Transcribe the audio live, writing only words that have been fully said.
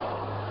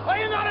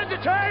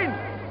entertained?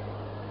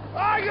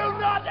 Are you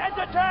not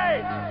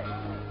entertained?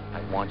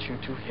 I want you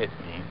to hit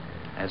me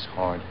as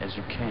hard as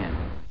you can.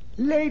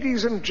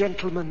 Ladies and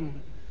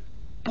gentlemen,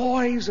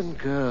 boys and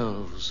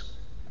girls,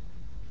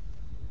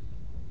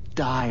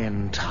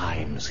 dying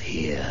times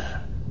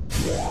here.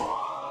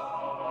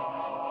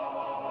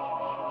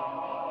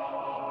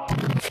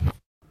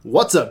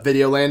 What's up,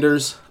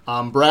 Videolanders?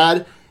 I'm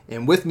Brad,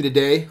 and with me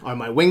today are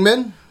my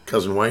wingmen,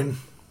 Cousin Wayne,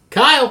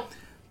 Kyle.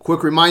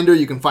 Quick reminder,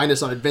 you can find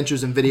us on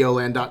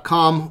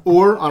adventuresinvideoland.com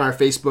or on our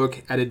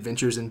Facebook at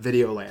Adventures in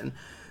Videoland.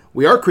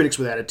 We are critics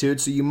with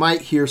attitude, so you might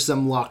hear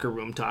some locker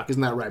room talk.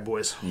 Isn't that right,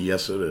 boys?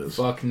 yes it is.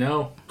 Fuck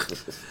no.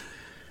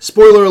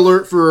 Spoiler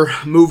alert for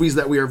movies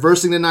that we are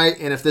versing tonight,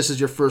 and if this is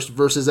your first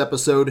Versus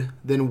episode,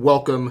 then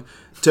welcome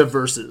to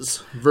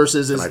Versus.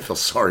 Versus is I feel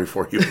sorry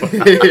for you.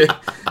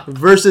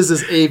 Versus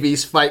is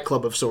AV's fight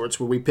club of sorts,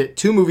 where we pit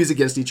two movies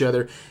against each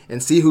other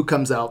and see who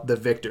comes out the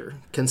victor.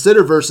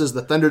 Consider Versus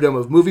the Thunderdome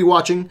of movie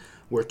watching,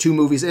 where two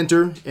movies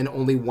enter and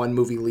only one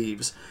movie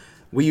leaves.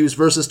 We use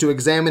Versus to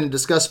examine and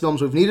discuss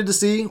films we've needed to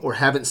see or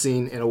haven't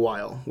seen in a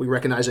while. We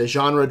recognize a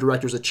genre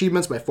director's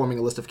achievements by forming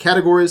a list of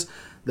categories.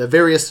 The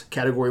various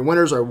category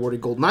winners are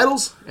awarded Golden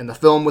Idols, and the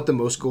film with the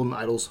most Golden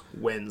Idols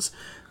wins.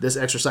 This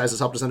exercise has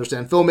helped us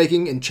understand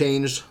filmmaking and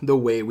changed the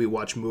way we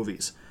watch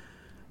movies.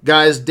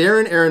 Guys,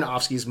 Darren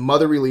Aronofsky's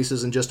Mother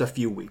releases in just a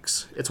few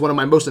weeks. It's one of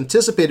my most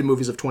anticipated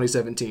movies of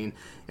 2017,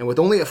 and with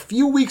only a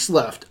few weeks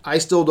left, I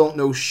still don't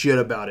know shit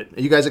about it.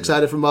 Are you guys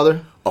excited for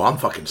Mother? Oh, I'm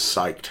fucking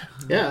psyched.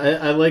 Yeah,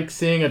 I like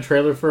seeing a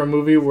trailer for a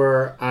movie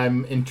where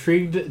I'm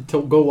intrigued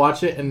to go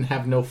watch it and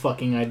have no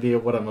fucking idea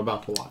what I'm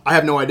about to watch. I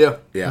have no idea.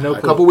 Yeah, No A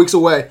clue. couple weeks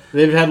away.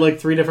 They've had like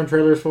 3 different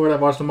trailers for it.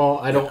 I've watched them all.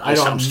 I don't I'm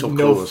have still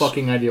no clueless.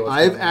 fucking idea what's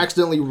I've going on.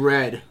 accidentally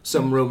read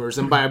some rumors,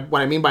 and by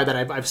what I mean by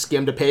that, I've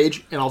skimmed a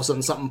page, and all of a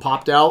sudden something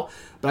popped out.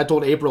 But I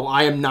told April,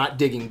 I am not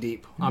digging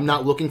deep. I'm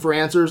not looking for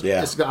answers.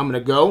 Yeah. I'm going to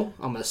go,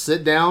 I'm going to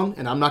sit down,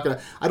 and I'm not going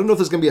to... I don't know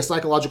if it's going to be a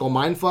psychological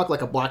mindfuck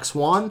like a Black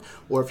Swan,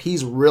 or if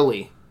he's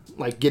really,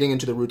 like, getting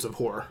into the roots of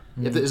horror.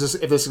 If this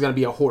is going to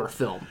be a horror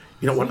film.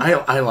 You know what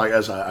I like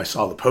as I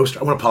saw the poster.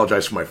 I want to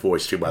apologize for my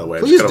voice too, by the way.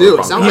 I Please just got do.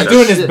 over It sounds He's like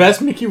doing shit. his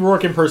best Mickey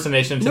Rourke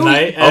impersonation No,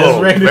 tonight oh,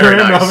 as Randy very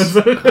Rand nice.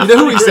 Robinson. You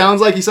know who he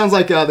sounds like? He sounds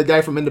like the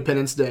guy from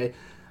Independence Day.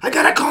 I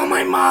gotta call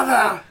my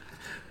mother.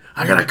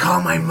 I gotta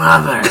call my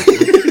mother.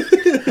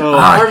 Oh,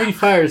 Harvey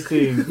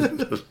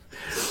Firestein.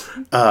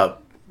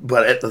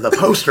 But at the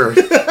poster,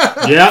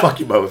 Yeah. fuck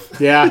you both.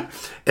 Yeah.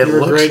 It You were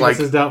looks great, like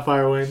Mrs.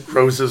 Doubtfire Wayne.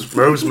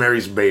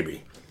 Rosemary's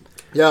Baby.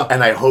 Yeah.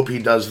 And I hope he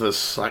does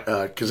this,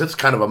 because it's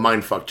kind of a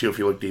mindfuck too if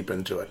you look deep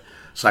into it.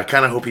 So I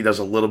kind of hope he does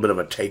a little bit of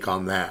a take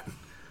on that.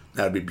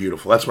 That'd be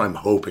beautiful. That's what I'm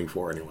hoping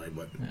for anyway.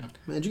 But Man,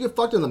 did you get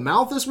fucked in the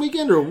mouth this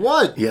weekend, or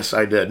what? yes,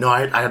 I did. No,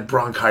 I had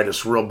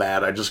bronchitis real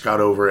bad. I just got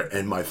over it,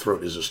 and my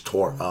throat is just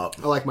tore up.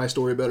 I like my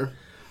story better.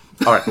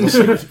 All right,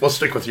 we'll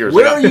stick with yours.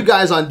 Where are you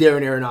guys on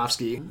Darren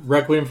Aronofsky?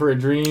 Requiem for a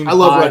Dream. I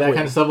love Pi, Requiem. that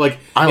kind of stuff. Like,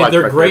 I like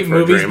they're Requiem great for a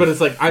movies, Dream. but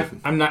it's like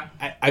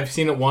I've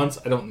seen it once.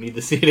 I don't need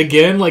to see it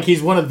again. Like,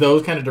 he's one of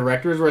those kind of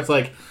directors where it's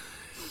like,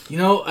 you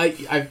know,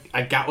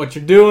 I got what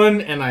you're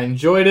doing and I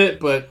enjoyed it,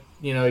 but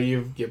you know,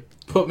 you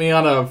put me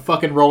on a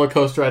fucking roller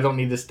coaster I don't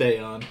need to stay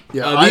on.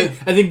 Yeah, I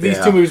think these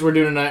Yeah. two movies we're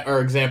doing tonight are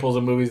examples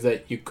of movies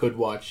that you could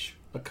watch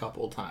a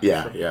couple times.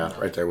 Yeah,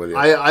 right there with you.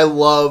 I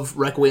love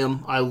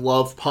Requiem. I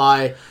love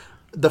Pi.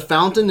 The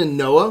Fountain and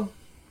Noah.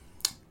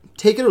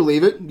 Take it or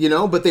leave it, you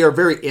know, but they are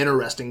very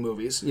interesting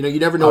movies. You know, you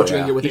never know what you're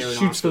yeah. going to get with He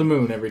shoots for the Aronofsky.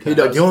 moon every time.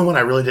 does. The only one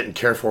I really didn't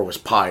care for was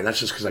Pi, and that's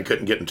just because I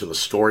couldn't get into the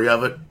story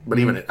of it. But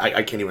even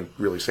I can't even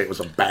really say it was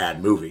a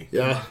bad movie.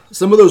 Yeah.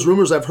 Some of those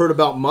rumors I've heard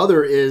about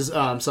Mother is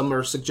some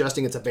are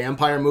suggesting it's a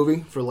vampire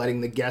movie for letting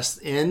the guests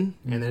in,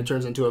 and then it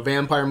turns into a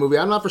vampire movie.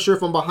 I'm not for sure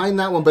if I'm behind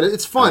that one, but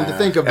it's fun to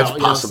think about. it's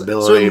a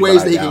possibility, certain ways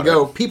but I that he doubt can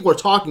go. it. People are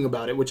talking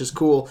about it, which is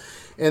cool.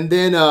 And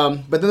then,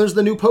 but then there's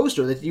the new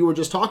poster that you were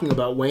just talking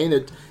about, Wayne.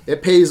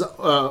 It pays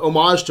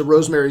homage to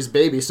Rosemary's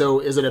Baby.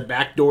 So is it a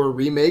backdoor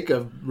remake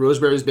of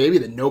Rosemary's Baby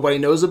that nobody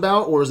knows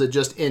about, or is it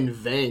just in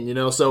vain? You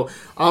know, so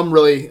I'm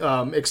really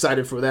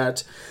excited for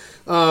that.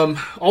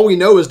 All we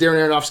know is Darren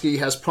Aronofsky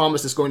has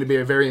promised it's going to be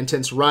a very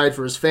intense ride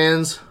for his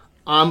fans.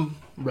 I'm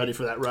ready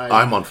for that ride.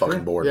 I'm on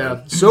fucking board. Yeah,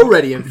 Man. so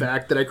ready, in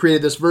fact, that I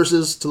created this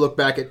Versus to look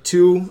back at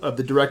two of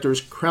the director's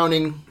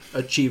crowning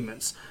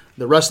achievements,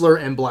 The Wrestler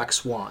and Black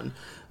Swan.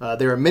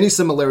 There are many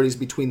similarities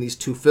between these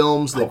two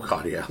films. Oh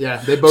God, yeah. Yeah,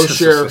 they both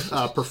share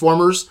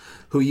performers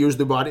who use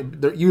their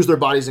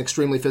bodies in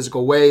extremely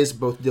physical ways.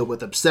 Both deal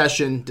with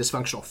obsession,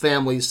 dysfunctional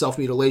families,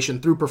 self-mutilation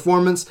through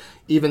performance,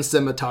 even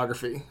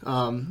cinematography.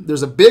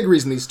 There's a big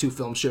reason these two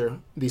films share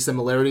these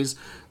similarities.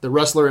 The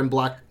Wrestler and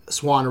Black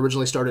Swan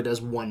originally started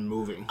as one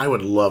movie. I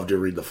would love to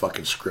read the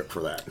fucking script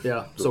for that.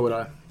 Yeah, so would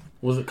I.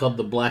 Was it called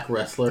The Black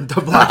Wrestler?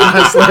 The Black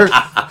Wrestler.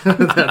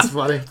 That's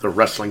funny. The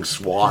Wrestling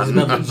Swan.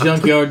 Another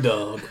junkyard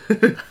dog.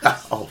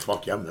 Oh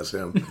fuck yeah, I miss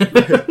him.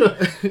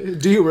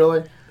 Do you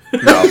really?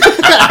 No.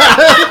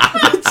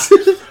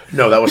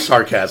 No, that was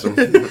sarcasm.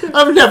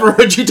 I've never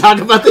heard you talk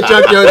about the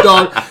Junkyard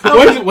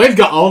Dog. Wayne's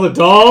got all the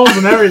dolls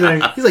and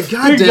everything. He's like, Big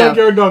God damn.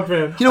 Junkyard Dog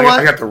fan. You know what?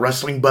 I got the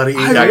wrestling buddy.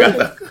 I got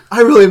the...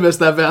 I really miss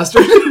that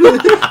bastard.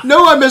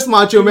 No, I miss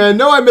Macho Man.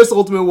 No, I miss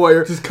Ultimate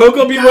Warrior. Just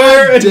Coco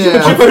Beware and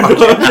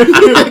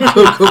Damn.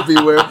 Coco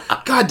Beware.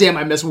 God damn,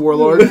 I miss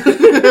Warlord. Who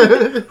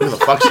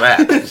the fuck's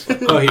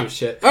that? Oh, he was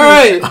shit. All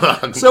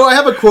right. So I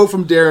have a quote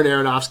from Darren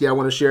Aronofsky I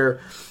want to share.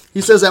 He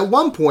says, at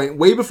one point,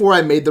 way before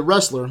I made The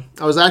Wrestler,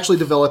 I was actually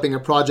developing a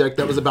project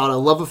that was about a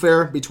love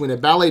affair between a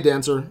ballet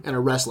dancer and a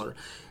wrestler.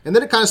 And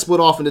then it kind of split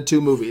off into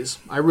two movies.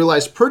 I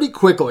realized pretty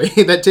quickly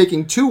that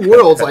taking two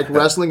worlds like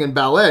wrestling and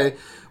ballet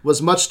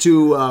was much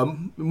for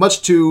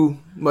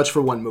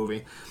one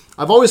movie.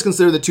 I've always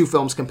considered the two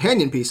films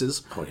companion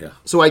pieces. Oh, yeah.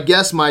 So I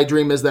guess my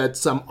dream is that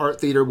some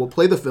art theater will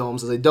play the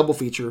films as a double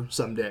feature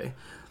someday.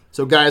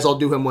 So guys, I'll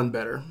do him one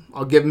better.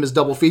 I'll give him his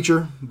double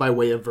feature by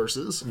way of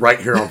Versus. Right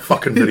here on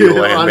fucking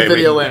Videoland, On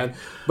baby. Videoland.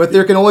 But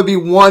there can only be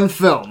one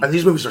film. And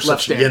these movies are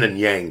such Left-handed. yin and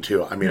yang,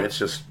 too. I mean, it's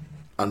just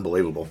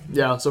unbelievable.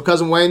 Yeah, so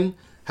Cousin Wayne,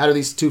 how do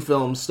these two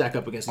films stack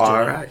up against each All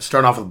other? right.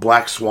 Starting off with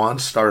Black Swan,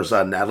 stars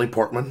Natalie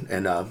Portman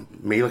and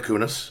Mila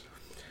Kunis.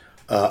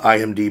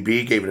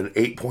 IMDb gave it an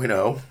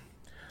 8.0.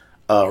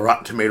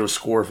 Rotten Tomatoes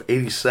score of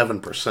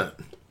 87%.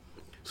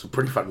 So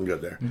pretty fucking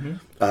good there.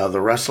 The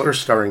Wrestler,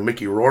 starring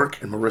Mickey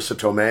Rourke and Marissa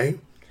Tomei.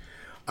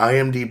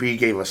 IMDb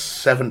gave a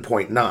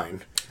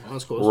 7.9. Oh,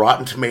 that's close.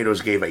 Rotten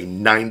Tomatoes gave a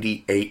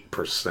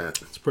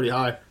 98%. It's pretty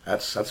high.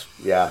 That's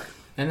yeah.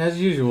 And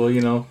as usual,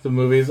 you know, the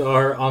movies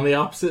are on the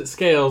opposite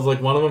scales.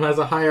 Like, one of them has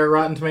a higher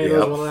Rotten Tomatoes,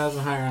 Yep. one of them has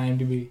a higher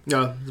IMDb.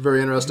 Yeah, it's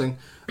very interesting.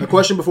 A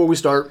question before we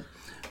start.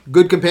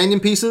 Good companion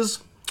pieces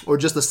or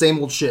just the same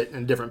old shit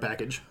in a different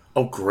package?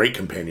 Oh, great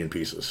companion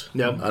pieces.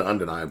 Yeah.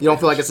 Undeniable. You don't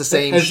feel like it's the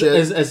same As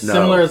shit? No. No.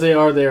 Similar as they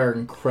are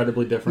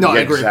incredibly different. No, I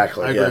Yeah, agree.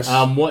 exactly, I agree. yes.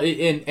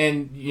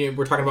 And you know,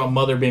 we're talking about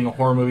Mother being a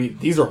horror movie.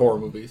 These are horror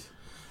movies.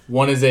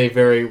 One is a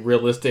very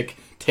realistic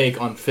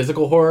take on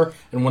physical horror,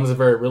 and one is a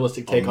very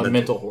realistic take on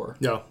mental horror.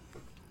 No.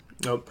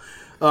 Nope.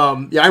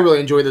 Yeah, I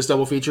really enjoy this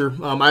double feature.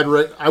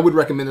 I would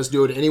recommend this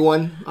do it to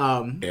anyone.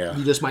 Yeah.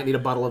 You just might need a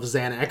bottle of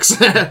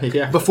Xanax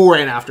Yeah. before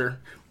and after.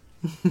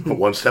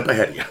 One step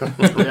ahead of you.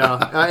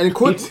 Yeah, and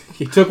quick,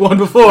 He took one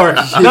before,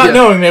 not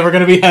knowing they were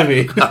going to be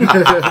heavy.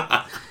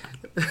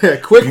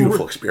 quick,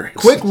 Beautiful experience.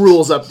 quick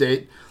rules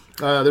update.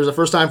 There's a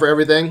first time for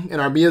everything.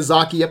 In our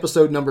Miyazaki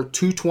episode number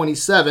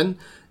 227,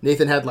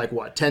 Nathan had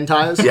 10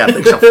 ties? Yeah,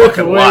 thanks a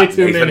fucking Way lot,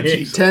 too Nathan. many.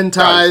 Jesus 10 Christ.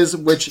 ties,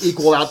 which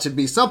equal out to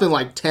be something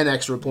like 10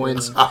 extra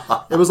points.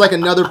 It was like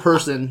another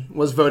person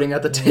was voting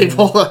at the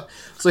table.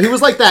 So he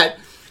was like that.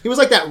 He was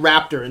like that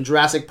raptor in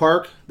Jurassic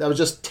Park that was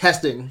just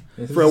testing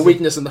for a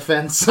weakness in the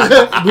fence.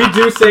 We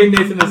do say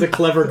Nathan is a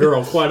clever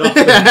girl quite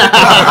often.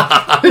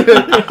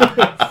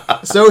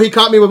 So he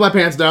caught me with my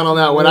pants down on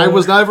that one. I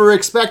was never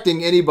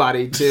expecting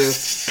anybody to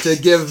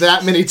give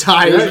that many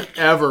ties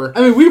ever.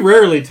 I mean, we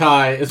rarely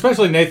tie,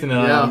 especially Nathan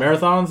and I Yeah. on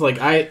marathons.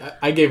 Like,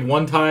 I gave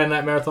one tie in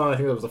that marathon. I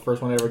think that was the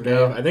first one I ever gave.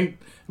 Yeah. I think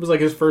it was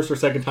like his first or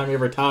second time he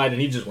ever tied, and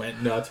he just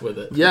went nuts with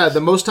it. Yeah,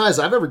 the most ties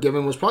I've ever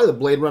given was probably the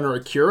Blade Runner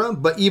Akira,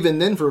 but even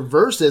then for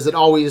Versus, it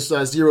always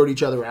zeroed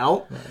each other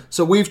out. Right.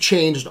 So we've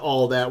changed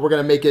all that. We're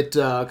going to make it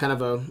kind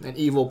of an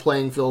evil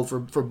playing field for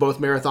both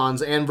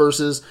marathons and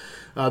Versus.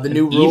 The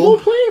new rule. Evil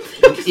playing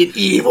field? An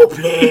evil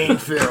playing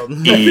field.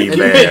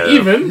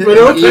 Even, but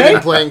An okay.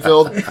 even playing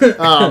field.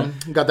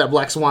 Got that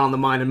Black Swan on the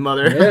mind and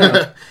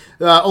Mother.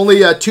 Yeah.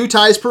 Only 2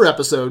 ties per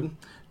episode,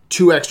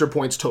 2 extra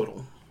points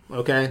total.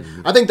 Okay,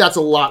 I think that's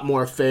a lot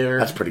more fair.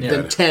 That's pretty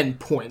than good. 10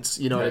 points,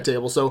 at a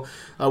table. So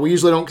we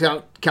usually don't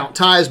count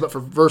ties, but for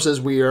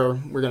Versus, we're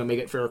going to make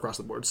it fair across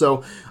the board.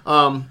 So,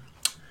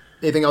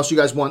 anything else you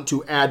guys want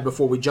to add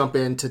before we jump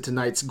into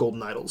tonight's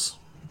Golden Idols?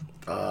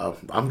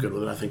 I'm good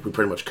with it. I think we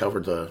pretty much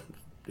covered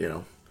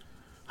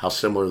how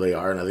similar they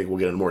are, and I think we'll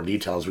get into more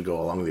detail as we go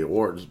along the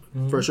awards.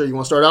 For sure, you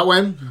want to start out,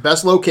 Wayne?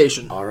 Best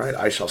location. All right,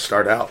 I shall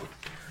start out.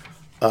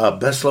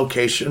 Best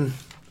location,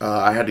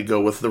 I had to go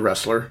with The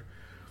Wrestler,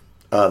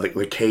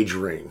 the cage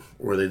ring,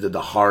 where they did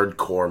the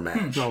hardcore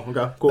match. Oh,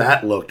 okay, cool.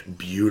 That looked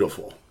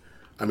beautiful.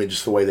 I mean,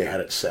 just the way they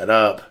had it set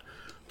up,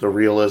 the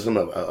realism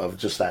of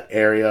just that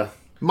area.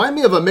 Remind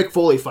me of a Mick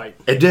Foley fight.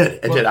 It did.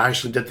 It did. I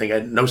actually did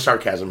think, no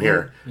sarcasm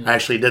here. I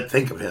actually did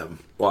think of him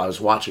while I was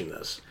watching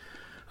this.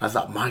 I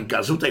thought, my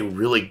God, is that what they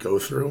really go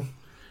through?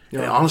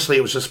 Yeah. And honestly,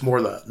 it was just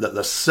more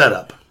the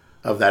setup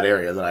of that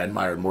area that I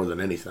admired more than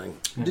anything.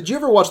 Did you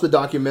ever watch the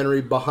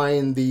documentary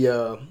behind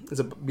the, is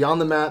it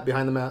Beyond the Mat?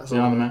 Behind the Mat?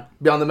 Beyond the Mat.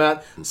 Beyond the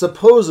Mat.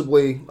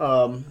 Supposedly,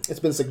 it's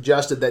been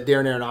suggested that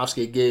Darren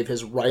Aronofsky gave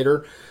his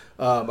writer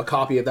a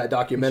copy of that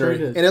documentary.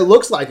 Sure did. And it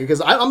looks like it, because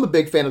I'm a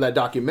big fan of that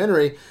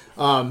documentary.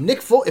 Nick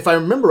Foley, if I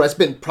remember, it's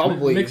been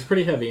probably... Mick's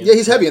pretty heavy. Yeah,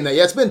 he's heavy in that.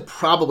 Yeah, it's been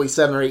probably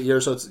 7 or 8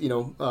 years, so it's,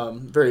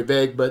 very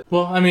big, but...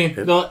 Well, I mean,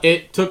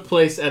 it took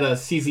place at a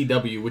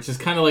CZW, which is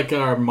kind of like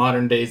our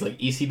modern days, like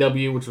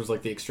ECW, which was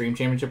like the Extreme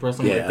Championship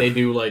Wrestling. Yeah. Like, they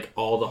do like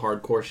all the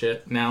hardcore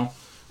shit now.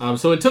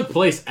 So it took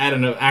place at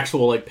an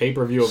actual like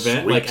pay-per-view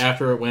event, Sweet. like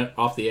after it went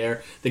off the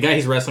air. The guy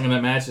he's wrestling in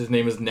that match, his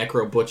name is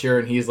Necro Butcher,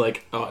 and he's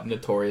like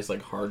notorious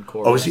like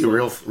hardcore. Oh, is he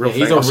wrestler. real? Yeah,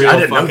 he's famous? a I real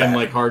didn't know fucking that.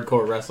 like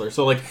hardcore wrestler.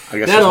 So like I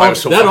guess that that's why I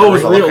was so that fucking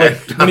was real, real. okay.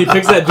 Like when he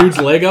picks that dude's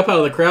leg up out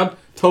of the crowd,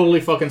 totally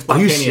fucking Are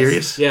you spontaneous.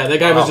 serious? Yeah, that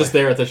guy was Wow. just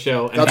there at the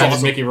show and That's had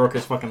awesome. Mickey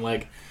Rourke's fucking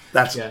leg.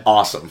 That's Yeah.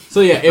 awesome. So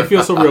yeah, it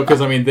feels so real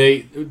because I mean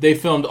they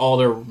filmed all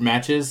their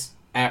matches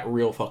at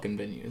real fucking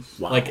venues,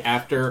 Wow. like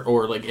after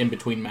or like in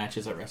between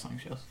matches at wrestling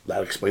shows.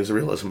 That explains the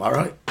realism. All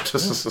right.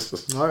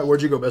 All right,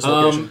 where'd you go? Best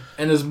location?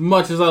 And as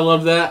much as I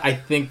love that, I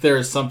think there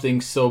is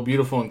something so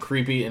beautiful and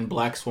creepy in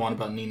Black Swan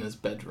about Nina's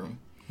bedroom.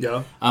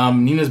 Yeah,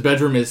 Nina's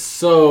bedroom is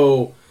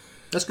so.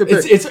 that's a good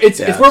pick.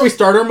 It's where we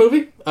start our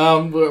movie.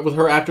 With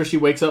her after she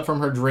wakes up from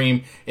her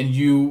dream, and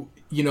you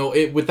know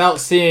it without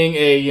seeing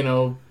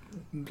a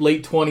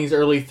late 20s,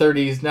 early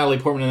 30s Natalie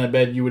Portman in that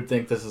bed, you would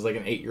think this is like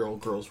an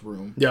 8-year-old girl's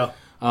room. Yeah,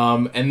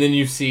 And then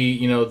you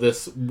see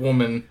this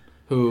woman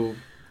who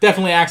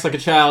definitely acts like a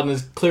child and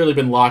has clearly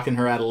been locked in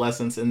her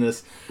adolescence in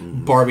this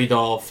Barbie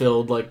doll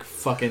filled like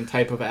fucking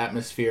type of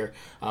atmosphere.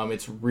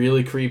 It's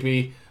really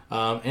creepy.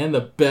 And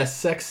the best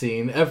sex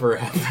scene ever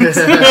happens.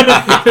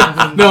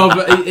 No,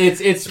 but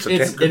it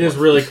is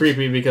really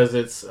creepy because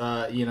it's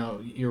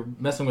you're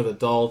messing with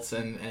adults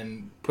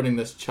and putting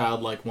this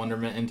childlike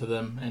wonderment into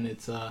them, and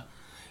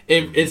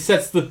it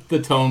sets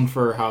the tone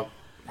for how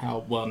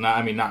well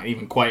not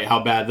even quite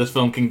how bad this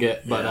film can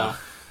get, but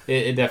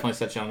it definitely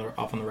sets you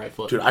off on the right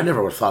foot. Dude, I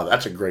never would have thought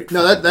that's a great.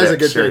 No, that's a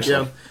good pick, seriously.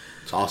 yeah.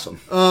 It's awesome.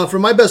 For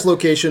my best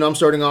location, I'm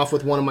starting off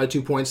with one of my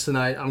 2 points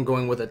tonight. I'm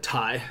going with a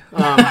tie.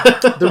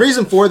 The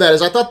reason for that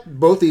is I thought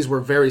both these were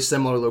very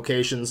similar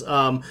locations.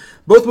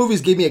 Both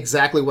movies gave me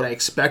exactly what I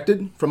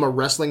expected from a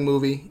wrestling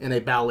movie and a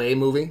ballet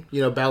movie.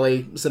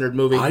 Ballet-centered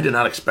movie. I did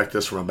not expect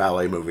this from a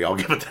ballet movie. I'll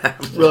give it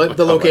that. Really?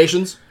 The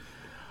locations?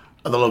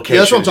 The locations. Yeah,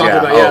 that's what I'm talking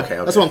about. Oh, Yeah, okay.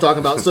 that's what I'm talking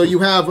about. So you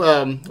have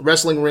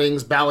wrestling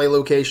rings, ballet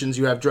locations.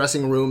 You have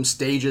dressing rooms,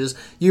 stages.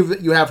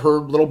 You have her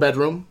little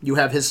bedroom. You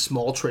have his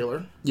small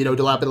trailer.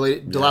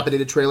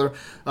 Dilapidated trailer.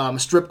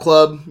 Strip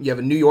club. You have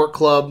a New York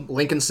club,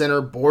 Lincoln Center,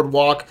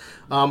 Boardwalk.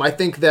 I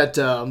think that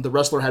the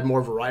wrestler had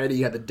more variety.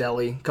 You had the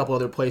deli, a couple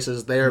other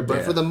places there.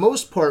 But for the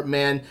most part,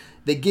 man,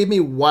 they gave me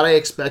what I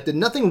expected.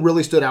 Nothing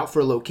really stood out for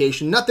a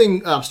location.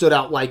 Nothing stood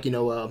out like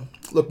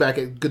look back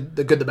at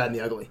the Good, the Bad, and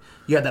the Ugly.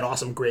 You had that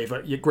awesome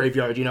graveyard.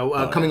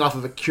 Coming off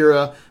of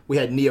Akira, we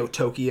had Neo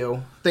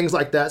Tokyo, things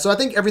like that. So I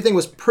think everything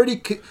was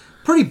pretty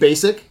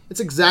basic.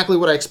 It's exactly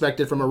what I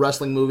expected from a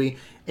wrestling movie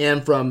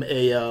and from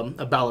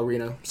a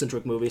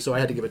ballerina-centric movie. So I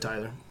had to give it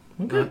Tyler.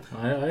 Okay,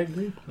 I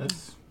agree.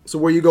 So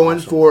where are you going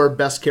for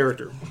best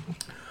character?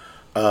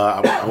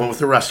 I went with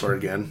the wrestler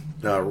again,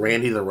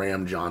 Randy the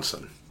Ram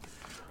Johnson.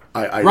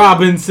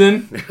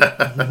 Robinson,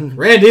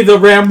 Randy the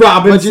Ram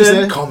Robinson. What'd you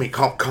say? Call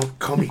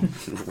me.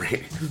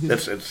 Randy.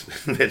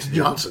 It's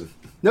Johnson.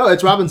 No,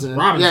 it's Robinson.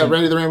 Robinson. Yeah,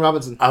 Randy the Ram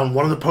Robinson. On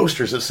one of the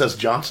posters, it says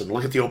Johnson.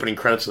 Look at the opening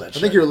credits of that. I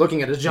think you're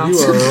looking at his You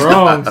Johnson. are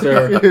wrong,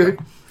 sir.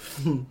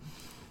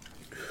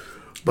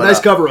 But,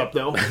 Nice cover up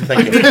though.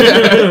 Thank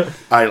you.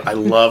 I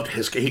loved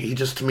his. He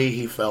just to me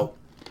he felt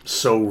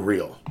so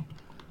real.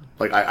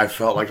 Like I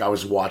felt like I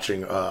was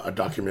watching a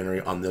documentary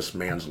on this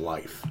man's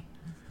life.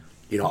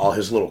 All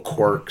his little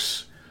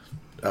quirks,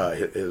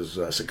 his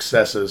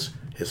successes,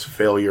 his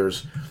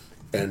failures,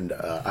 and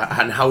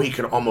how he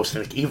could almost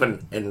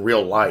even in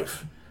real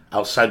life,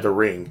 outside the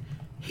ring,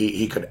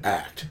 he could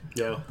act.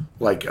 Yeah.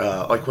 Like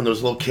when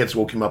those little kids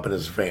woke him up in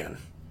his van.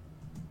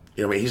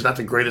 He's not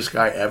the greatest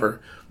guy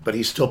ever, but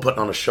he's still putting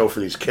on a show for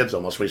these kids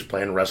almost when he's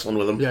playing wrestling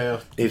with them. Yeah.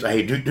 He's like,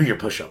 hey, do your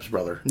push-ups,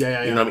 brother.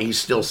 Yeah. You know what I mean? He's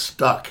still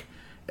stuck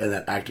in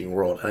that acting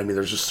world. And I mean,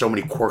 there's just so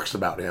many quirks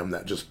about him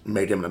that just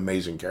made him an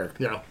amazing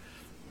character. Yeah.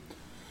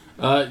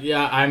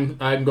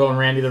 I'm going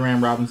Randy the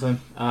Ram Robinson.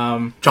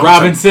 Johnson.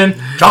 Robinson.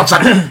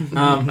 Johnson!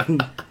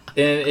 And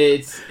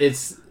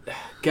it's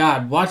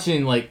God,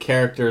 watching like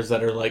characters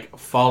that are like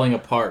falling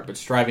apart but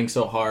striving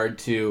so hard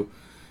to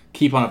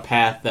keep on a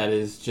path that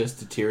is just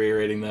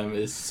deteriorating them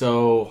is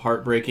so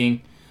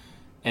heartbreaking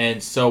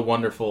and so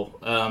wonderful.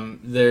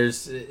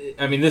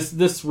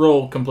 This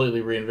role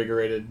completely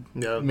reinvigorated.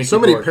 Mickey So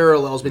many Rourke.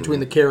 parallels between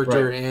the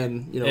character Right.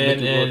 and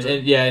Mickey Rourke.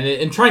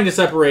 and trying to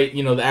separate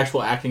the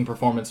actual acting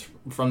performance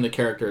from the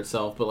character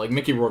itself, but like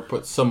Mickey Rourke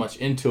puts so much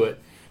into it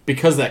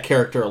because that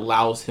character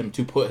allows him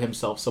to put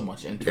himself so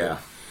much into it. Yeah.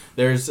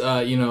 There's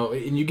and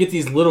you get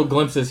these little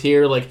glimpses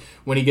here, like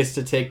when he gets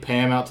to take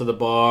Pam out to the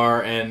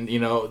bar, and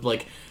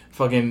like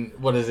fucking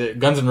what is it,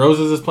 Guns N'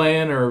 Roses is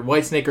playing or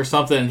Whitesnake or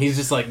something, and he's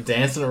just like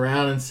dancing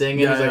around and singing.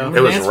 Yeah, He's like, yeah. I'm It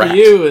gonna was dance Rat. for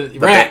you,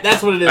 and Rat.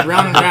 That's what it is,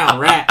 round and round,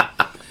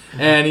 Rat.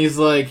 And he's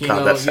like,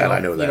 God, that's sad, I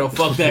know that.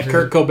 fuck that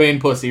Kurt Cobain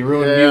pussy,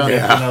 ruined Yeah. music,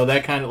 Yeah.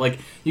 that kind of like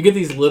you get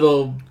these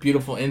little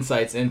beautiful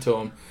insights into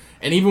him,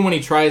 and even when he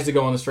tries to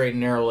go on the straight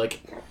and narrow,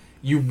 like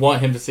you want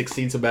him to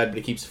succeed so bad, but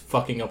he keeps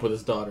fucking up with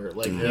his daughter.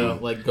 Like,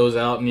 like goes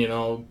out and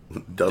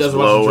does a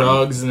bunch of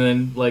drugs and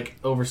then like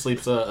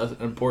oversleeps an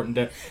important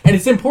day, and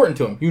it's important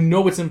to him.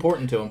 It's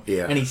important to him.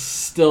 Yeah. And he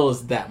still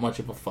is that much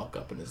of a fuck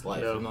up in his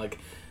life, Yeah. and like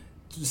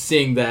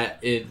seeing that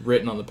it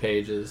written on the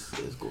page is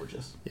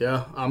gorgeous.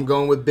 Yeah, I'm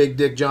going with Big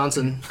Dick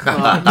Johnson.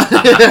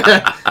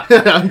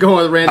 I'm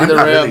going with Randy I'm the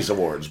not in Ram. these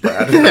awards,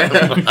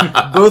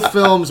 Brad. Both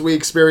films, we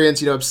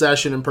experience,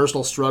 obsession and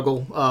personal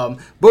struggle.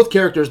 Both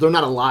characters, they're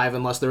not alive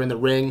unless they're in the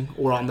ring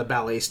or on the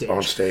ballet stage.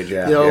 On stage,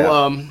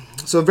 yeah.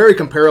 So very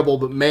comparable,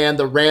 but man,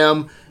 the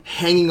Ram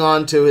hanging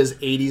on to his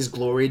 80s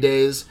glory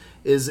days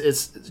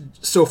is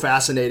so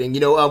fascinating.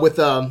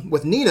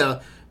 With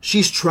Nina,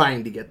 she's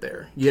trying to get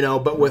there,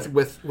 but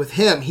with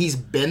him, he's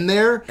been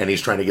there. And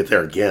he's trying to get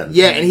there again.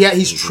 Yeah, and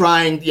he's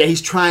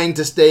trying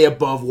to stay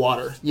above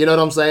water. You know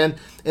what I'm saying?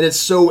 And it's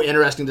so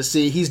interesting to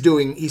see. He's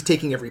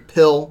taking every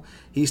pill.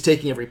 He's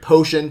taking every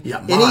potion.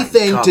 Yeah,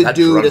 anything God, to that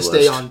do drug to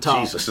stay list. on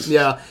top. Jesus.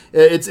 Yeah,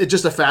 it's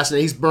just a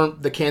fascinating. He's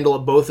burnt the candle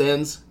at both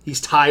ends. He's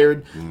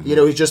tired.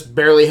 He's just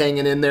barely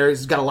hanging in there.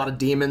 He's got a lot of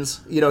demons.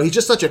 He's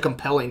just such a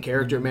compelling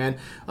character, man.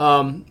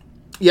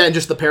 Yeah, and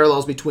just the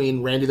parallels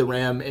between Randy the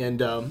Ram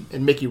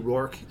and Mickey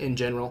Rourke in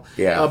general.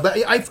 Yeah. But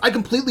I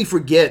completely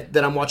forget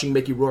that I'm watching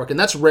Mickey Rourke, and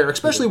that's rare,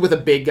 especially with a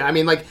big guy. I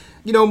mean,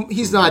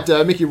 he's not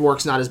Mickey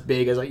Rourke's not as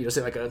big as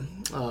say like a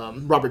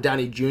Robert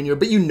Downey Jr.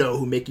 But you know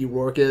who Mickey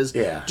Rourke is.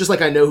 Yeah. Just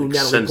like I know who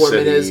Natalie Sin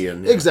Portman City is.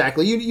 and-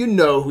 Exactly. You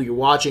know who you're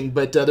watching.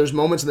 But there's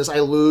moments in this I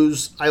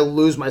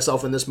lose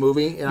myself in this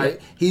movie, and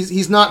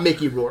he's not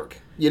Mickey Rourke.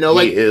 He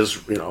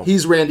is,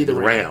 He's Randy the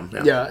Ram.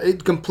 Yeah,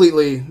 it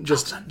completely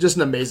just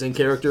an amazing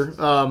character.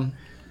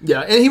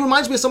 Yeah, and he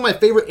reminds me of some of my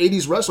favorite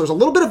 80s wrestlers. A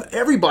little bit of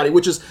everybody,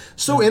 which is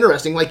so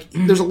interesting. Like,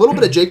 there's a little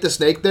bit of Jake the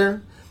Snake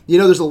there.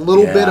 There's a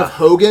little bit of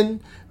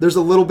Hogan. There's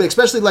a little bit,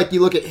 especially like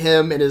you look at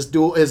him and his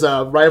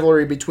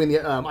rivalry between the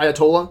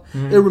Ayatollah.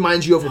 It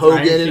reminds you of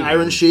Hogan and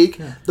Iron Sheik.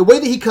 Yeah. The way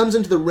that he comes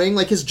into the ring,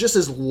 like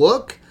his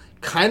look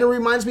kind of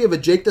reminds me of a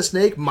Jake the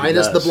Snake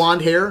minus the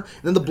blonde hair.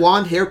 And then the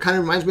blonde hair kind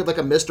of reminds me of like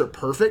a Mr.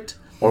 Perfect.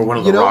 Or one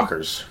of the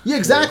Rockers. Yeah,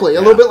 exactly. A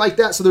little bit like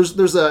that. So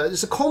there's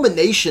a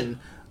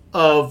culmination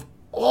of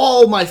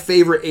all my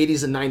favorite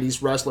 80s and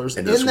 90s wrestlers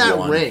in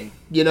that ring.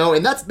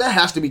 And that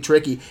has to be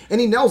tricky.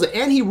 And he nails it.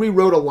 And he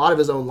rewrote a lot of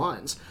his own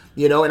lines.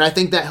 And I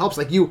think that helps.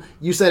 Like you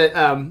said it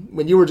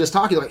when you were just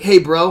talking, like, hey,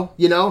 bro,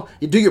 you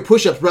do your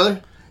push-ups,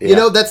 brother.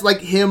 Yeah. That's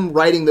like him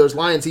writing those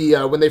lines. He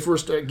when they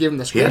first gave him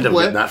the screenplay. He had to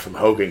get that from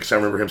Hogan, because I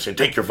remember him saying,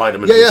 take your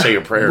vitamins and say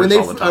your prayers when they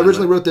all the time.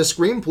 originally wrote this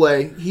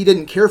screenplay, he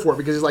didn't care for it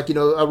because he's like,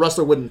 a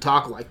wrestler wouldn't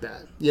talk like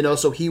that.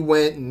 So he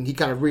went and he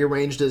kind of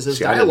rearranged his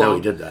dialogue. I didn't know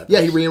he did that.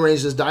 Yeah, he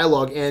rearranged his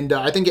dialogue, and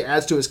I think it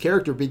adds to his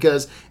character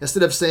because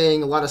instead of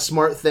saying a lot of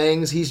smart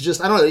things, he's just,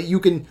 I don't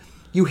know,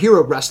 you hear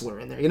a wrestler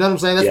in there. You know what I'm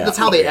saying? That's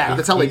how they act.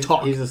 That's how they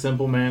talk. He's a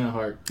simple man at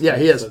heart. Yeah,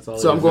 he is.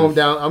 So I'm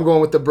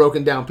going with the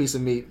broken down piece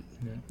of meat.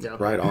 Yeah.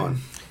 Right on.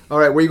 All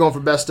right, where are you going for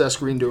best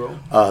screen duo?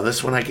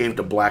 This one I gave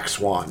to Black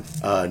Swan.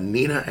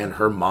 Nina and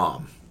her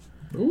mom.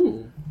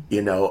 Ooh.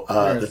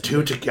 The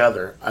two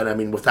together, and I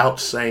mean,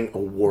 without saying a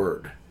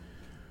word.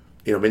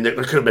 There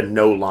could have been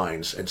no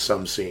lines in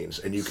some scenes,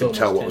 and you could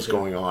tell what was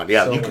going on.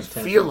 Yeah, you could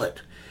feel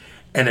it.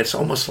 And it's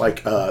almost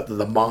like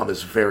the mom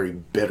is very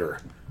bitter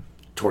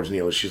towards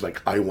Neil. She's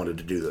like, I wanted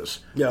to do this,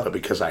 but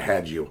because I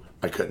had you,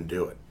 I couldn't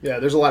do it. Yeah,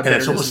 there's a lot of and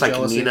it's almost like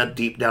jealousy. Nina,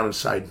 deep down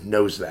inside,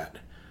 knows that.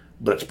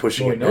 But it's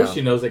pushing it down. down.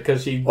 She knows it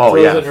because she throws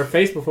it in her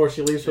face before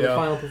she leaves for the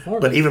final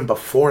performance. But even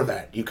before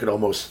that, you could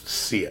almost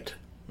see it.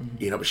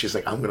 But she's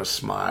like, I'm going to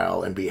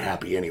smile and be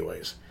happy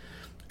anyways.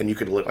 And you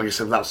could, like I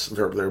said, without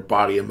their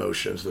body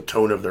emotions, the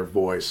tone of their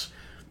voice,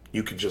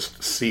 you could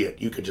just see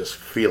it. You could just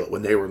feel it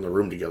when they were in the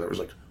room together. It was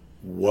like,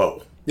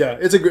 whoa. Yeah,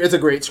 it's a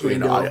great screen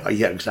duo.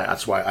 Yeah, exactly.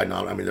 That's why I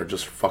mean, they're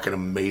just fucking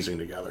amazing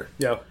together.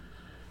 Yeah.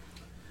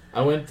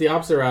 I went the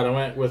opposite route. I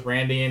went with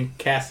Randy and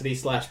Cassidy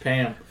 /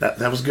 Pam. That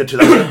was good too.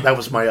 That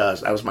was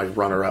my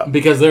runner up.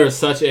 Because there is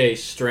such a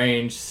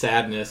strange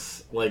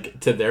sadness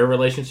to their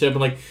relationship,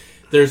 and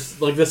there's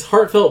this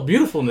heartfelt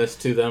beautifulness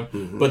to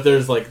them, but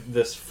there's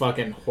this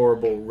fucking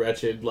horrible,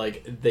 wretched,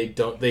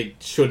 they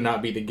should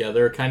not be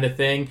together kind of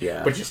thing.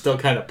 Yeah. But you still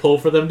kind of pull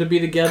for them to be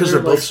together because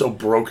they're both so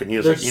broken.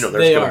 There's going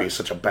to be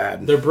such a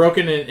bad. They're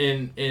broken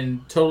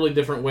in totally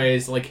different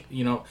ways.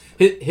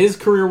 His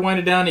career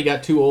winded down. He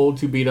got too old,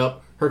 too beat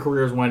up. Her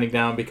career is winding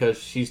down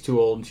because she's too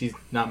old and she's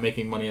not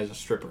making money as a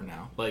stripper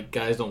now.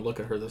 Guys don't look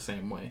at her the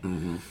same way.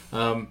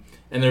 And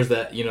there's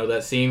that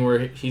that scene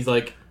where he's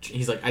like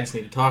I just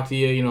need to talk to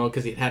you,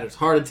 because he had his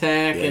heart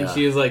attack, and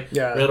she was like,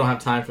 really don't have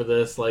time for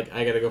this. I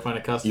got to go find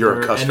a customer. You're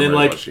a customer,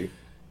 and then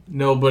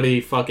nobody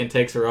fucking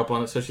takes her up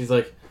on it. So she's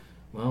like,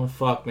 well,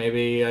 fuck,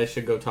 maybe I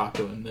should go talk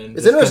to him. And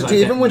it's interesting too.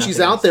 Even when she's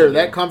out there,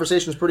 that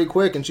conversation is pretty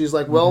quick, and she's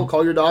like, well,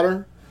 call your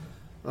daughter.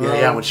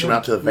 When she went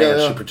out to the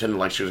van, she pretended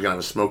like she was going to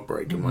have a smoke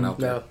break and went out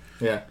there.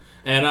 Yeah.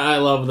 And I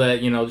love that,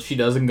 she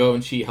doesn't go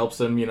and she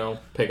helps him,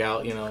 pick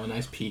out, a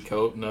nice pea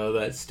coat and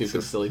that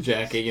stupid, silly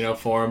jacket,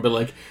 for him.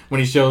 But, when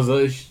he shows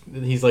up,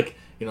 he's like,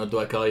 do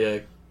I call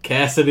you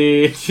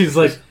Cassidy? And she's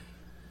like,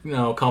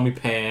 call me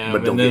Pam. But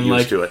don't and then, get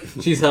used to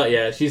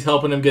it. She's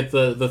helping him get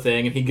the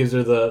thing, and he gives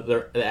her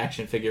the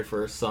action figure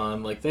for her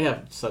son. Like, they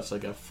have such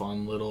like a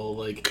fun little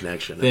like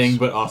Connection thing, is-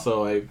 but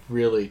also a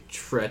really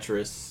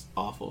treacherous,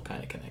 awful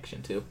kind of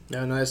connection too.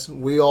 Yeah, nice.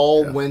 We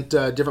all went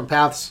different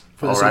paths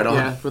for this, All right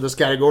on. for this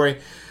category.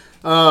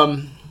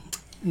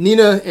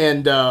 Nina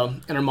and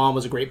her mom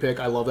was a great pick.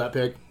 I love that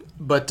pick.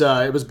 But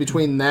it was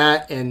between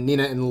that and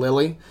Nina and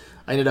Lily.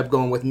 I ended up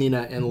going with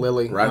Nina and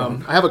Lily. Right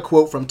on. I have a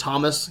quote from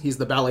Thomas. He's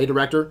the ballet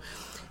director.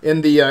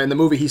 In the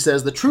movie, he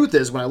says, "The truth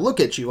is, when I look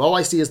at you, all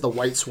I see is the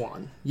white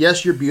swan.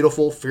 Yes, you're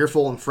beautiful,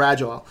 fearful, and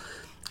fragile.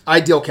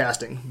 Ideal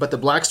casting. But the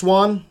black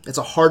swan, it's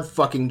a hard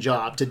fucking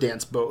job to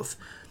dance both.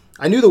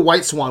 I knew the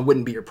white swan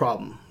wouldn't be your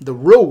problem. The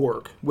real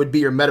work would be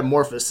your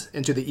metamorphosis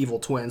into the evil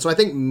twin." So I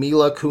think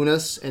Mila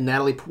Kunis and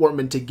Natalie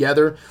Portman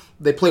together,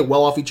 they play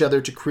well off each other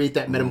to create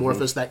that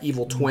metamorphosis, that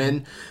evil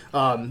twin.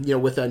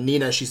 With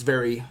Nina, she's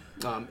very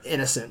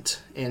innocent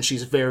and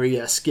she's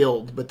very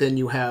skilled. But then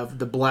you have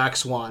the black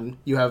swan.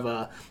 You have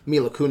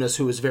Mila Kunis,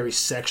 who is very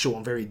sexual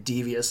and very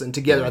devious. And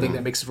together, I think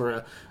that makes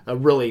for a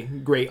really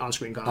great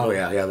on-screen combo. Oh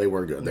yeah, they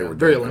were good. They were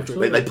very good.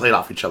 electric. They played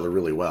off each other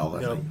really well.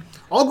 I think.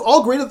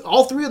 All great.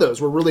 All three of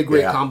those were really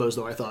great Yeah. combos,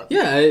 though, I thought.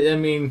 Yeah, I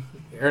mean,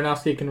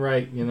 Aronofsky can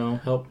write,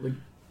 help like,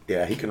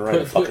 Yeah, he can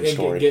write a fucking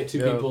story. get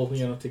two people,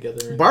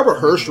 together. Barbara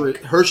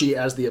Hershey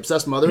as the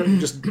obsessed mother,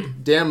 just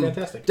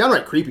Fantastic.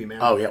 downright creepy, man.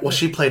 Oh yeah, well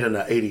she played in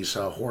an '80s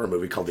horror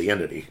movie called The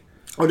Entity,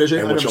 Oh, did she?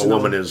 in I which never a seen that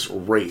woman one. is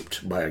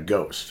raped by a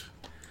ghost.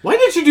 Why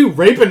did you do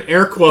rape in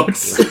air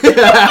quotes?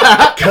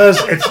 Because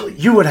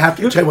you would have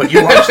to tell you what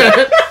you watch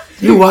that.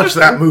 You watch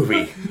that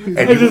movie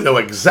and you know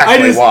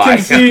exactly why.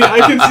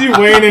 I can see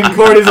Wayne and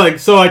Cordy's like,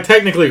 so I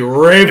technically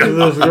raped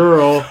this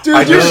girl. Dude,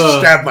 I just you're-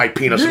 stabbed my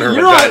penis in her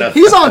You're vagina.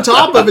 he's on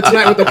top of it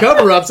tonight with the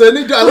cover-ups, isn't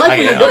he? I like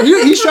I when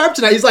am. he's sharp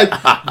tonight. He's like,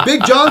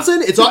 Big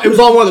Johnson. It was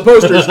on one of the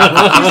posters. He's like,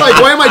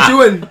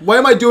 why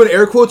am I doing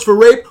air quotes for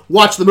rape?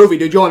 Watch the movie,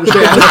 dude. You'll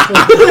understand.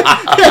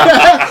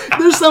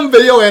 There's some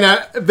video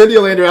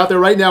lander out there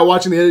right now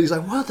watching the edit. He's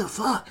like, what the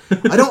fuck?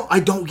 I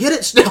don't get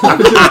it still.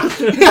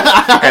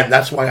 And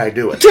that's why I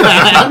do it.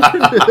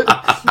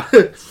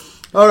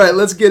 All right,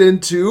 let's get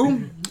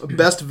into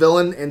best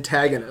villain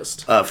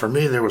antagonist. For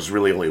me, there was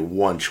really only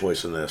one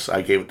choice in this.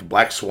 I gave it to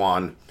Black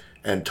Swan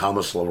and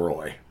Thomas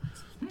Leroy,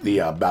 the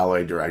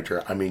ballet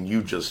director. I mean,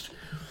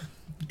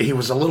 he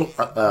was a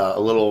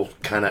little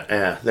kind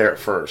of there at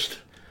first,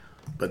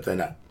 but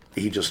then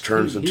he just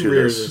turns He into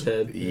rears this. his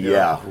head.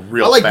 Yeah,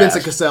 real I like fast.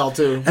 Vincent Cassell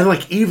too. And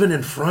like even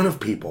in front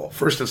of people,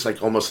 first it's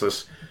like almost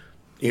this,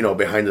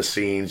 behind the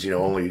scenes,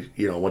 only,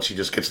 once he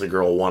just gets the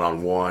girl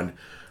one-on-one.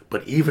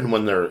 But even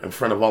when they're in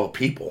front of all the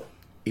people,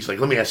 he's like,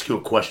 let me ask you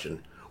a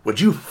question. Would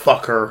you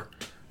fuck her?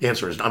 The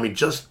answer is,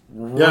 just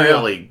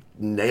really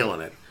nailing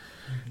it.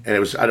 And it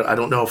was, I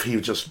don't know if he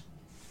just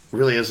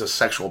really is a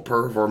sexual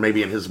perv or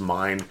maybe in his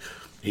mind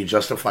he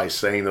justifies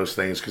saying those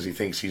things because he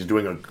thinks he's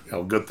doing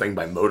a good thing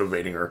by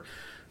motivating her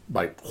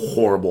by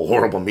horrible,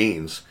 horrible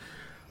means.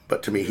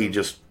 But to me, he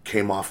just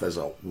came off as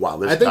wow,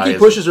 this guy I think he is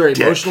pushes her a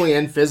dick. emotionally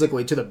and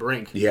physically to the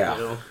brink.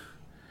 Yeah.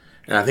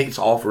 And I think it's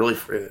all really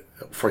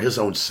for his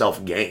own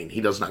self-gain.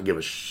 He does not give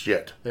a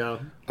shit Yeah.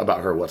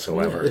 about her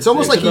whatsoever. It's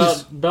almost like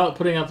he's about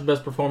putting out the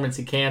best performance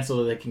he can, so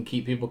that they can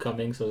keep people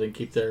coming, so they can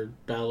keep their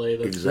ballet.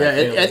 That's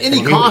Exactly. at any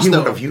he cost, would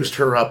though. have used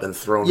her up and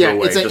thrown Yeah, her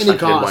away, it's at just any like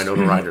cost.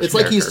 Winona Ryder's It's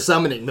like he's character.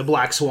 summoning the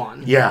Black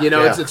Swan. Yeah,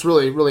 yeah. It's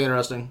really, really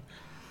interesting.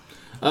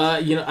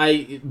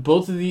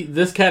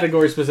 This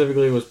category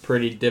specifically was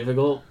pretty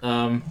difficult.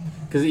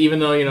 Because even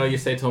though you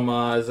say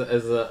Tomas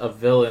as a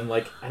villain,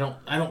 like I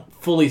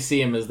don't fully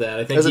see him as that.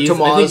 I think Is it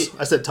Tomas?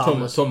 I said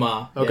Thomas.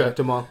 Tomas. Okay, yeah.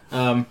 Tomas.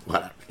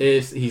 What?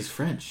 He's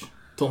French.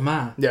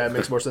 Tomas. Yeah, it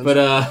makes more sense.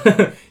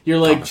 But you're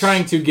like Thomas.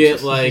 trying to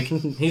get like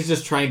he's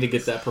just trying to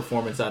get that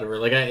performance out of her.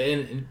 Like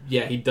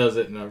he does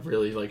it in a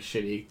really like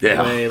shitty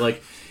Yeah. way.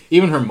 Like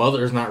even her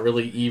mother is not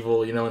really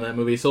evil, in that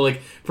movie. So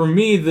like for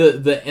me,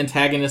 the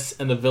antagonists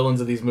and the villains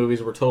of these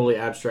movies were totally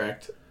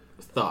abstract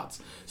thoughts.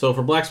 So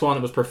for Black Swan,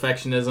 it was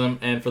perfectionism,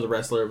 and for The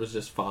Wrestler, it was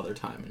just father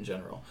time in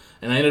general.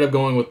 And I ended up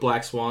going with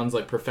Black Swan's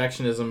like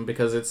perfectionism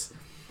because it's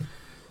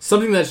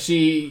something that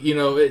she,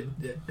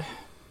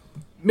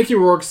 Mickey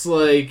Rourke's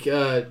like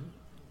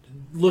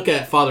look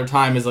at father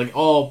time is like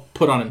all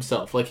put on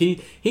himself. Like he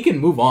can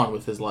move on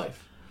with his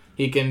life.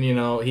 He can,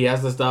 he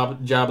has this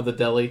job at the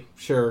deli.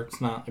 Sure,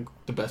 it's not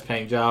the best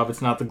paying job.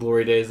 It's not the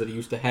glory days that he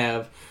used to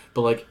have,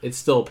 but like it's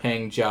still a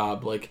paying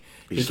job. Like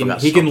He's he still can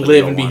got he can something to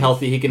live go and be on.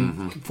 healthy. He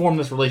can form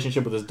this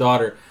relationship with his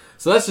daughter.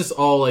 So that's just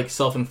all like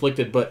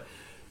self-inflicted. But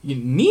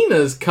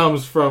Nina's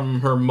comes from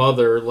her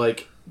mother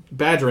like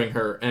badgering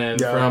her and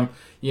from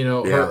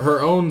her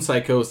own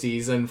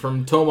psychoses and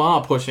from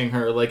Toma pushing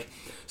her like.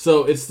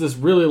 So it's this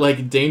really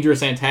like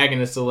dangerous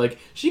antagonist. So like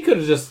she could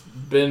have just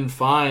been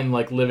fine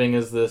like living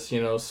as this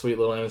sweet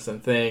little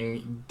innocent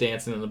thing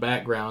dancing in the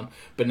background,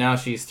 but now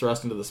she's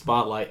thrust into the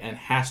spotlight and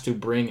has to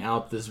bring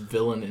out this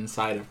villain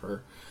inside of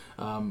her.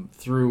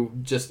 through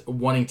just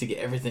wanting to get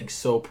everything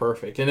so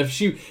perfect. And if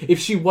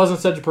she wasn't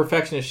such a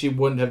perfectionist, she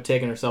wouldn't have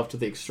taken herself to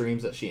the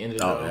extremes that she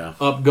ended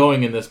up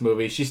going in this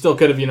movie. She still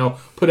could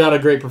have, put out a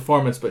great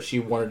performance, but she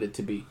wanted it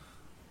to be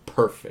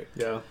perfect.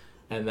 Yeah.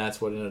 And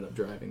that's what ended up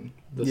driving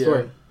the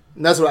story.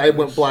 And that's what I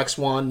went Black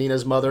Swan,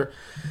 Nina's mother.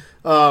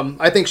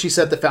 I think she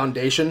set the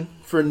foundation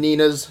for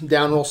Nina's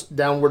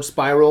downward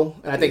spiral,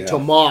 and I think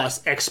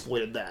Tomas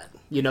exploited that.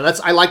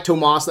 I like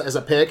Tomas as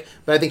a pick,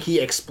 but I think he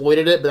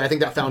exploited it. But I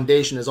think that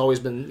foundation has always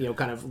been,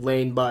 kind of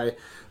laid by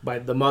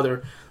the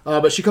mother.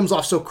 But she comes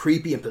off so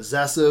creepy and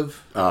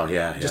possessive. Oh,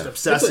 yeah. Just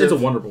obsessive. It's a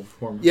wonderful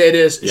performance. Yeah, it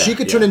is. Yeah, she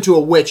could turn into a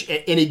witch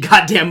at any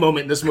goddamn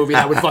moment in this movie,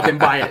 and I would fucking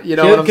buy it. You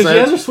know what I'm saying? Because she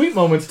has her sweet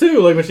moments,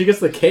 too. Like, when she gets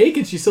the cake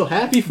and she's so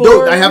happy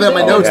for it. I have that in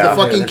my notes. Yeah.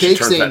 The fucking And she cake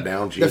turns scene. that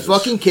down, The Jesus.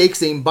 fucking cake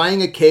scene.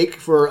 Buying a cake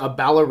for a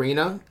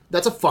ballerina.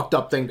 That's a fucked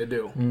up thing to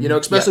do.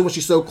 Especially when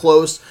she's so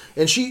close.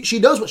 And she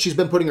does what she's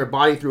been putting her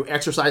body through,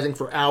 exercising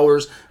for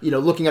hours,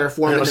 looking at her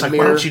form in It's the like,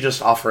 mirror. why don't you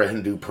just offer a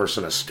Hindu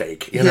person a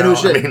steak? No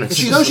shit. It's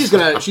She just- knows she's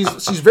gonna.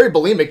 She's very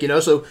bulimic,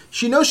 so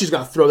she knows she's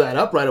gonna throw that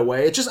up right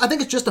away. I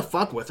think it's just to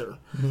fuck with her,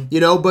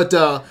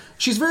 But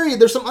she's very.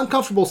 There's some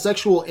uncomfortable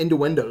sexual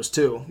innuendos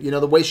too.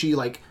 The way she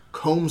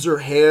combs her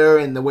hair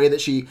and the way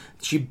that she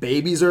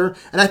babies her,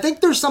 and I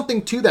think there's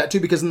something to that too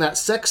because in that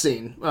sex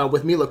scene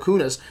with Mila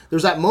Kunis,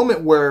 there's that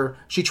moment where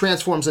she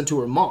transforms into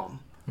her mom.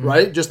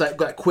 Right, just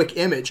that quick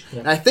image,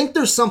 and I think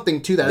there's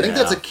something to that. I think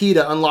that's a key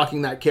to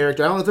unlocking that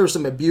character. I don't know if there's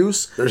some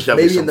abuse, There's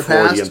definitely maybe some in the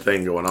Freudian past.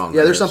 thing going on.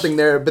 Yeah, there's something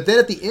there. But then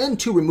at the end,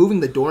 too, removing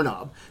the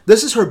doorknob.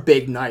 This is her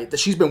big night that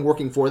she's been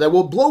working for that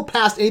will blow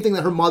past anything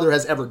that her mother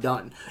has ever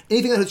done,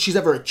 anything that she's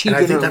ever achieved And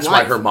I in think her that's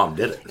life. why her mom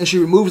did it. And she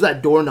removes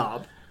that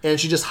doorknob, and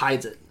she just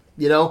hides it.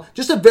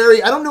 Just a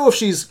very, I don't know if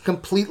she's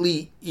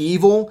completely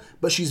evil,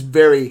 but she's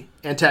very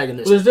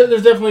antagonistic.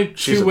 There's definitely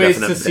She's two a ways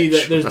to definite see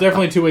bitch. that. There's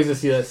definitely two ways to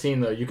see that scene,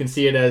 though. You can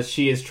see it as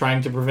she is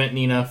trying to prevent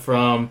Nina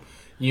from,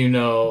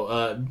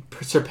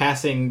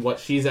 surpassing what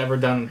she's ever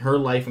done in her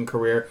life and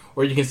career,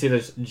 or you can see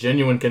there's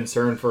genuine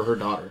concern for her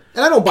daughter.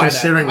 And I don't buy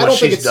Considering that. I what don't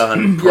think she's it's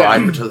done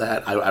prior to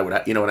that, I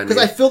would, you know what I mean?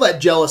 because I feel that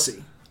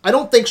jealousy. I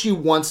don't think she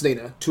wants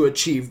Nina to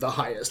achieve the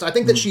highest. I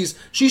think that she's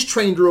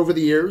trained her over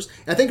the years.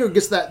 And I think it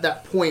gets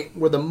that point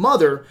where the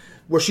mother,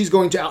 where she's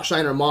going to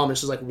outshine her mom, and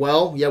she's like,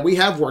 well, yeah, we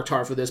have worked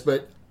hard for this,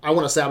 but I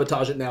want to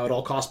sabotage it now at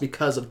all costs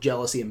because of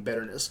jealousy and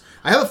bitterness.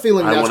 I have a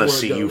feeling that's I where want to it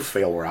see goes. you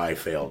fail where I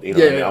failed. Yeah,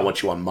 what I mean? yeah. I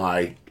want you on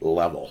my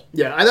level.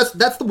 Yeah,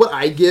 that's what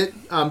I get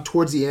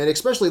towards the end,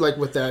 especially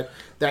with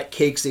that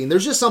cake scene.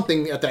 There's just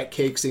something at that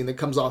cake scene that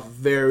comes off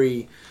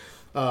very,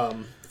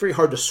 very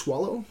hard to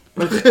swallow.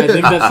 I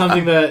think that's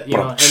something that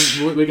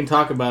and we can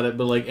talk about it,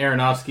 but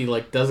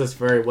Aronofsky does this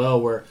very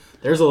well, where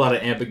there's a lot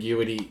of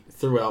ambiguity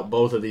throughout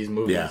both of these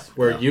movies,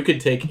 where you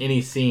could take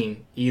any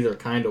scene either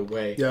kind of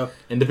way,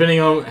 and depending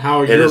on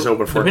how is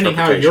open for depending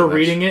how interpretation, you're that's-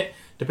 reading it,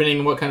 depending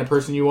on what kind of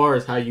person you are,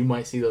 is how you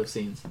might see those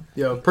scenes.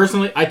 Yeah.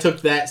 Personally, I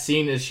took that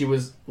scene as she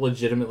was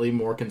legitimately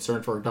more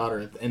concerned for her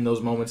daughter in those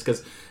moments,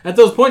 because at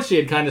those points she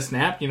had kind of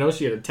snapped.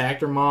 She had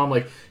attacked her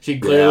mom. She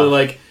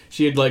clearly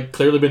she had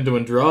clearly been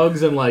doing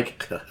drugs and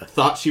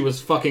thought she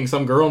was fucking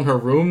some girl in her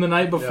room the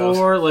night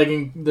before.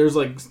 And there's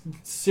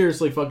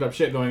seriously fucked up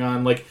shit going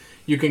on.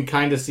 You can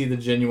kind of see the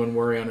genuine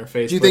worry on her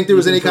face. Do you think there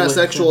was any kind of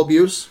sexual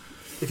abuse?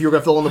 If you were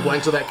going to fill in the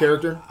blanks of that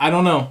character? I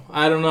don't know.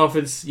 I don't know if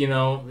it's,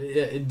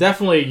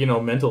 definitely,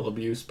 mental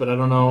abuse, but I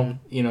don't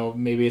know,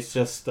 maybe it's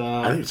just...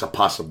 I think it's a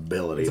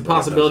possibility. It's a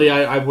possibility.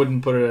 I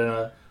wouldn't put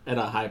it at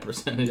a high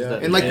percentage. Yeah.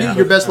 That, And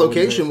your best I wouldn't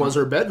location say was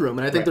her bedroom,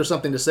 and I think there's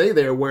something to say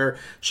there where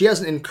she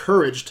hasn't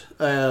encouraged,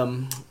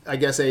 I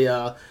guess,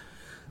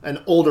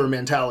 an older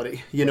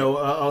mentality,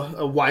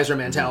 a wiser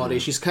mentality.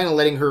 She's kind of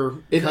letting her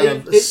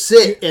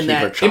sit in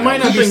that. her It might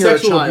not be keeping her a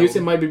sexual child. abuse.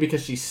 It might be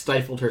because she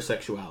stifled her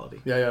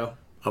sexuality. Yeah.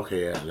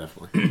 Okay, yeah,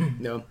 definitely.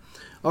 No.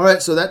 All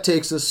right, so that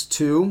takes us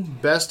to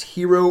best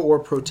hero or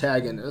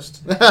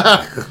protagonist.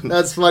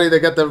 That's funny. They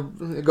got the.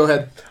 Go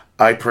ahead.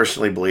 I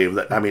personally believe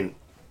that,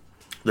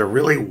 there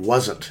really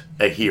wasn't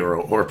a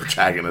hero or a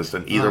protagonist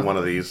in either one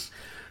of these.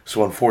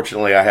 So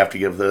unfortunately, I have to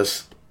give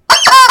this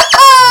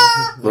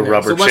the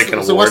rubber chicken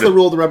award. So what's the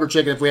rule of the rubber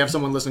chicken if we have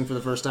someone listening for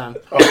the first time?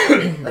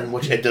 In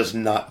which it does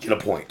not get a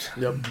point.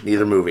 Yep.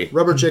 Neither movie.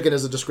 Rubber chicken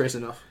is a disgrace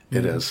enough.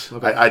 It is.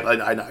 Okay.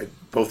 I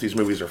both these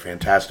movies are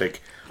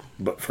fantastic,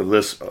 but for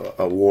this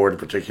award in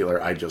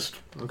particular, I just...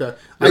 Okay.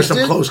 There's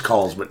some close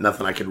calls, but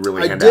nothing I could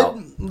really hand out.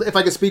 If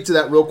I could speak to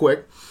that real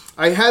quick,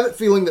 I had a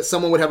feeling that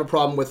someone would have a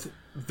problem with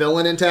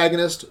villain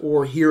antagonist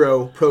or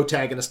hero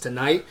protagonist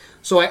tonight.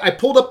 So I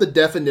pulled up the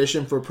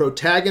definition for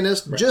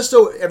protagonist just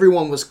so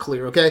everyone was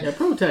clear, okay? Yeah,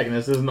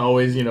 protagonist isn't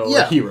always,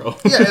 a hero.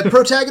 Yeah, a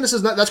protagonist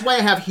is not... That's why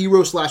I have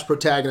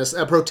hero/protagonist.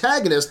 A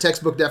protagonist,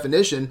 textbook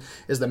definition,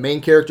 is the main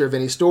character of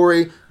any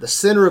story. The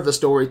center of the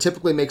story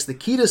typically makes the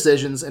key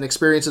decisions and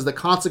experiences the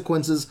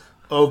consequences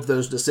of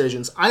those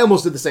decisions. I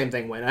almost did the same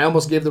thing, Wayne. I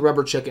almost gave the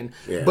rubber chicken.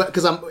 Yeah. But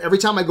because every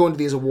time I go into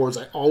these awards,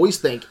 I always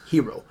think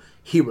hero.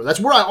 That's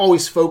where I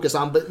always focus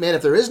on. But man,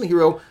 if there isn't a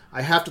hero,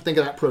 I have to think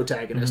of that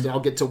protagonist, and I'll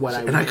get to what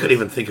I. And I couldn't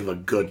even think of a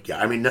good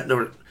guy.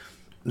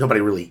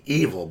 nobody really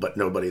evil, but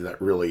nobody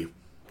that really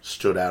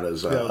stood out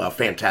as a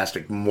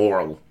fantastic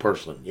moral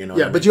person. You know?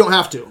 Yeah, but you don't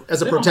have to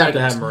as a They don't have to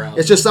protagonist. have morality.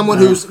 It's just someone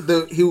who's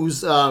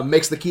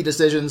makes the key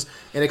decisions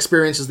and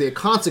experiences the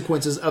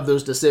consequences of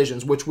those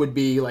decisions, which would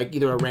be like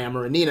either a Ram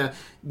or a Nina.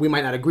 We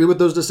might not agree with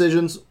those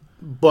decisions,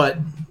 but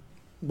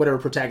whatever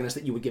protagonist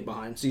that you would get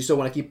behind. So you still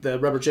want to keep the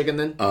rubber chicken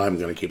then? I'm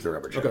going to keep the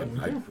rubber chicken.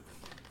 Okay. I'm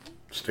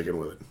sticking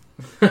with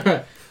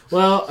it.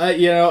 Well,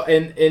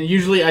 and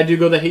usually I do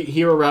go the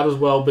hero route as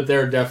well, but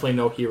there are definitely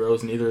no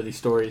heroes in either of these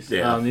stories.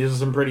 Yeah. These are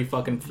some pretty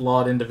fucking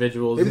flawed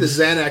individuals. Maybe the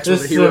Xanax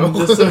was Just the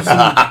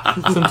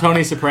hero. some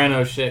Tony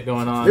Soprano shit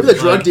going on. Maybe the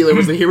drug dealer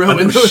was the hero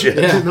in shit.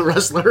 the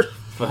wrestler.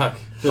 Fuck.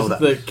 Just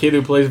the kid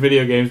who plays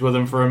video games with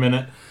him for a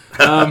minute.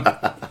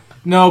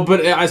 No,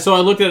 but I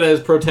looked at it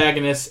as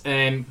protagonists,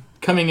 and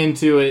coming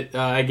into it,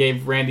 I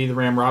gave Randy the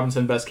Ram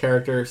Robinson best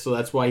character, so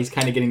that's why he's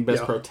kind of getting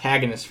best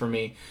protagonist for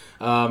me.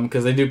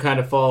 Because they do kind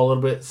of fall a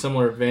little bit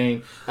similar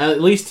vein. At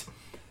least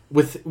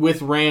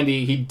with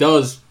Randy, he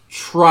does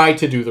try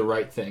to do the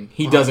right thing.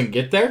 He doesn't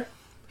get there.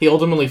 He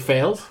ultimately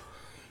fails,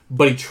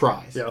 but he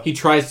tries. Yeah. He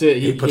tries to.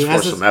 He puts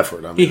forth some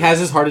effort. I mean, he has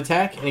his heart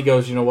attack, and he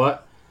goes, you know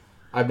what?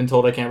 I've been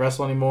told I can't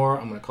wrestle anymore.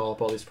 I'm going to call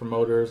up all these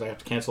promoters. I have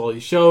to cancel all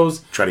these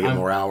shows. Try to get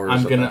more hours.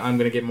 I'm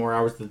gonna get more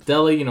hours at the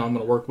deli. I'm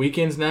gonna work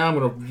weekends now. I'm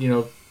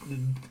gonna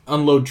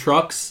unload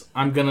trucks.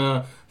 I'm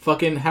gonna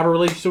fucking have a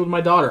relationship with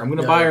my daughter. I'm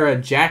gonna buy her a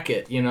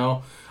jacket.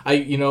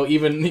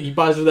 Even he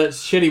buys her that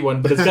shitty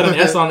one, but it's got an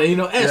S on it.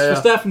 S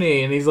for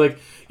Stephanie, and he's like.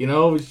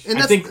 I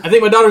think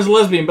my daughter's a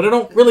lesbian, but I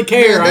don't really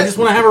care. Man, I just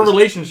want to have a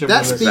relationship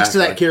That with her. speaks to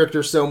that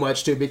character so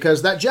much, too,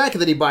 because that jacket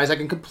that he buys, I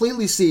can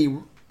completely see,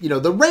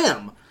 the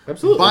Ram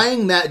Absolutely.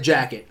 buying that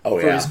jacket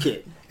for his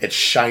kid. It's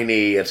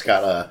shiny. It's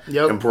got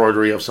a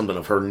embroidery of something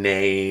of her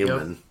name.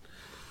 And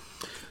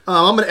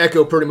I'm going to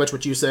echo pretty much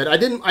what you said.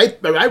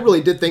 I really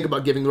did think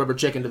about giving the rubber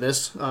chicken to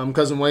this,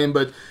 Cousin Wayne,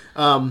 but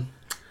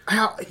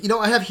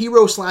I have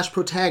hero /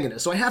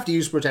 protagonist, so I have to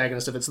use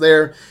protagonist if it's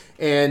there,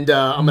 and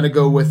I'm going to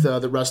go with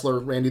the wrestler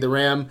Randy the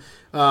Ram,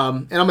 and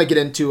I'm going to get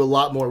into a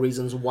lot more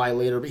reasons why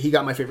later, but he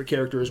got my favorite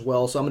character as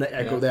well, so I'm going to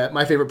echo that.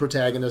 My favorite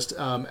protagonist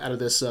out of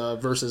this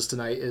versus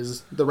tonight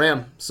is the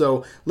Ram.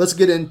 So let's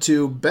get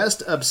into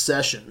best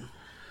obsession.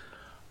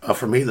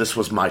 For me, this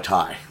was my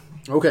tie.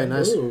 Okay,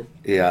 nice. Ooh.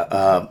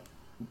 Yeah,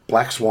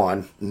 Black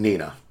Swan,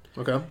 Nina.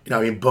 Okay.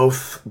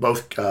 Both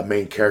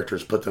main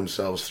characters put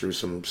themselves through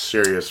some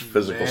serious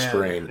physical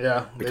strain.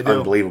 Yeah, they It's do.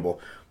 unbelievable.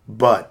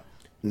 But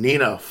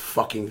Nina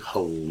fucking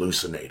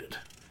hallucinated.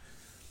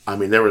 I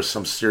mean, there was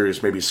some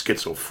serious, maybe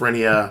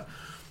schizophrenia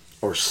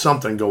or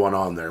something going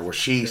on there where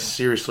she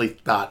seriously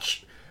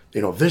thought,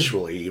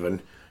 visually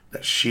even,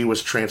 that she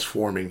was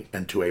transforming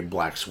into a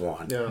black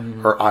swan. Yeah.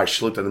 Mm-hmm. Her eyes,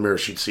 she looked in the mirror,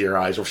 she'd see her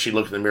eyes. Or if she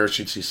looked in the mirror,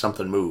 she'd see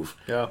something move.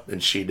 Yeah.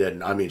 And she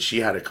didn't. I mean,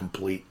 she had a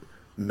complete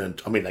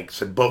like I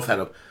said, both had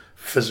a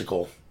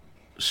physical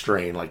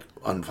strain, like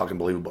unfucking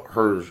believable.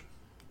 Hers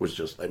was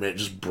just, it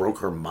just broke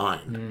her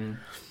mind.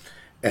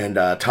 And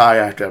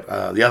Ty,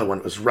 the other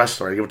one was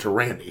wrestler. I give it to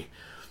Randy,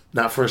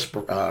 not first,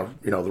 the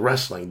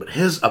wrestling, but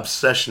his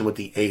obsession with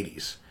the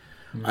 '80s.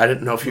 I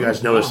didn't know if you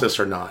guys noticed this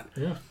or not.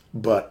 Yeah.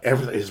 But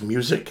everything, his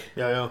music,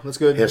 That's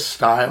good. his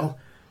style,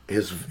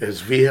 his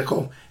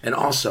vehicle, and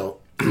also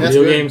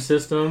Video game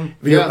system.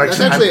 Yeah,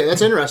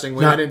 that's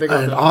interesting. I didn't think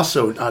about and that.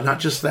 also, not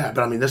just that,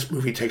 but I mean, this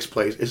movie takes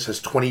place, it says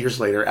 20 years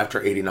later,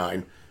 after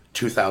 89,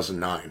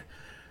 2009.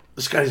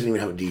 This guy doesn't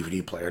even have a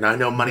DVD player. And I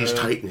know money's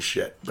tight and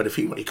shit, but if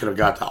he could have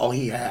got to all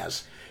he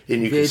has,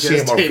 and you can see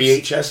him on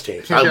VHS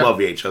tapes. I love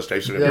VHS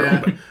tapes, don't get me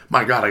wrong, but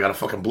my God, I got a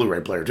fucking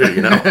Blu-ray player too,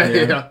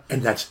 Yeah.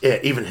 And that's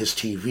it. Even his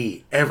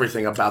TV,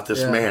 everything about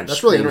this man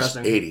that's really screams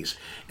interesting. 80s.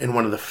 And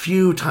one of the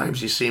few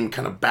times you see him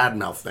kind of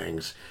badmouth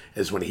things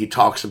is when he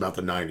talks about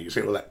the 90s.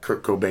 That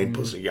Kurt Cobain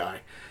pussy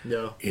guy.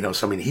 Yeah.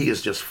 So I mean, he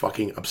is just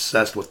fucking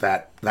obsessed with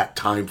that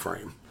time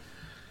frame.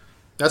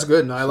 That's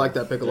good. No, I like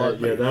that pick a lot.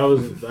 Yeah,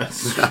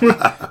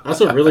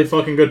 that's a really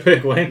fucking good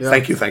pick, Wayne.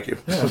 Thank you.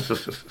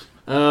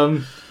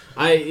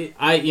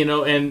 I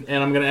and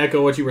I'm gonna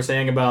echo what you were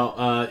saying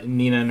about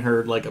Nina and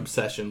her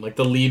obsession.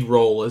 The lead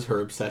role is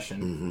her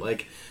obsession.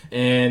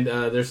 And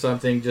there's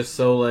something just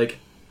so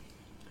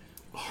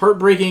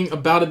heartbreaking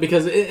about it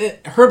because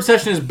her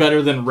obsession is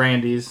better than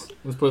Randy's.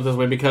 Let's put it this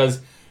way,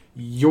 because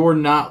you're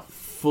not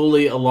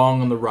fully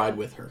along on the ride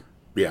with her.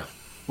 Yeah.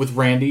 With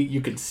Randy,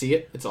 you can see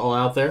it. It's all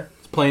out there.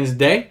 It's plain as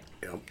day.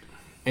 Yep.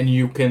 And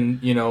you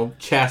can,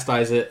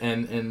 chastise it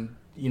and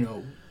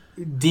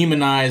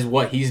demonize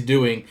what he's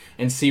doing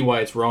and see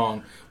why it's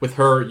wrong. With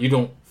her, you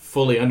don't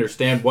fully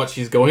understand what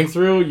she's going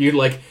through.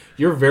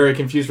 You're very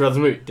confused throughout the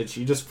movie. Did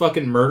she just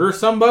fucking murder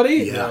somebody?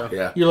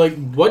 Yeah. You're like,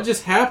 what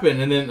just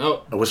happened? And then,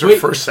 It was her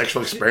first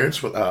sexual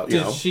experience with,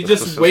 Did she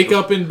just wake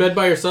up in bed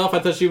by herself? I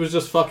thought she was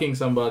just fucking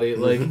somebody.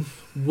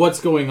 What's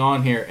going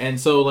on here? And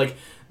so,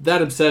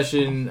 that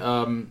obsession,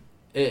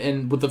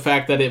 and with the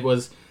fact that it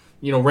was,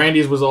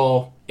 Randy's was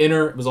all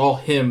inner, it was all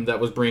him that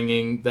was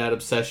bringing that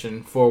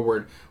obsession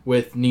forward.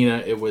 With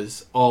Nina, it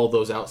was all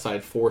those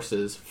outside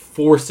forces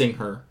forcing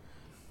her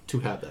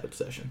to have that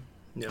obsession.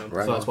 Yeah.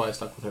 Right So that's why I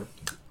stuck with her.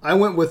 I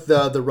went with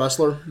the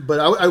wrestler, but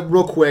I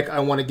real quick, I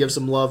want to give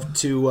some love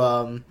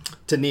to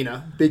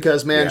Nina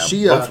because man,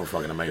 she both were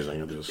fucking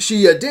amazing.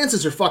 She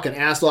dances her fucking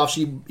ass off.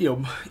 She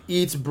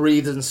eats,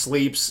 breathes, and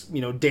sleeps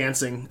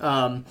dancing.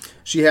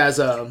 She has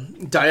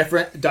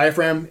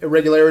diaphragm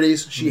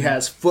irregularities. She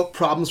has foot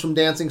problems from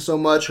dancing so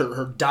much.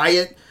 Her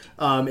diet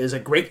is a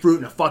grapefruit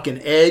and a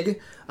fucking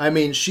egg. I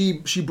mean,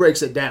 she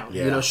breaks it down.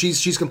 Yeah.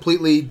 She's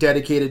completely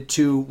dedicated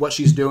to what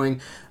she's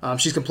doing.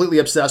 She's completely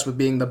obsessed with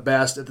being the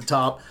best at the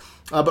top.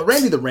 But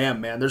Randy the Ram,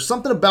 man, there's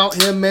something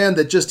about him, man,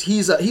 that just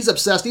he's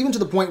obsessed, even to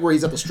the point where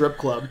he's at the strip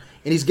club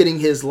and he's getting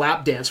his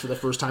lap dance for the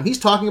first time. He's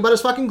talking about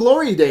his fucking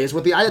glory days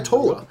with the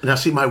Ayatollah. Now,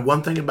 see, my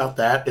one thing about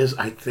that is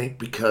I think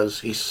because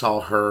he saw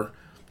her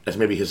as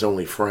maybe his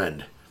only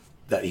friend,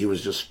 that he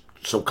was just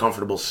so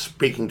comfortable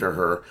speaking to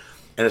her.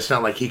 And it's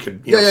not like he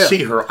could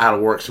see her out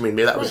of work. So, I mean,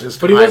 maybe that was his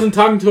time. But he wasn't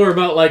talking to her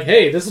about, like,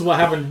 hey, this is what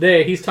happened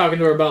today. He's talking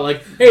to her about,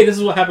 like, hey, this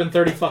is what happened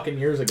 30 fucking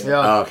years ago.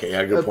 Yeah. Okay,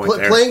 yeah, good point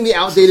there. Playing the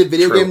outdated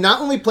video True. game, not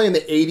only playing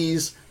the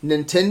 80s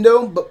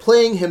Nintendo, but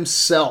playing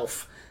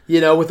himself,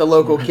 with the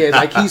local kid.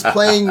 Like, he's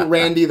playing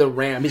Randy the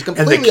Ram. He's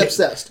completely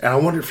obsessed. And I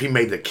wonder if he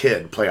made the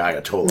kid play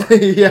Ayatollah.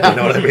 Yeah. You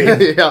know what I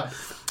mean? Yeah.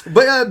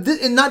 But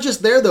and not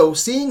just there, though.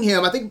 Seeing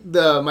him, I think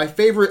my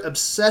favorite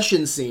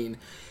obsession scene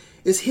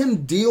is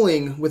him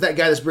dealing with that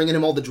guy that's bringing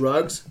him all the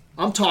drugs.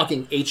 I'm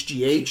talking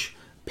HGH,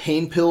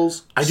 pain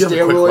pills, I do steroids.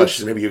 have a quick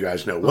question. Maybe you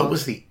guys know. What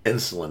was the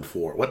insulin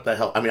for? What the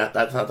hell? I mean, I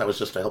thought that was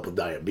just to help with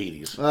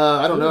diabetes.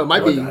 I don't know. It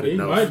might be. He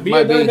might be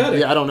a diabetic.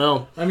 Yeah, I don't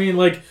know. I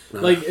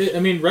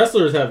mean,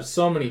 wrestlers have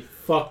so many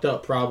fucked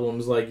up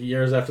problems, like,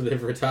 years after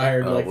they've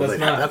retired. I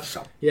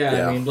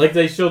mean, like,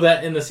 they show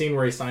that in the scene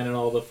where he's signing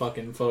all the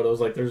fucking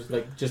photos. Like, there's,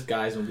 like, just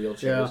guys in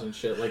wheelchairs and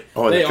shit. Like,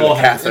 they all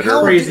have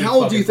crazy.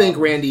 How old do you think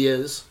Randy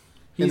is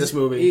in this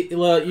movie? You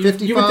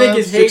would think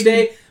his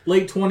heyday,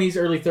 late 20s,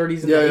 early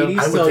 30s, and the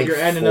 80s. So you're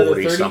adding another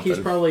 30. Something.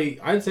 He's probably,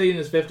 I'd say, in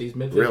his 50s,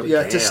 mid 50s. Really?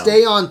 Yeah, Damn. to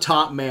stay on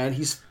top, man,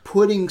 he's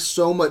putting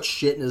so much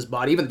shit in his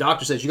body. Even the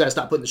doctor says you got to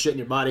stop putting the shit in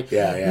your body.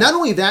 Yeah. Not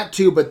only that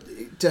too, but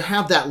to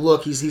have that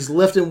look, he's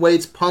lifting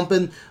weights,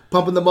 pumping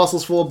the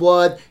muscles full of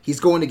blood. He's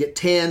going to get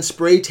tan,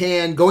 spray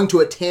tan, going to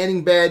a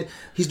tanning bed.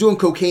 He's doing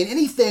cocaine,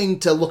 anything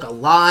to look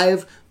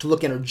alive, to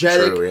look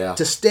energetic,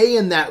 to stay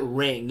in that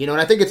ring. And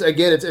I think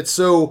it's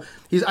so.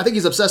 I think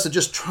he's obsessed with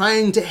just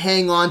trying to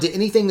hang on to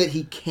anything that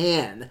he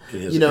can.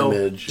 His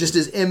image. Just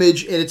his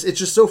image, and it's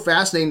just so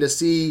fascinating to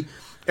see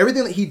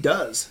everything that he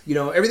does,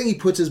 everything he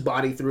puts his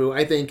body through.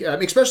 I think,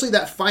 especially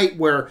that fight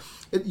where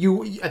I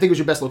think it was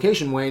your best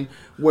location, Wayne,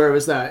 where it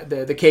was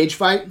the cage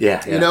fight.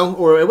 Yeah.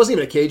 Or it wasn't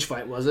even a cage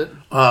fight, was it?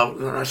 It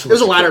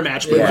was a ladder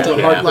match.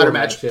 Ladder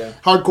match,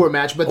 hardcore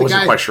match. But I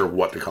wasn't quite sure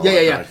what to call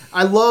it. Yeah.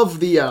 I love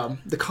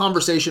the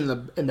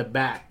conversation in the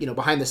back,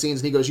 behind the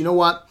scenes, and he goes, you know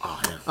what?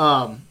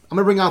 I'm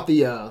gonna bring out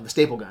the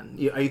staple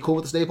gun. Are you cool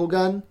with the staple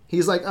gun?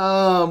 He's like,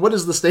 what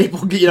is the staple?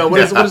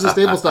 What is the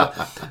staple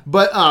stuff?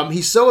 But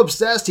he's so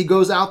obsessed. He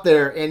goes out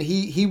there and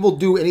he will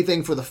do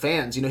anything for the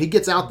fans. He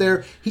gets out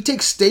there. He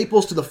takes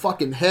staples to the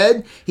fucking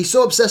head. He's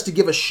so obsessed to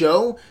give a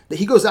show that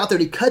he goes out there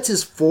and he cuts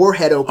his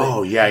forehead open.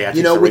 Oh yeah.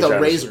 With a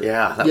razor.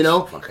 Yeah.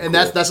 And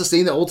that's a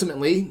scene that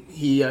ultimately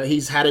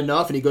he's had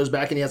enough and he goes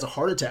back and he has a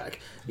heart attack.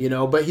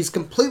 But he's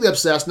completely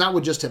obsessed, not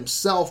with just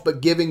himself,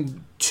 but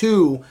giving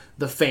to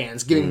the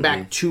fans, giving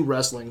back to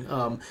wrestling.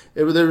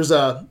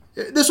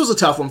 This was a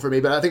tough one for me,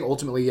 but I think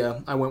ultimately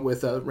I went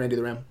with Randy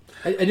the Ram.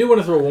 I do want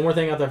to throw one more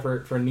thing out there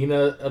for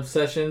Nina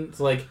obsession. It's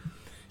like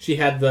she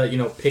had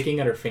the picking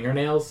at her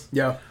fingernails,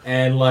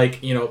 and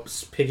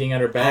picking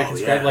at her back,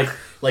 and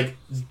like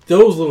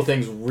those little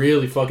things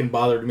really fucking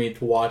bothered me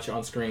to watch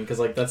on screen because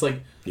that's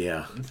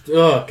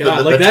oh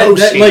god,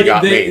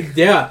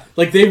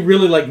 they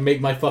really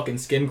make my fucking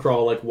skin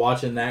crawl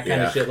watching that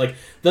kind of shit.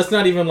 That's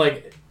not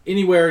even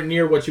anywhere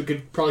near what you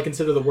could probably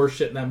consider the worst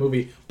shit in that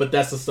movie, but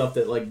that's the stuff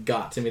that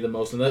got to me the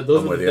most, and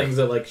those are the things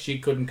that she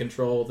couldn't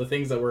control, the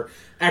things that were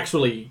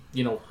actually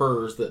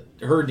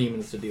her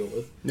demons to deal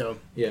with.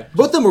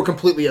 Both of them were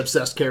completely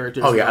obsessed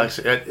characters.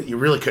 You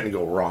really couldn't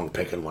go wrong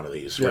picking one of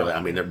these. Really, I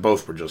mean, they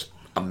both were just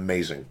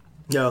amazing.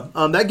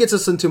 That gets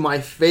us into my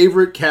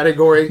favorite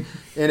category,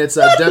 and it's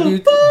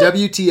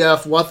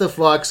WTF, what the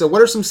fuck. So what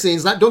are some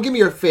scenes? Don't give me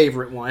your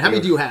favorite one. How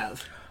many do you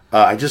have?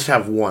 I just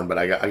have one, but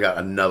I got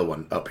another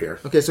one up here.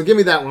 Okay, so give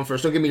me that one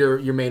first. Don't give me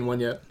your main one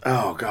yet.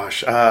 Oh,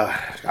 gosh.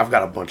 I've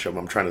got a bunch of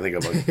them. I'm trying to think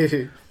of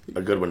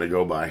a good one to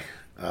go by.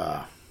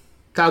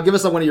 Kyle, give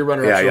us one of your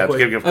runner-ups real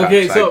quick.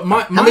 Okay, so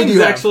mine is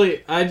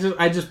actually...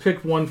 I just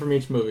picked one from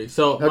each movie.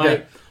 So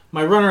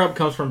my runner-up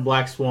comes from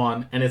Black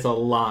Swan, and it's a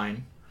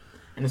line.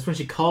 And it's when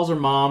she calls her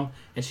mom,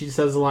 and she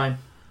says the line,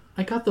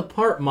 "I got the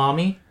part,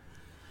 Mommy."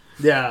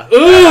 Yeah.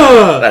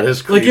 Ugh! That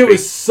is creepy. It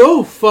was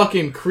so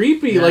fucking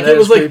creepy. Yeah, It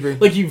was creepy.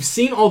 You've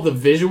seen all the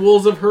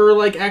visuals of her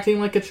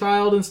acting like a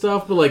child and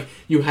stuff, but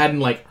you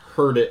hadn't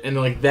heard it, and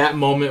that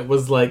moment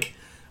was "I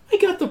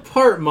got the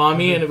part,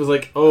 Mommy," and it was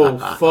oh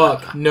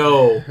fuck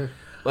no.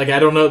 I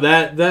don't know,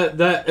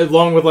 that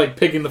along with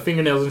picking the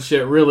fingernails and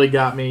shit really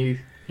got me,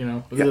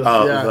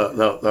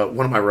 The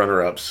one of my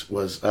runner-ups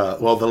was the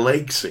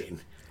leg scene.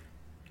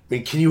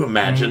 mean, can you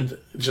imagine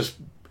just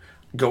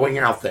going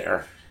out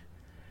there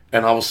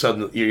and all of a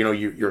sudden,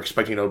 you're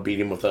expecting to beat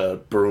him with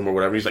a broom or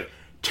whatever. He's like,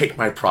 take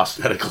my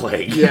prosthetic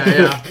leg.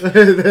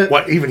 Yeah.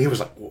 What? Even he was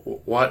like,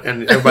 what?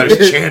 And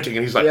everybody's chanting,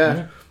 and he's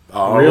like,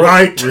 all real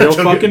right. Real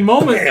fucking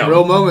moment. Damn.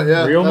 Real moment,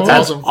 yeah. Real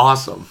That's moment.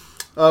 awesome.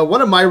 Awesome.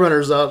 One of my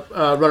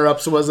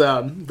runner-ups was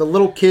the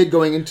little kid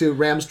going into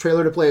Ram's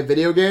trailer to play a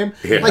video game.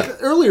 Yeah. Like,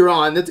 earlier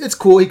on, it's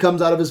cool. He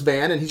comes out of his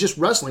van, and he's just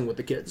wrestling with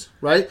the kids,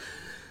 right?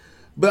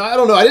 But I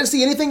don't know. I didn't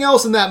see anything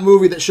else in that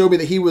movie that showed me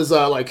that he was,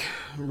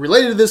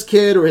 related to this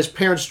kid or his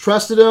parents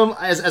trusted him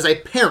as a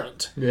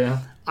parent. Yeah.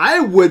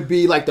 I would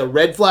be like the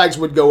red flags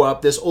would go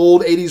up. This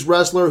old 80s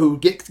wrestler who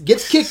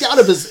gets kicked out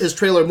of his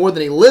trailer more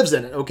than he lives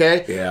in it,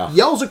 okay? Yeah.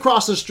 Yells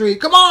across the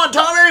street, "Come on,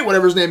 Tommy!"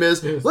 Whatever his name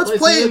is. Let's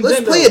play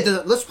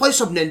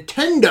some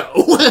Nintendo.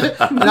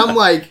 And I'm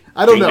like,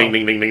 I don't know. Ding,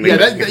 ding, ding, ding, Yeah,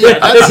 ding.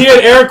 If he had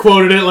air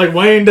quoted it like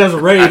Wayne does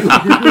rape.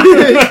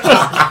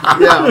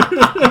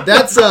 yeah.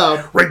 That's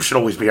Rape should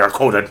always be our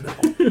quoted.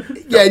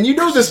 yeah, and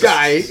this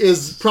guy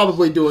is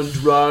probably doing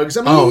drugs.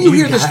 I mean, Oh, you you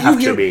hear this, have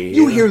to be,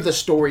 you yeah. hear the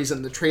stories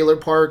in the trailer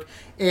park,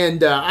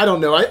 and I don't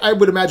know. I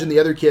would imagine the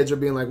other kids are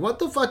being like, "What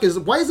the fuck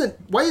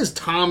why is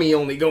Tommy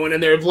only going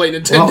in there and playing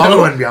Nintendo?" Well, I'm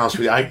going to be honest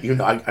with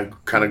you. I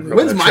kind of grew up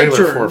When's in a my trailer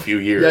turn? for a few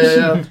years.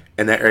 Yeah.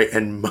 And that area,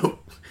 and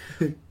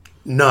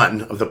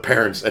none of the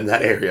parents in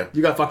that area.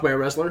 You got fucked by a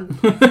wrestler?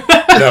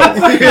 No.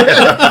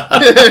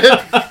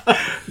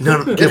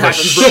 None of give a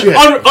shit.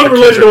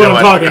 Unrelated to what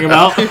I'm talking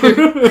about.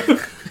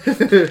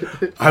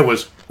 I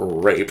was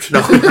raped. No.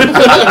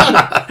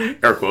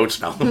 Air quotes,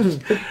 no.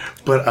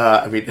 But,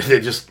 I mean, they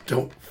just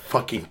don't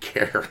fucking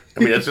care. I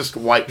mean, it's just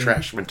white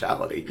trash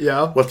mentality.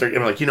 Yeah. What they're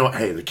like,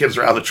 hey, the kids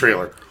are out of the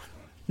trailer.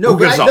 No, Who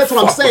gives a that's what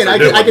I'm fuck saying. what I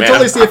they're can doing, totally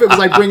man? see if it was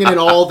like bringing in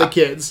all the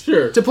kids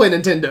Sure. to play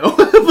Nintendo.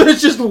 But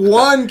it's just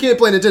one kid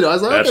playing Nintendo. I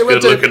was like, That's okay, a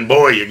good looking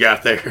boy you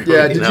got there.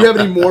 Yeah, did you have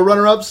any more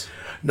runner-ups?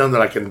 None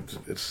that I can.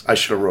 I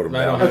should have wrote them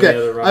I don't down. have-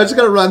 Okay, I'm just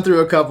going to run through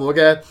a couple,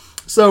 okay?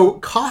 So,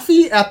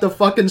 coffee at the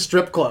fucking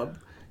strip club.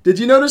 Did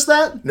you notice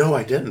that? No,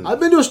 I didn't. I've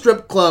been to a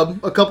strip club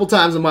a couple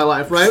times in my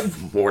life, right?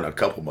 More than a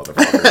couple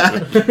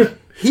motherfuckers.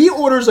 He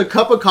orders a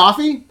cup of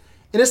coffee,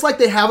 and it's like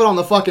they have it on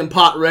the fucking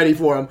pot ready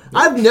for him.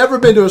 I've never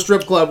been to a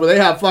strip club where they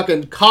have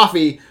fucking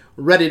coffee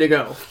ready to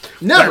go.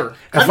 Never. If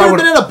I've I never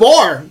would've- been in a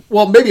bar.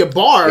 Well, maybe a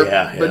bar,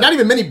 Yeah. but not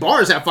even many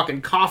bars have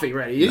fucking coffee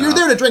ready. You're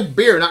there to drink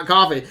beer, not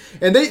coffee.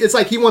 And it's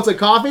like he wants a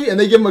coffee, and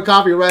they give him a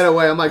coffee right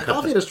away. I'm like,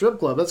 coffee at a strip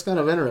club? That's kind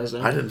of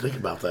interesting. I didn't think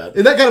about that.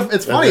 And that kind of,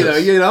 it's funny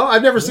is. though,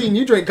 I've never seen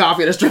you drink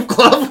coffee at a strip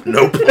club.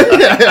 Nope. And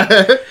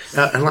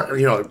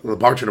the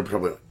bartender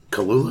probably,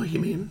 Kalula, you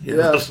mean?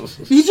 Yeah.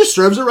 He just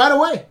serves it right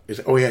away. He's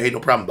like, oh yeah, hey, no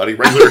problem, buddy.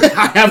 Regular.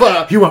 I have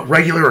a. You want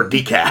regular or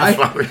decaf?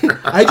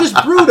 I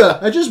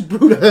just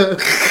brewed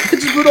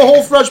a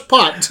whole fresh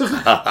pot.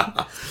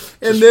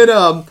 And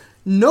then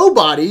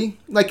nobody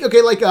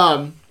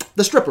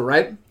the stripper,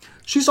 right?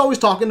 She's always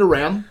talking to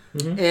Ram,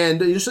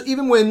 and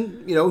even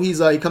when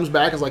he comes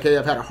back and is like, hey,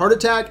 I've had a heart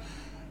attack.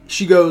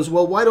 She goes,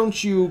 well, why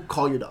don't you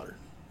call your daughter?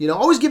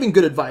 Always giving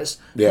good advice.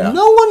 Yeah.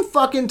 No one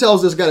fucking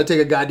tells this guy to take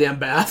a goddamn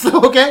bath,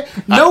 okay?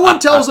 No one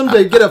tells him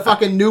to get a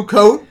fucking new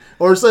coat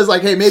or says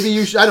like, hey, maybe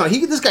you should. I don't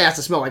know. This guy has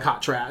to smell like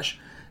hot trash.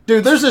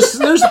 Dude, there's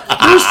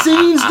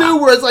scenes,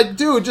 dude, where it's like,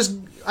 dude, just,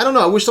 I don't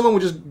know. I wish someone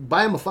would just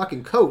buy him a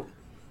fucking coat.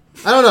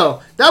 I don't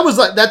know.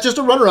 That's just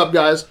a runner-up,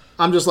 guys.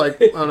 I'm just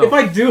like, I don't know. If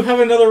I do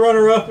have another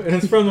runner-up and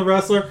it's from the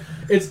wrestler,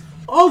 it's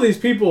all these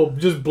people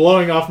just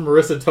blowing off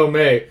Marissa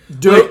Tomei.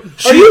 Dude,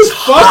 Are you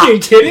fucking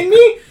kidding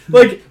me?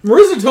 Like,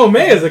 Marissa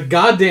Tomei is a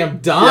goddamn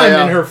dime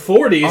Yeah. in her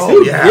 40s.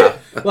 Oh, yeah.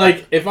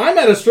 Like, if I'm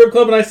at a strip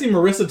club and I see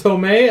Marissa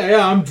Tomei,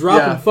 I'm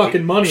dropping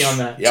fucking money on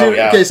that. Yeah.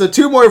 Okay, so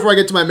two more before I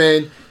get to my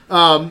main.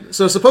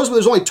 So supposedly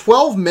there's only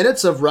 12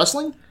 minutes of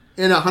wrestling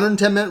in a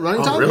 110-minute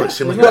running time. really?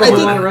 Seemed like There's But not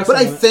I a lot of think, but wrestling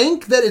I in it.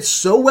 think that it's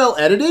so well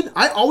edited.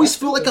 I always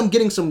feel like I'm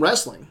getting some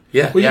wrestling.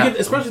 Yeah. Well, yeah. you get,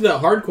 especially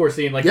that hardcore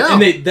scene, like, Yeah.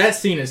 and that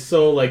scene is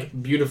so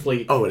like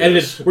beautifully it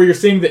edited, is. where you're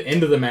seeing the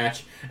end of the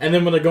match, and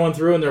then when they're going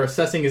through and they're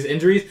assessing his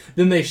injuries,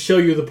 then they show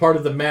you the part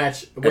of the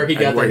match where he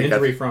And got where that he got-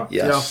 injury from.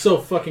 yes. It's so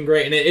fucking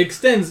great, and it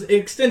extends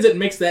it and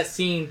makes that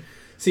scene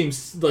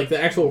seems like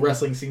the actual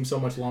wrestling seems so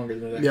much longer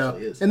than it Yeah.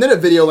 actually is. And then at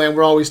Videoland,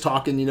 we're always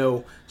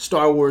talking,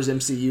 Star Wars,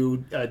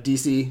 MCU,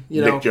 DC,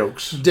 Dick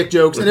jokes. Dick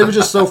jokes. And it was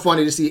just so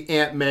funny to see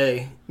Aunt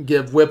May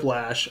give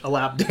Whiplash a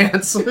lap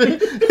dance.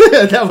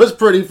 That was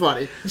pretty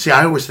funny. See,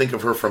 I always think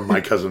of her from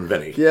My Cousin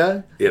Vinny.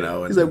 Yeah?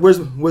 And He's like,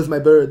 where's my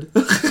bird?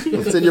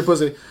 It's in your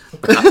pussy.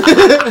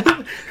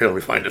 here, let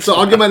me find it. So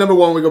I'll give my number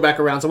one when we go back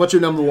around. So what's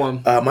your number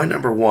one? My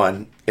number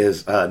one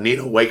is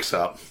Nina wakes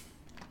up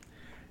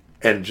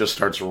and just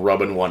starts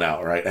rubbing one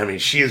out, right? I mean,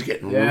 she's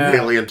getting Yeah.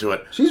 really into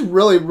it. She's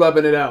really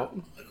rubbing it out.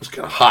 It was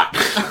kind of hot.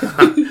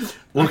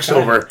 Looks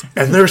over,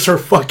 and there's her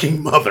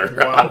fucking mother.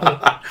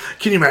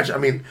 Can you imagine? I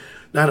mean,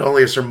 not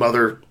only is her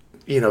mother,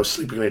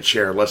 sleeping in a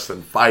chair less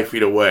than 5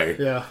 feet away,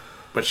 Yeah.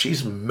 but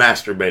she's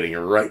masturbating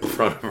right in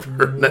front of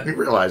her. Didn't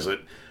realize it,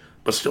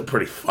 but still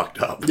pretty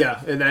fucked up.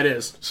 Yeah, and that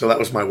is. So that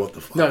was my what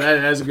the fuck. No,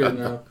 that is a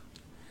good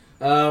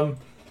one.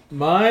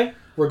 My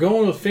we're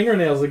going with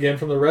fingernails again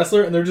from the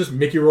wrestler, and they're just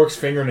Mickey Rourke's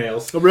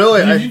fingernails. Oh,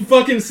 really? Have you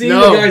fucking seen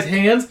No. the guy's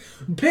hands?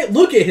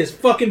 Look at his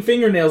fucking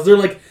fingernails. They're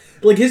like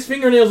his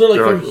fingernails are like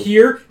They're from like-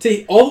 here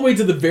to all the way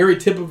to the very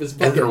tip of his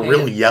fucking And they're hand.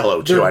 really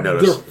yellow, too, I They're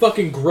noticed.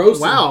 fucking gross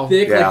Wow. and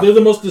thick. Yeah. Like, they're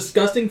the most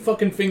disgusting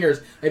fucking fingers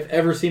I've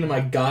ever seen in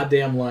my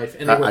goddamn life.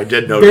 And they were I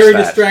did notice very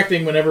that.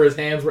 distracting whenever his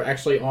hands were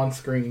actually on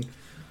screen.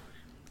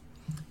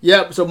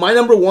 Yeah, so my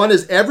number one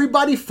is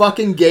everybody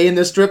fucking gay in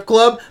this strip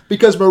club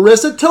because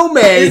Marissa He's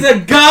Tomei, a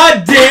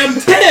goddamn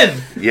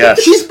 10!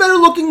 Yes. she's better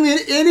looking than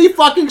any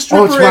fucking Oh,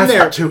 stripper it's what I in there.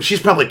 thought, too. She's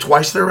probably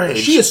twice their age.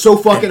 She is so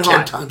fucking and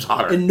hot. 10 times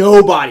hotter. And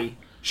nobody.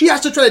 She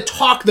has to try to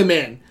talk them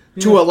in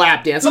to a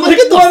lap dance. I'm Like, like,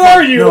 get the what fuck-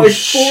 are you? No Like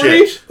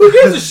 40? shit. Who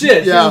gives a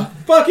shit? Yeah.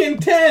 She's fucking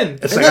 10.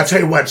 It's like, I'll tell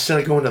you what, instead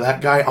of going to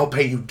that guy, I'll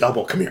pay you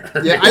double. Come here.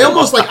 Yeah, I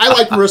almost like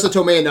Marissa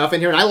Tomei enough in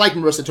here, and I like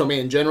Marissa Tomei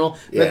in general.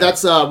 But Yeah.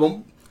 that's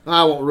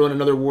I won't ruin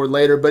another award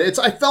later. But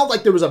I felt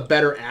like there was a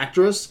better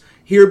actress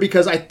here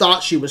because I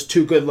thought she was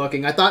too good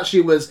looking. I thought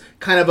she was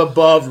kind of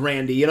above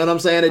Randy. You know what I'm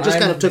saying? It just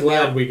kind of took me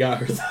glad out. we got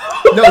her,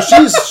 though. No,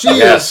 she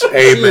Yes, is.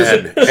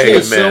 amen, She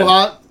is so amen.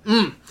 hot.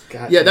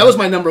 God Yeah, that was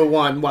my number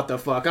one. What the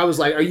fuck? I was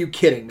like, are you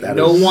kidding me? That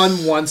No is-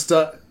 one wants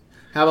to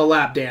have a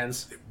lap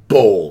dance.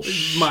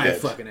 Bullshit. My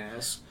fucking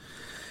ass.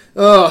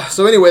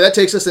 So anyway, that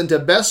takes us into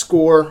best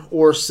score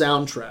or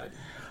soundtrack.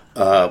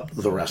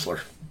 The Wrestler.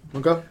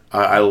 Okay.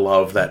 I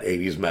love that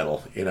 80s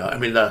metal. You know, I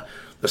mean, the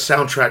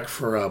soundtrack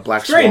for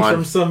Black strange Swan.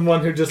 from someone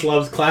who just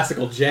loves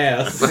classical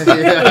jazz.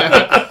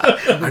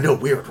 I know,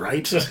 weird,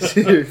 right?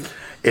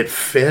 It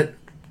fit,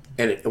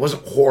 and it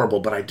wasn't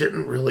horrible, but I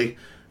didn't really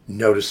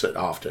notice it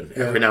often.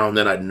 Every now and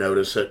then I'd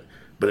notice it,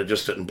 but it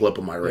just didn't blip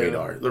on my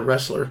radar. The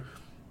Wrestler,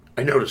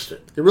 I noticed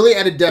it. It really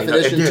added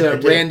definition it to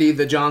did. Randy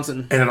the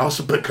Johnson. And it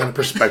also put kind of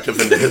perspective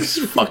into his,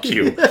 fuck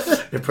you.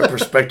 It put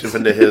perspective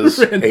into his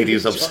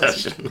 80s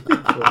obsession.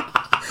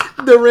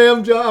 The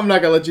Ram John. I'm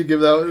not gonna let you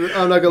give that.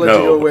 I'm not gonna let you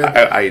go No, win.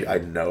 I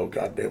know,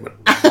 goddammit.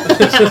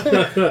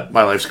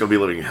 My life's going to be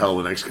living hell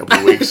the next couple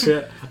of weeks.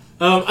 I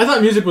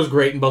thought music was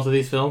great in both of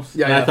these films.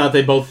 Yeah, and yeah. I thought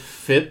they both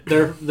fit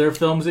their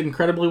films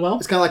incredibly well.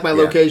 It's kind of like my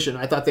location.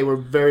 I thought they were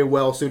very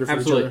well suited for each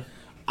Absolutely. other.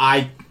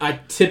 I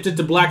tipped it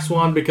to Black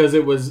Swan because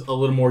it was a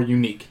little more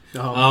unique.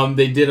 Uh-huh.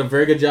 They did a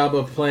very good job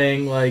of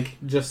playing like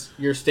just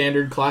your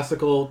standard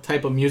classical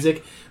type of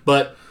music,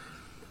 but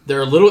there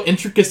are little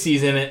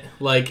intricacies in it,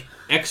 like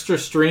extra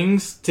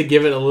strings to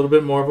give it a little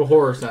bit more of a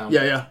horror sound.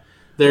 Yeah, yeah.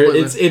 There,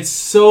 Completely. it's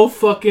so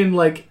fucking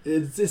like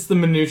it's the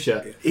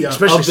minutia.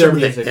 Especially Of their some of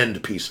music. the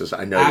end pieces.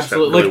 I noticed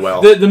Absolutely, that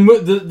really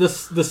like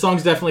well. the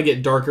songs definitely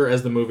get darker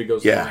as the movie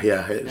goes Yeah, on.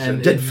 yeah.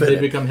 And It did fit they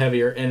it. become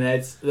heavier, and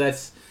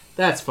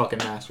that's fucking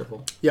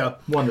masterful. Yeah.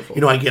 Wonderful.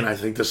 You know, again, I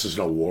think this is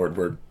an award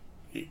where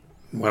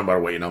no matter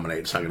what you nominate,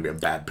 it's not going to be a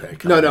bad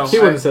pick. No, no. He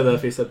wouldn't have said that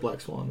if he said Black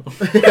Swan.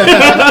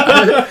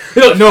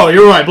 Though. No,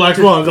 you're right. Black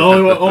Swan's the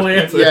only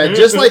answer. Yeah,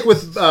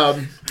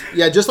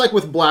 just like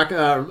with Black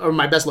or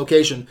my best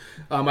location.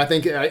 I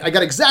think I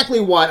got exactly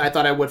what I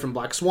thought I would from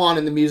Black Swan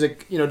in the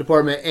music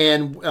department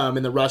and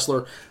in the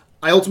Wrestler.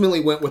 I ultimately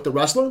went with the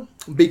Wrestler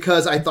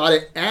because I thought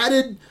it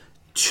added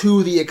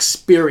to the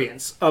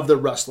experience of the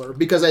Wrestler.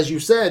 Because as you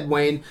said,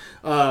 Wayne,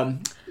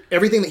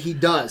 everything that he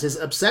does, his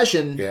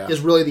obsession Yeah. is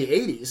really the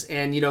 '80s,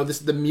 and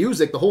the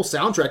music, the whole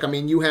soundtrack. I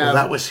mean, you have Well,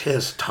 that was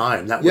his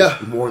time. That was Yeah.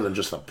 more than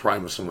just the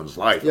prime of someone's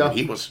life. Yeah. I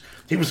mean,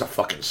 he was a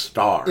fucking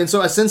star. And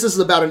so, since this is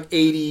about an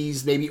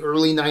 '80s, maybe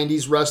early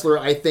 '90s wrestler,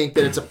 I think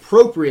that it's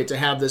appropriate to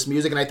have this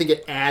music, and I think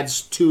it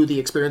adds to the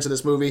experience of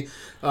this movie.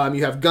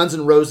 You have Guns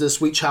N' Roses'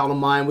 "Sweet Child of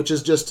Mine," which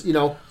is just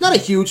not a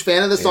huge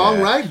fan of the song,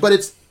 Yeah. right?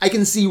 But I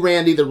can see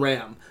Randy the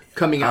Ram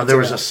coming out. There to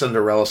was that. a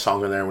Cinderella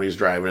song in there when he's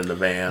driving in the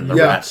van. The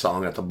Yeah. Rat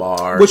song at the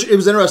bar. Which it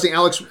was interesting.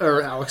 Alex,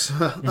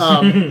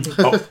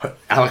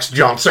 Alex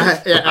Johnson.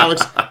 yeah,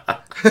 Alex,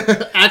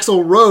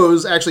 Axl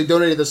Rose actually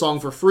donated the song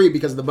for free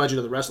because of the budget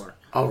of the Wrestler.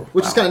 Oh,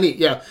 which is wow. kind of neat.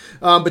 Yeah,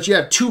 but you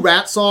have two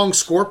Rat songs: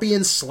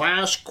 Scorpion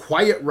 /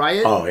 Quiet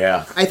Riot. Oh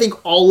yeah. I think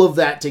all of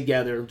that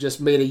together just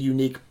made a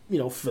unique,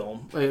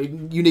 film, a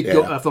unique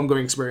Yeah. film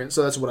going experience.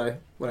 So that's what I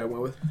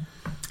went with.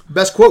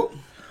 Best quote.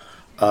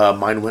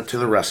 Mine went to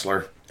the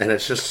Wrestler, and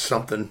it's just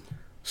something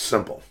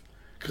simple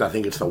because I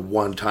think it's the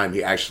one time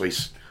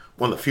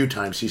one of the few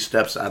times he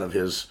steps out of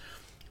his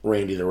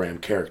Randy the Ram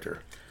character.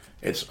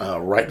 It's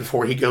right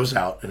before he goes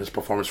out in his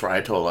performance for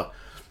Ayatollah,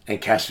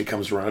 and Cassidy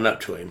comes running up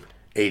to him.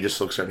 And he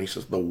just looks at him and he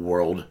says, "The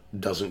world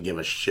doesn't give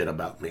a shit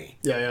about me."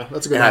 Yeah,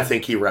 that's a good And one. I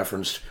think he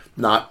referenced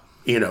not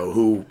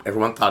who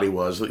everyone thought he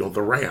was,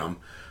 the Ram,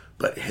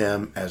 but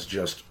him as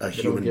just a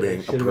human Give a being,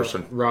 a shit about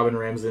person. Robin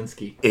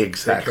Ramzinski.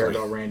 Exactly. They care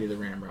about Randy the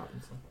Ram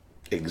Robinson.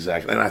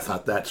 Exactly, and I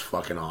thought that's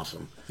fucking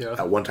awesome. Yeah.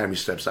 At one time he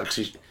steps out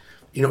because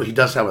he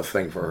does have a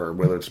thing for her,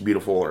 whether it's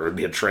beautiful or it'd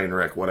be a train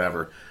wreck,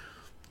 whatever,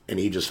 and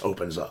he just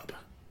opens up,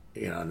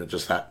 and it's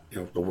just that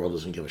the world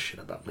doesn't give a shit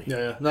about me,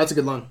 yeah, no, that's a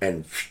good line.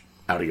 and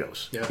out he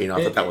goes. Yeah. You know,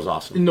 I thought that was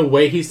awesome. In the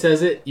way he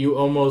says it, you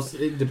almost,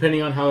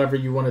 depending on however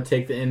you want to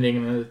take the ending,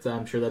 and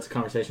I'm sure that's a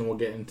conversation we'll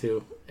get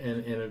into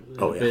in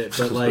a bit,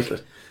 but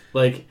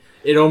like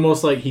it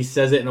almost like he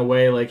says it in a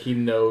way like he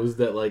knows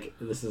that like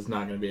this is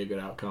not going to be a good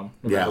outcome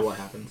no matter what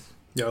happens.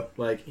 Yeah.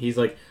 Like he's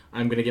like,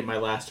 I'm going to get my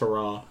last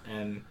hurrah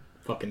and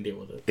fucking deal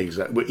with it.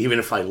 Exactly. Even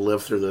if I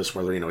live through this,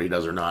 whether he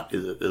does or not,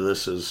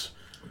 this is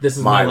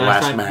my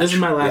last time. Match. This is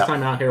my last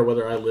time out here,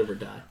 whether I live or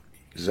die.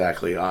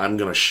 Exactly. I'm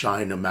going to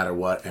shine no matter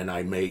what, and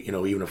I may,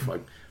 even if I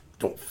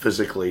don't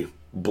physically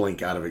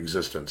blink out of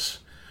existence,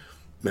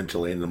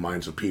 mentally in the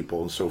minds of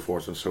people and so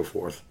forth and so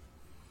forth,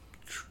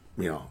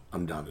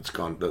 I'm done. It's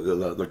gone.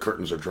 The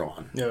curtains are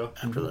drawn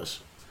after this.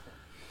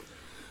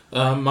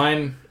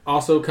 Mine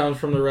also comes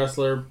from the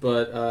wrestler,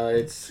 but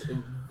it's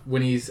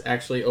when he's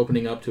actually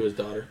opening up to his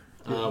daughter.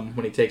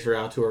 When he takes her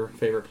out to her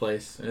favorite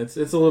place. And it's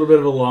a little bit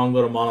of a long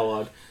little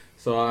monologue,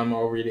 so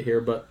I'll read it here,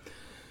 but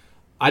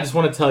I just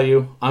want to tell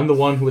you, I'm the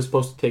one who was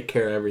supposed to take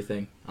care of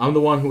everything. I'm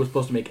the one who was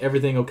supposed to make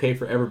everything okay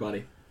for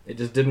everybody. It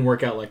just didn't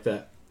work out like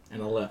that,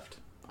 and I left.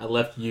 I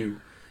left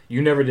you.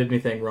 You never did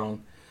anything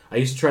wrong. I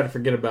used to try to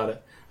forget about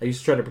it. I used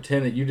to try to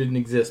pretend that you didn't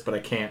exist, but I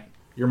can't.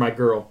 You're my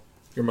girl.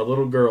 You're my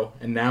little girl,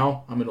 and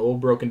now I'm an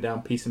old broken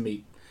down piece of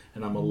meat,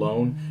 and I'm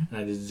alone, and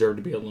I deserve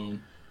to be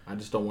alone. I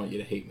just don't want you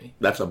to hate me.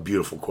 That's a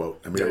beautiful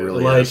quote. I mean, it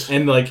really is.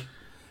 And like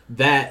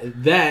that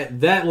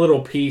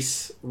little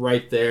piece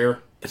right there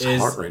it's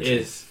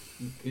heart-wrenching.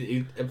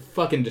 It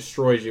fucking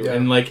destroys you.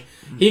 And like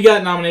he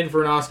got nominated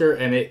for an Oscar,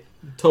 and it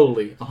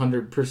totally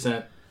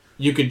 100%.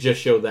 You could just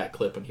show that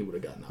clip, and he would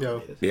have gotten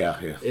nominated. Yeah.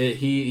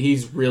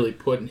 He's really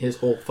putting his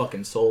whole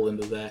fucking soul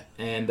into that,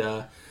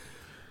 and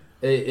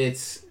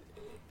it's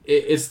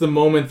the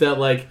moment that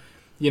like.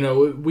 We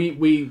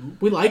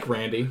like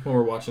Randy when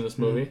we're watching this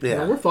movie.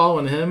 Yeah. We're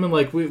following him, and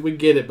like we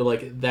get it, but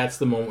like that's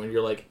the moment when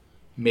you're like,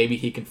 maybe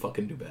he can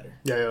fucking do better.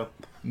 Yeah.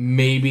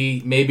 Maybe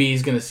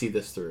he's gonna see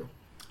this through.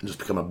 And just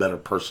become a better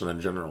person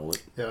in general.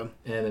 Yeah.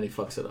 And then he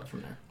fucks it up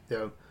from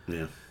there.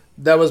 Yeah.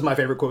 That was my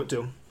favorite quote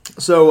too.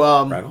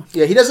 So,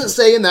 he doesn't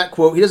say in that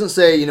quote, he doesn't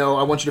say,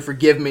 I want you to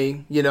forgive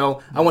me,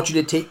 I want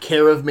you to take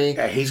care of me.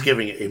 Yeah, he's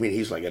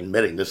he's like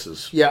admitting this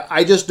is... Yeah,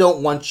 I just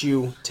don't want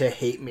you to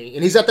hate me.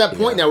 And he's at that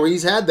point now where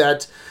he's had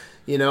that,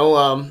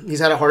 he's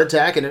had a heart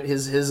attack and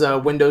his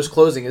window's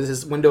closing.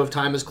 His window of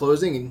time is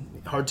closing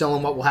and hard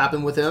telling what will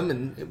happen with him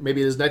and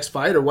maybe his next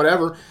fight or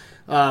whatever.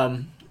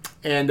 I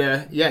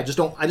just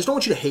don't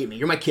want you to hate me.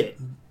 You're my kid.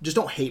 Just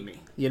don't hate me.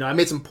 I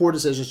made some poor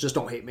decisions. Just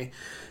don't hate me.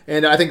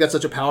 And I think that's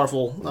such a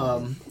powerful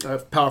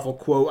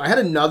quote. I had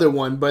another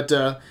one, but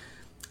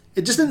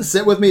it just didn't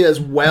sit with me as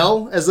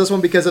well as this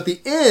one because at the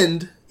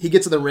end, he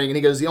gets in the ring and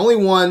he goes, the only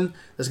one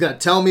that's going to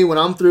tell me when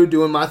I'm through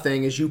doing my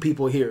thing is you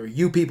people here.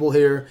 You people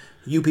here.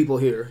 You people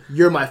here.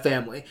 You're my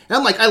family. And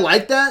I'm like, I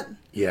like that.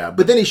 Yeah.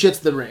 But then he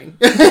shits the ring.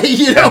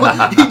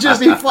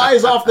 He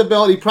flies off the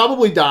belt. He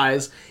probably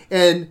dies.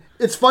 And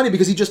it's funny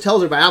because he just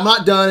tells everybody, I'm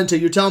not done until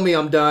you tell me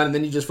I'm done. And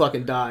then you just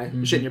fucking die,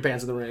 shitting your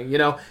pants in the ring,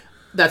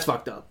 That's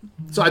fucked up.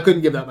 So I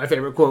couldn't give that my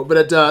favorite quote.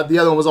 But the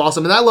other one was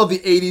awesome. And I love the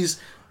 80s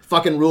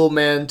fucking ruled,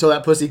 man, until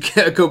that pussy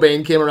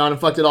Cobain came around and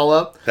fucked it all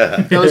up.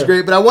 That was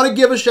great. But I want to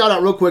give a shout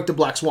out real quick to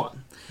Black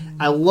Swan.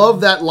 I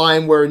love that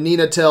line where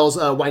Nina tells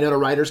Winona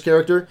Ryder's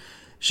character.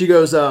 She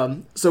goes,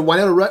 so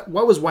what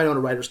was Winona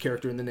Ryder's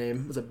character in the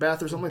name? Was it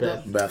Beth or something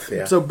like that? Beth,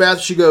 yeah. So Beth,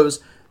 she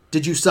goes,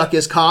 did you suck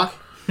his cock?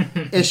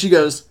 And she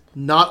goes,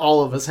 not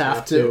all of us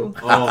have to.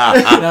 Oh,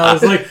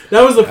 that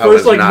was the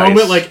first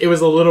moment. Like it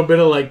was a little bit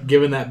of like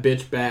giving that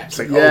bitch back. It's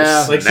like,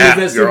 yeah, like she's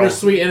that super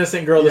sweet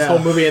innocent girl this whole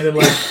movie, and then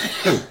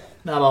like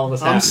not all of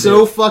us. I'm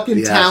so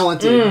fucking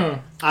talented.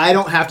 I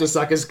don't have to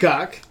suck his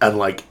cock.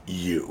 Unlike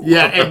you.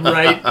 Yeah, and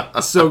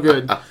right. So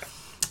good.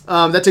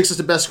 That takes us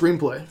to best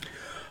screenplay.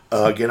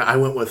 Again, I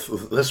went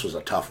with this was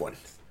a tough one,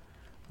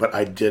 but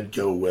I did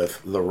go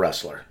with The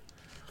Wrestler.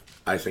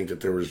 I think that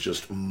there was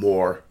just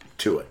more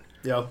to it.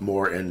 Yeah.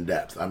 More in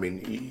depth. I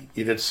mean,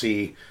 you did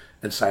see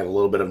inside a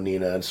little bit of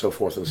Nina and so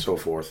forth,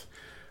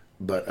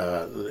 but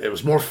it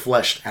was more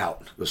fleshed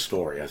out, the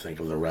story, I think,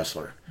 of The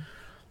Wrestler.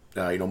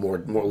 A little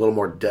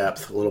more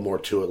depth, a little more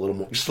to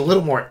it, just a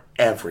little more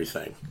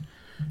everything.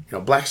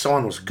 Black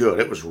Swan was good.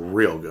 It was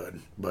real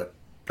good, but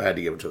I had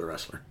to give it to The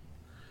Wrestler.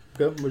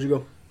 Okay, where'd you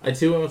go? I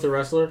too went with The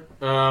Wrestler,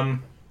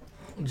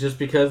 just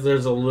because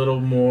there's a little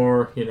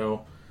more,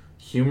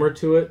 humor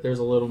to it. There's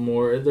a little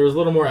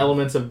more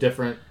elements of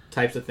different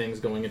types of things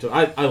going into it.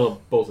 I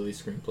love both of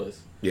these screenplays.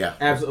 Yeah.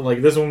 Absolutely.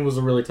 Like, this one was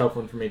a really tough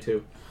one for me,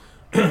 too.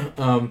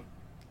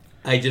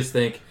 I just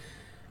think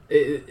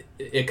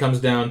it comes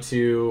down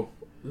to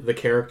the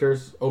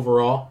characters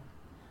overall,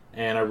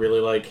 and I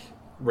really like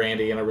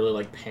Randy and I really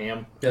like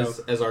Pam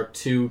as our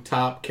two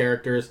top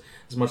characters,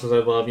 as much as I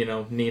love,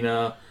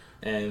 Nina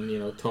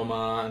and,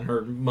 Toma and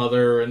her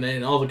mother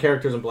and all the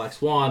characters in Black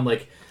Swan,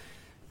 like,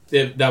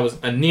 that was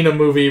a Nina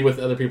movie with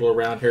other people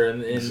around her,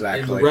 and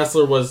The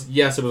Wrestler was,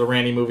 yes, it was a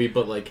Randy movie,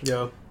 but like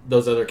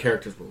those other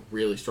characters were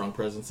really strong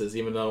presences.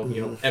 Even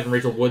though Evan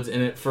Rachel Wood's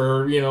in it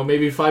for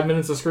maybe 5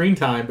 minutes of screen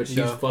time, but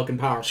she's fucking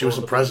powerful. She was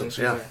a presence,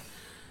 yeah.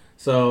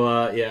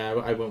 So yeah,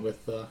 I went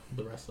with the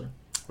wrestler.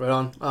 Right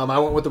on. I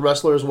went with The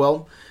Wrestler as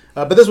well.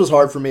 But this was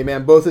hard for me,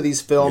 man. Both of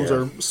these films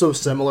are so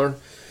similar.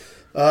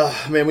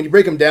 Man, when you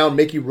break them down,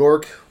 Mickey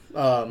Rourke,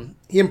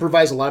 he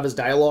improvised a lot of his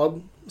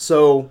dialogue.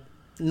 So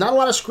not a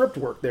lot of script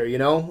work there, you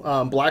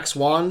know. Black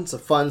Swan, it's a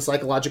fun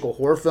psychological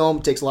horror film.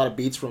 It takes a lot of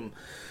beats from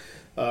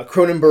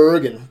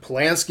Cronenberg and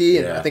Polanski.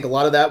 And I think a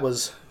lot of that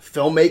was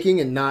filmmaking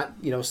and not,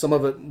 you know, some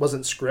of it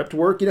wasn't script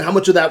work. You know, how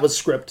much of that was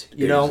script,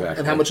 you know,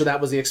 and how much of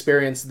that was the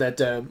experience that,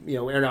 you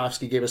know,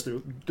 Aronofsky gave us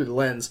through the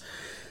lens.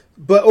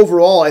 But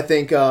overall, I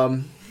think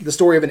the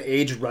story of an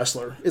aged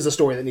wrestler is a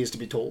story that needs to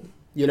be told.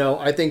 You know,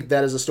 I think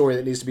that is a story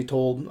that needs to be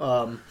told.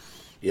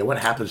 What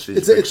happens to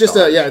these it's just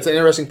it's an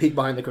interesting peek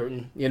behind the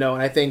curtain. You know,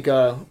 and I think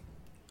I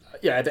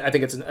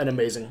think it's an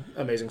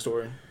amazing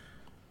story.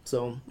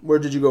 So, where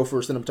did you go for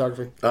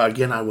cinematography?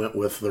 Again, I went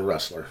with The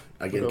Wrestler.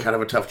 Again, kind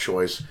of a tough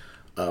choice.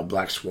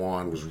 Black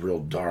Swan was real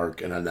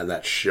dark, and then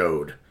that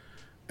showed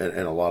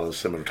in a lot of the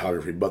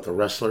cinematography. But The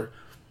Wrestler,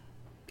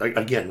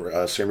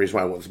 again, same reason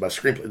why I went with the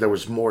best screenplay. There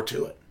was more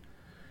to it.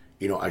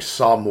 You know, I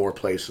saw more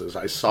places.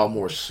 I saw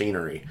more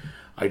scenery.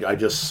 I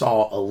just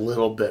saw a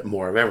little bit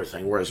more of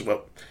everything. Whereas,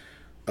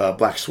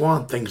 Black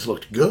Swan, things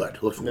looked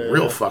good. Looked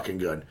real fucking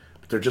good.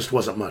 But there just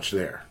wasn't much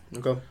there.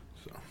 Okay.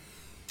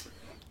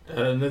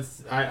 And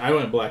I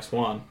went Black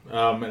Swan.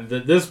 And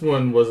this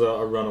one was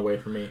a runaway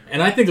for me.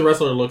 And I think The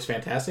Wrestler looks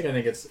fantastic. I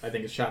think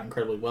it's shot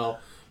incredibly well.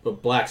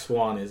 But Black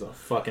Swan is a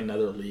fucking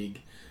other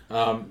league.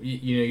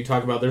 You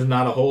talk about there's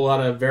not a whole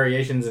lot of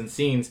variations in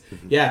scenes.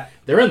 Mm-hmm. Yeah,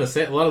 they're in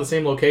a lot of the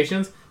same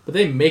locations, but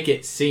they make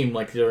it seem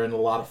like they're in a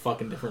lot of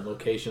fucking different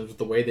locations with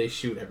the way they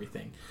shoot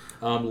everything.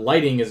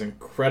 Lighting is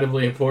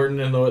incredibly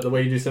important in the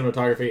way you do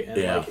cinematography, and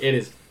it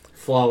is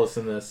flawless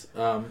in this.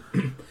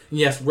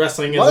 Yes,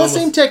 wrestling is a lot of the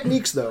same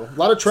techniques, though. A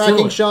lot of tracking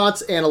similar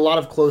shots and a lot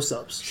of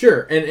close-ups.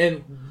 Sure,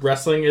 and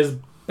wrestling is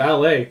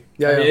ballet.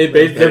 Yeah,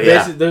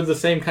 they're the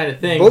same kind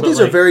of thing. Both these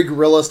are very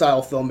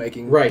guerrilla-style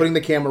filmmaking. Right. Putting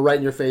the camera right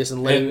in your face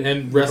and letting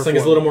and wrestling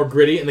is a little more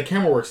gritty, and the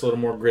camera work's a little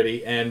more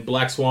gritty. And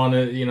Black Swan,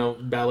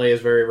 ballet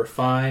is very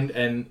refined,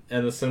 and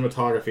the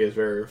cinematography is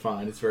very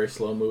refined. It's very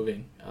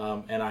slow-moving.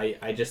 And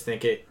I just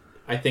think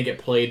it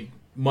played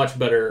much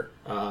better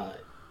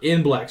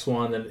in Black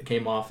Swan than it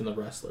came off in The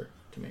Wrestler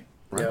to me.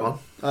 Right on.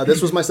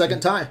 This was my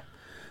second tie.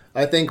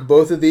 I think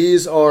both of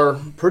these are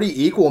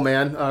pretty equal,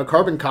 man.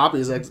 Carbon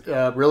copies,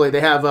 really, they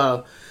have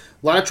a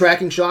lot of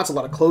tracking shots, a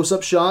lot of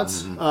close-up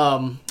shots.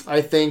 Mm-hmm.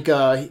 I think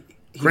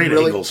great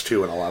angles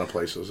too in a lot of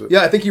places.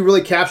 Yeah, I think he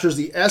really captures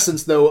the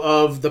essence though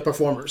of the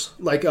performers,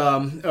 like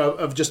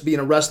of just being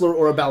a wrestler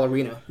or a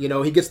ballerina. You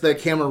know, he gets the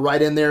camera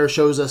right in there,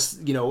 shows us,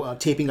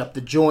 taping up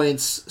the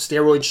joints,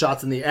 steroid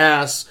shots in the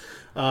ass.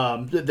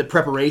 The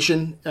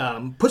preparation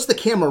puts the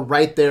camera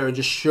right there and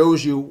just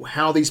shows you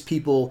how these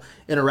people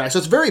interact. So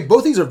it's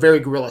both these are very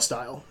guerrilla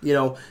style. You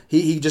know,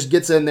 he just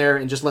gets in there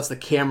and just lets the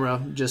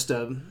camera just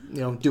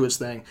do its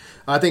thing.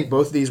 I think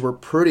both of these were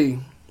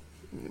pretty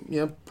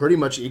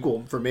much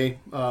equal for me.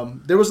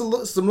 There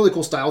was some really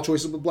cool style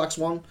choices with Black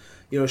Swan.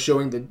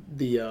 Showing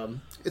the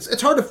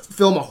it's hard to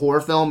film a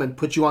horror film and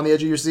put you on the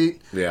edge of your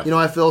seat. Yeah.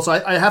 I feel so.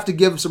 I have to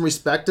give some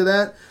respect to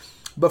that,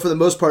 but for the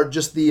most part,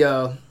 just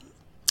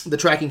the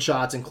tracking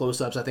shots and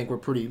close-ups, I think, were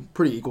pretty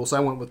equal. So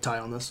I went with tie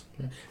on this.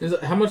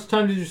 How much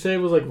time did you say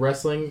was like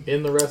wrestling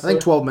in The Wrestler? I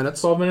think 12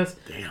 minutes. 12 minutes?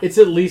 Damn. It's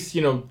at least,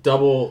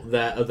 double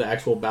that of the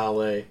actual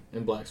ballet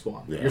in Black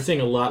Swan. Yeah. You're seeing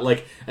a lot,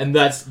 and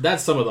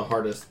that's some of the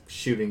hardest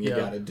shooting you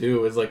got to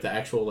do is like the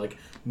actual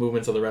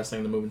movements of the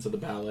wrestling, the movements of the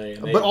ballet.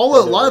 And but a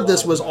lot of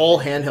this was all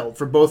handheld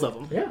for both of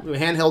them. Yeah.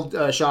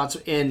 Handheld shots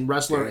in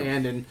Wrestler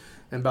and in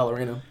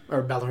Ballerina.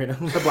 Or Ballerina.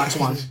 The Black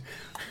Swan.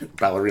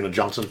 Ballerina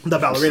Johnson. The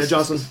Ballerina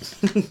Johnson.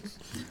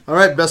 All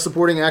right, best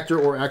supporting actor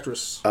or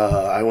actress.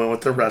 I went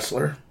with The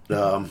Wrestler.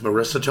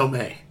 Marissa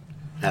Tomei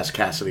as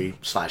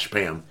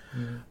Cassidy/Pam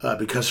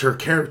because her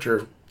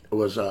character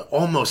was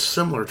almost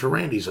similar to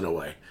Randy's in a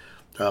way.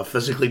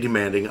 Physically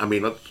demanding. I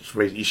mean,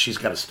 she's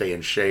got to stay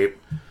in shape,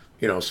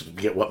 so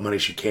get what money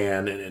she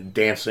can, and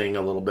dancing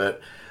a little bit.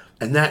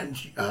 And that,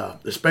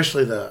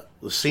 especially the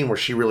scene where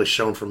she really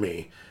shone for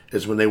me,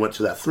 is when they went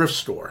to that thrift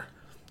store,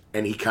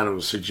 and he kind of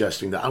was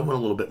suggesting that I want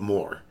a little bit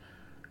more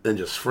than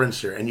just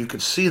friends here. And you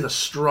could see the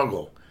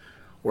struggle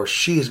where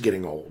she's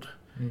getting old.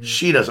 Mm-hmm.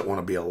 She doesn't want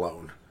to be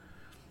alone.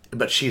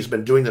 But she's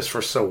been doing this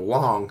for so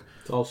long.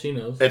 That's all she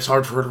knows. It's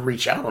hard for her to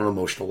reach out on an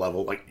emotional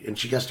level. And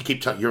she has to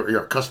keep telling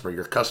you're a customer,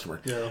 you're a customer.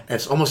 Yeah. And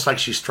it's almost like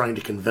she's trying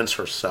to convince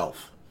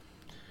herself.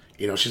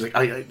 She's like,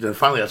 then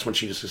finally that's when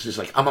she's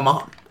like, I'm a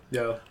mom.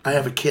 Yeah. I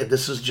have a kid.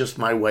 This is just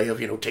my way of,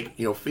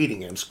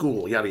 feeding him,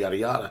 school, yada, yada,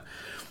 yada.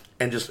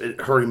 And just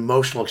her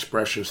emotional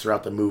expressions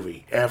throughout the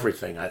movie,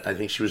 everything. I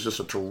think she was just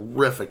a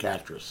terrific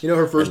actress.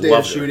 Her first day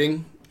of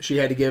shooting, she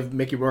had to give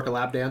Mickey Rourke a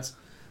lap dance.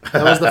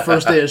 That was the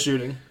first day of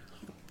shooting.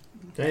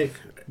 Hey,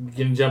 you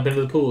can jump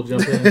into the pool,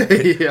 jump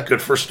in. Yeah.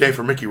 Good first day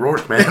for Mickey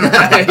Rourke, man.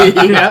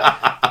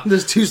 Yeah.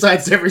 There's two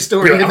sides to every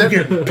story. I'm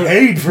getting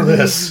paid for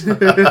this.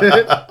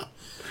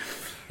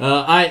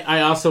 I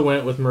also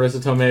went with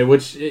Marissa Tomei,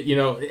 which,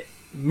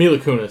 Mila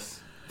Kunis.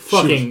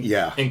 fucking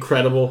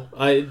incredible.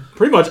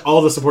 Pretty much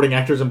all the supporting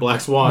actors in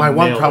Black Swan. My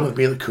one problem with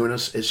Mila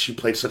Kunis is she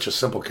played such a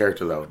simple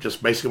character, though.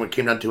 Just basically when it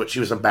came down to it, she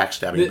was a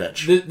backstabbing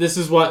bitch.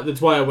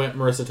 That's why I went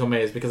Marissa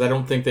Tomei, is because I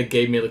don't think they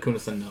gave Mila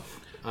Kunis enough.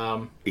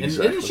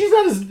 Exactly. And she's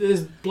not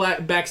as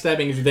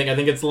backstabbing as you think. I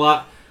think it's a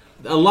lot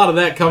of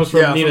that comes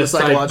from Nina's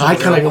psychological. I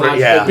kind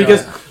of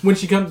because when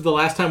she comes the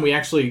last time we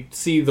actually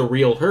see the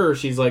real her,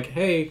 she's like,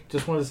 "Hey,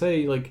 just wanted to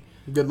say, like,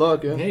 good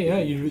luck." Yeah.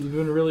 Hey, you're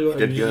doing really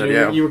well.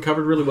 You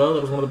recovered really well.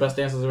 That was one of the best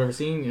dances I've ever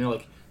seen. You know,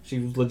 like, she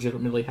was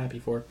legitimately happy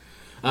for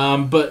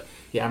her. But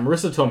yeah,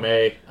 Marissa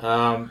Tomei,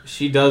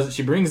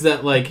 she brings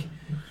that, like,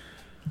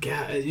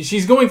 God,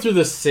 she's going through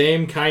the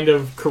same kind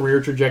of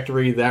career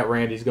trajectory that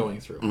Randy's going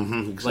through.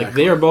 Mm-hmm, exactly. Like,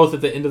 they are both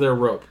at the end of their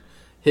rope.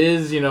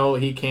 His,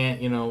 he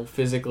can't,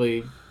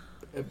 physically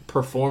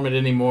perform it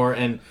anymore,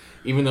 and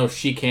even though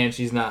she can,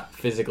 she's not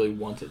physically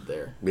wanted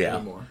there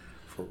anymore.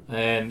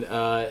 And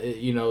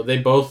they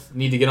both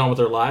need to get on with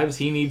their lives.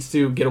 He needs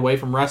to get away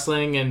from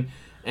wrestling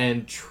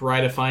and try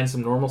to find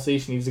some normalcy.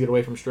 She needs to get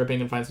away from stripping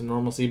and find some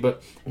normalcy,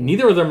 but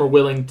neither of them are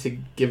willing to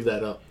give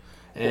that up.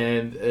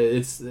 And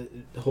it's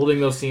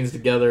holding those scenes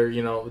together.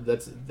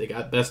 They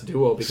got best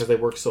duo because they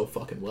work so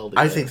fucking well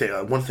together. I think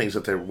one of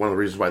the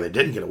reasons why they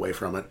didn't get away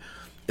from it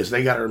is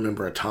they got to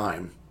remember a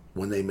time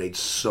when they made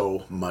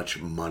so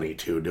much money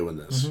too doing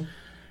this.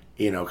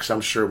 Mm-hmm. Because I'm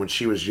sure when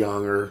she was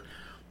younger,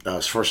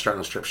 first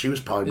starting to strip, she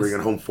was probably bringing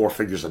home 4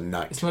 figures a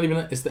night. It's not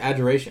even. It's the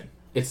adoration.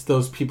 It's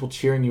those people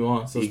cheering you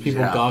on. It's those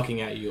people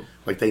gawking at you.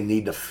 Like, they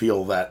need to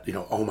feel that.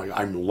 Oh my God,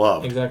 I'm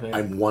loved. Exactly.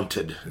 I'm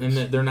wanted. And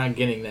they're not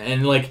getting that.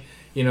 And like.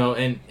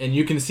 And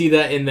you can see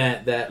that in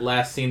that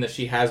last scene that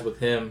she has with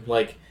him.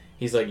 Like,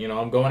 he's like,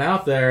 I'm going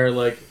out there.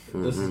 Like,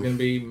 this is going to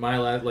be my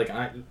last. Like,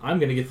 I'm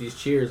going to get these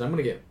cheers. I'm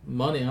going to get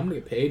money. I'm going to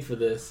get paid for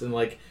this. And,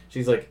 like,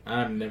 she's like,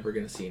 I'm never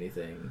going to see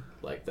anything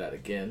like that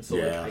again. So,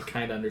 like, I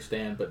kind of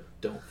understand, but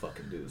don't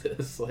fucking do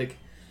this. Like,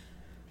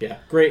 yeah,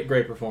 great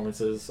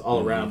performances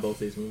all around both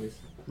these movies.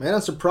 Man,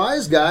 I'm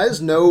surprised,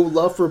 guys. No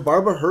love for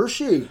Barbara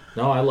Hershey.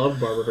 No, I love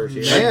Barbara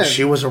Hershey. Man.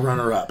 She was a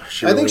runner-up.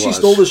 I think she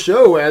stole the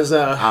show as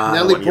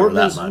Natalie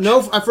Portman's.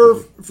 No,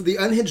 for the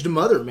unhinged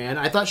mother, man.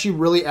 I thought she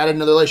really added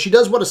another layer. She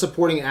does what a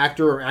supporting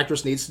actor or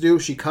actress needs to do.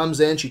 She comes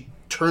in, she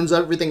turns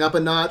everything up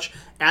a notch,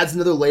 adds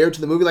another layer to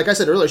the movie. Like I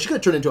said earlier, she could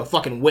have turned into a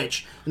fucking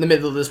witch in the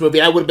middle of this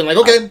movie. I would have been like,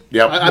 okay,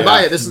 I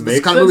buy it. This is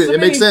this kind of movie. It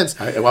makes sense.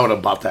 I would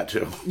have bought that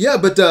too. Yeah,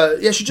 but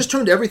she just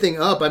turned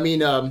everything up. I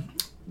mean,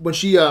 when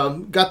she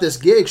got this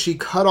gig, she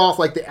cut off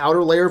like the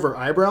outer layer of her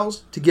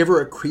eyebrows to give her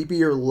a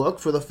creepier look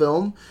for the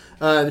film.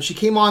 She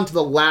came on to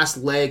the last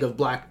leg of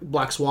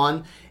Black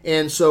Swan,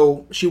 and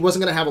so she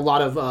wasn't going to have a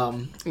lot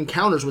of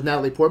encounters with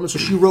Natalie Portman, so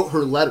she wrote her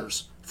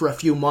letters for a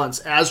few months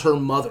as her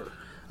mother,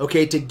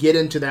 okay, to get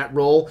into that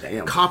role.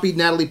 Damn. Copied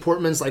Natalie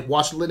Portman's,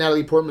 watched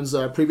Natalie Portman's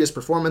previous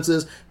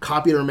performances,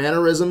 copied her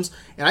mannerisms,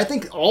 and I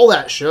think all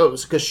that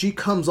shows, because she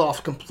comes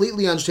off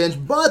completely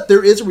unchanged, but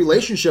there is a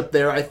relationship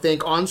there, I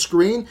think, on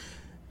screen.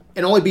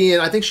 And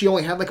I think she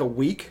only had like a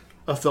week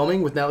of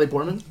filming with Natalie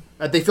Portman.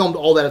 They filmed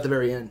all that at the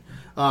very end.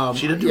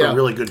 She did do a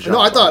really good job. No,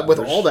 I thought with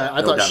all that,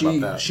 I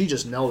thought she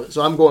just nailed it.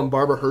 So I'm going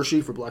Barbara Hershey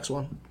for Black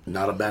Swan.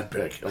 Not a bad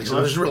pick.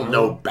 There's really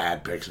no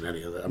bad picks in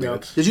any of that. I mean,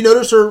 Did you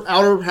notice her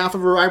outer half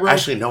of her eyebrows?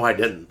 Actually, no, I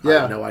didn't.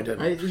 Yeah. No, I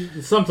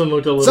didn't. Something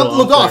looked a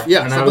little off.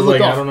 Yeah, and I was like,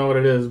 I don't know what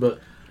it is,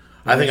 but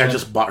I think I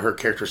just bought her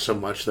character so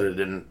much that it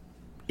didn't.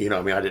 I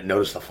didn't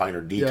notice the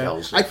finer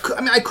details. Yeah.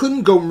 I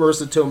couldn't go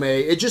Marissa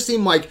Tomei. It just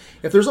seemed like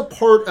if there's a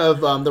part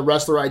of the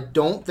wrestler I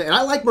don't think... And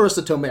I like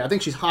Marissa Tomei. I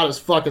think she's hot as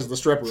fuck as the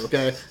stripper,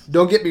 okay?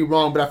 Don't get me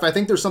wrong, but if I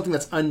think there's something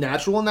that's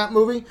unnatural in that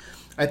movie,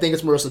 I think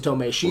it's Marissa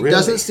Tomei. She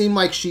doesn't seem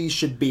like she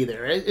should be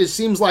there. It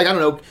seems like, I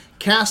don't know,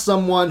 cast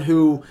someone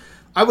who...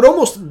 I would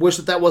almost wish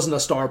that wasn't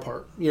a star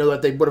part.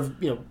 That they would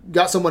have,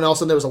 got someone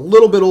else and that was a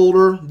little bit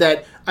older,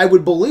 that I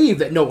would believe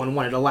that no one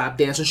wanted a lap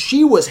dance, and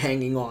she was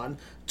hanging on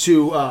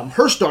to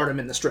her stardom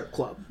in the strip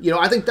club.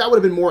 I think that would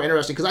have been more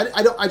interesting, because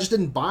I just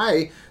didn't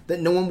buy that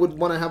no one would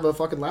want to have a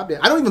fucking lap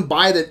dance. I don't even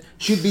buy that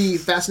she'd be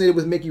fascinated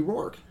with Mickey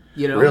Rourke.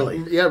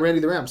 Really? Yeah,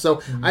 Randy the Ram.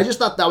 So I just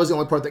thought that was the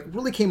only part that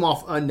really came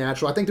off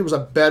unnatural. I think there was a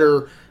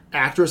better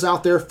actress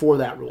out there for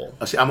that role.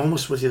 See, I'm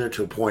almost with you there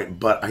to a point,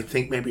 but I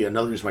think maybe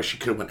another reason why she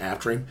could have went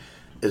after him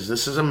is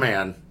this is a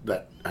man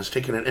that has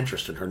taken an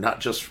interest in her, not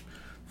just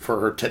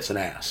for her tits and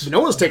ass. But no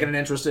one's taken an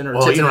interest in her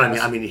tits and ass. Well, you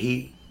know what I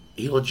mean?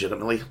 He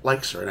legitimately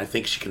likes her, and I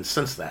think she can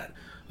sense that.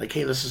 Like,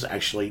 hey, this is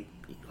actually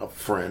a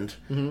friend.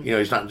 Mm-hmm.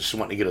 He's not just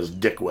wanting to get his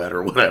dick wet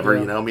or whatever,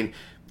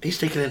 he's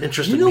taking an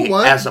interest in me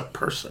as a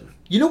person.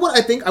 You know what?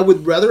 I think I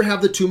would rather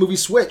have the two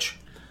movies switch.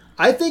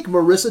 I think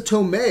Marissa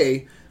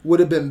Tomei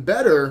would have been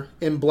better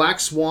in Black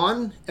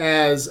Swan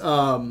as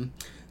Beth.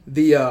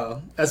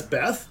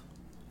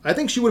 I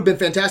think she would have been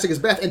fantastic as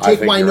Beth, and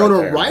take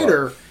Winona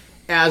Ryder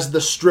as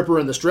the stripper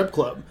in the strip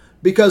club.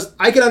 Because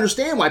I can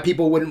understand why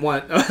people wouldn't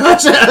want a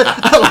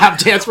lap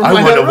dance from Winona Ryder.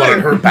 I would have wanted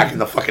her back in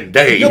the fucking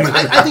day. No,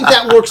 I think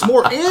that works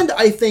more. And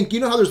I think,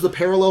 how there's the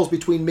parallels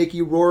between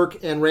Mickey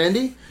Rourke and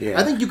Randy? Yeah.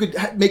 I think you could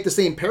make the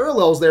same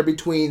parallels there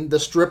between the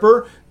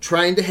stripper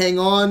trying to hang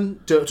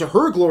on to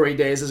her glory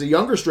days as a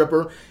younger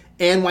stripper,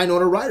 and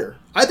Winona Ryder.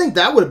 I think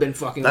that would have been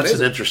fucking That's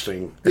amazing. an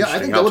interesting I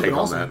think that would have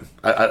outtake been on awesome.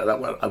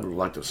 that. I would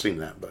like to have seen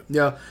that, but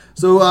Yeah.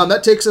 So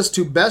that takes us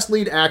to best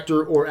lead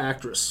actor or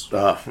actress.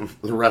 the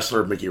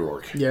wrestler Mickey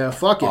Rourke. Yeah,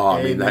 fuck it. Oh,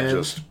 I hey, mean, that man.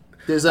 just...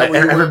 Is that what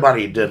you want?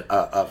 everybody did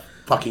a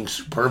fucking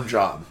superb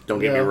job. Don't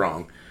get me Yeah.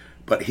 wrong,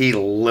 but he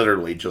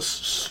literally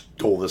just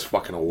stole this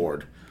fucking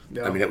award.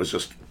 Yeah. I mean, it was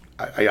just...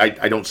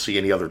 I don't see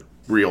any other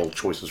real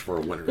choices for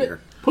a winner here.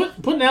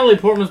 Put Natalie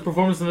Portman's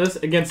performance in this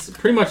against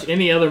pretty much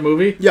any other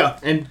movie. Yeah.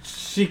 And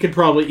she could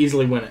probably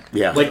easily win it.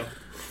 Yeah. Like,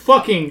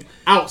 fucking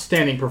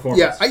outstanding performance.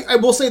 Yeah, I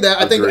will say that.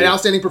 I think an Agreed.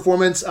 outstanding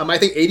performance. I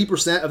think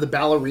 80% of the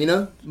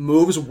ballerina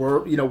moves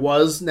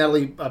was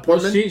Natalie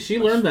Portman. She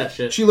learned that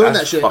shit. She learned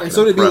That's that shit, fucking and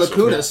so did Mila impressive,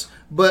 Kunis.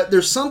 But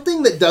there's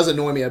something that does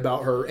annoy me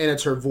about her, and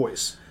it's her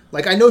voice.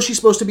 Like, I know she's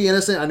supposed to be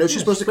innocent. I know she's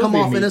supposed to come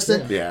off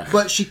innocent. Yeah.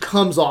 But she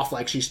comes off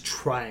like she's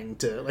trying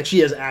to, like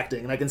she is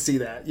acting, and I can see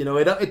that. You know,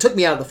 it took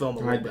me out of the film a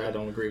little bit. I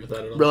don't agree with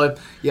that at all. Really?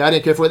 Yeah, I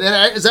didn't care for it. And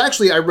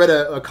I read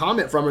a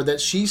comment from her that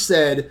she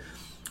said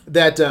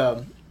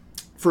that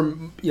for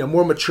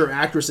more mature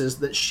actresses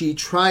that she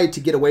tried to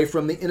get away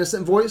from the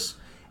innocent voice,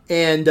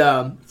 and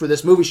for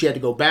this movie she had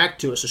to go back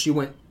to it. So she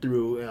went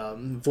through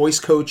voice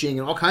coaching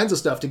and all kinds of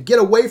stuff to get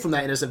away from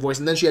that innocent voice,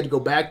 and then she had to go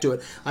back to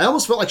it. I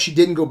almost felt like she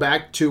didn't go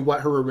back to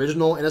what her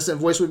original innocent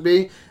voice would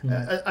be.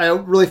 I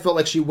really felt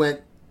like she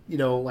went,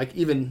 like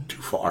even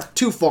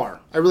Too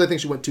far. I really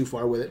think she went too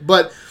far with it,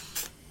 but.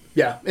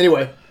 Yeah.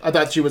 Anyway, I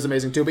thought she was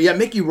amazing too. But yeah,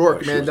 Mickey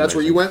Rourke, man, that's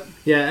where you went.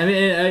 Yeah, I mean,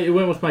 it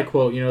went with my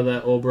quote.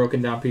 That old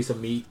broken down piece of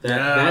meat.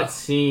 That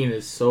scene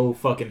is so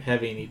fucking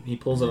heavy, and he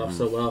pulls it off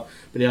so well.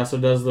 But he also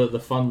does the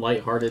fun,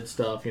 lighthearted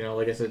stuff.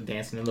 Like I said,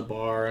 dancing in the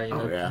bar.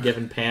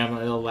 Giving Pam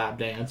a lap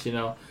dance.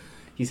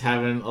 He's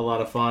having a lot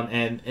of fun,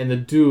 and the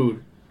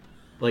dude.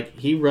 Like,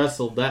 he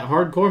wrestled that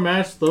hardcore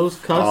match, those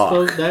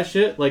cuts, that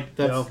shit. Like,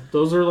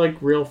 those are like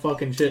real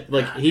fucking shit.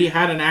 Like, he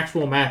had an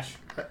actual match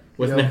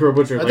with Necro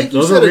Butcher. I Like, think you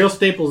those are said real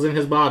staples in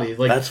his body.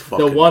 Like, That's the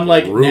fucking one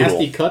like brutal.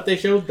 nasty cut they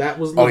showed, that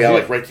was Oh legit. yeah,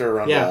 like right there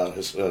around Yeah.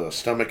 his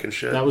stomach and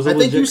shit. That was a I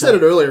think legit you said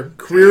cut. it earlier.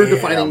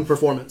 Career-defining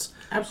performance.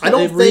 Absolutely.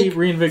 I don't think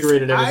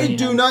reinvigorated everything. I he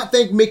do had. not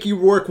think Mickey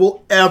Rourke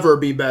will ever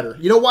be better.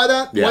 You know why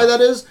that? Yeah. Why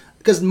that is?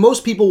 Because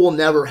most people will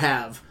never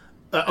have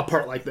a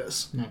part like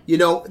this.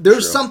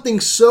 There's something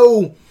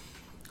so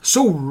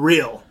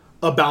real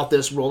about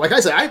this role. Like I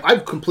said,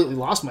 I've completely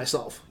lost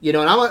myself. And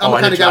I'm the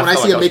I kind did of too. guy I when I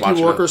felt see like a I was Mickey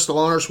watching Rourke or it.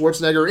 Stallone or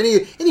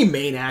Schwarzenegger, any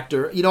main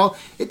actor,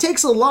 it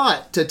takes a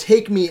lot to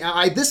take me.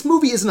 This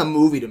movie isn't a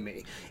movie to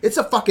me. It's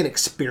a fucking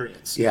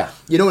experience. Yeah.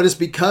 And it's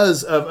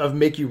because of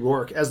Mickey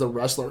Rourke as the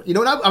wrestler. And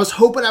I was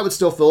hoping I would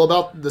still feel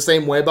about the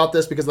same way about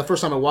this, because the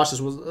first time I watched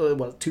this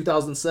was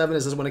 2007.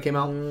 Is this when it came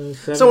out?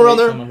 Somewhere around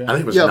there. I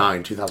think it was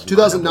 2009.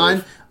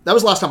 2009. That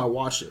was the last time I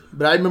watched it.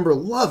 But I remember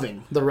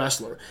loving The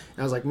Wrestler. And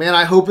I was like, man,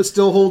 I hope it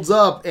still holds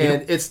up.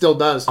 And it still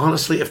does.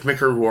 Honestly, if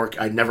Mickey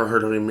Rourke, I'd never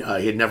heard of him.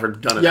 He had never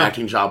done an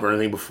acting job or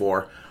anything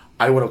before.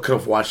 I could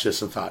have watched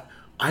this and thought,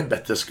 I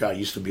bet this guy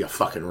used to be a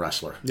fucking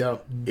wrestler. Yeah.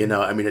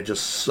 I mean, it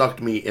just sucked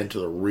me into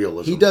the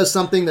realism. He does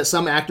something that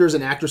some actors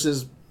and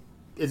actresses,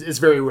 it's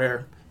very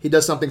rare. He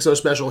does something so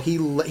special.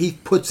 He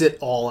puts it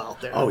all out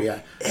there. Oh,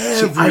 yeah.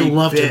 Every I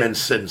loved bit. him in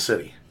Sin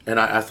City. And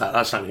I thought,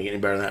 that's not going to get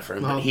any better than that for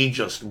him. But he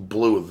just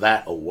blew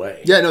that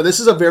away. Yeah, no, this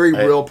is a very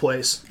real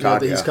place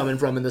God, that he's yeah. coming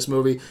from in this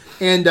movie,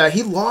 and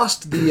he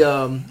lost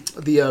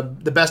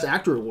the Best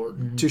Actor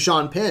award to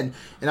Sean Penn.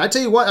 And I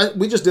tell you what,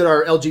 we just did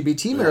our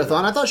LGBT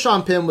marathon. I thought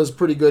Sean Penn was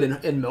pretty good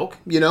in Milk,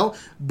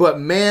 but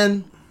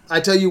man,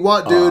 I tell you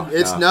what, dude,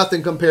 it's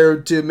nothing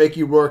compared to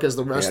Mickey Rourke as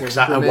the wrestler. Because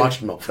I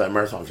watched Milk for that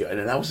marathon too, and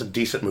that was a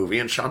decent movie,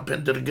 and Sean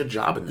Penn did a good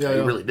job in that. He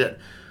really did.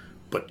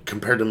 But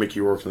compared to Mickey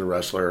Rourke and the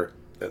wrestler,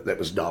 that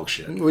was dog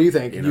shit. What do you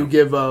think? You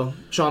give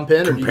Sean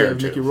Penn or do you Compared give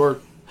to. Mickey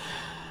Rourke?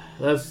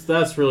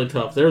 That's really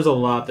tough. There's a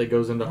lot that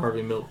goes into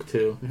Harvey Milk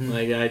too.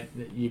 Like I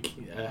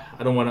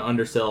don't want to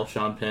undersell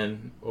Sean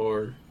Penn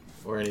or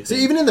anything.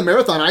 See, even in the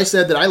marathon, I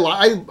said that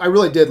I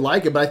really did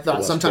like it, but I thought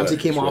was sometimes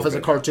good. he came It was off real as a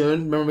good.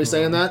 cartoon. Remember me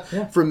saying that?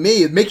 Yeah. For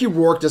me, Mickey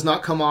Rourke does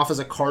not come off as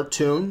a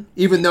cartoon,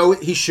 even though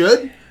he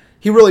should.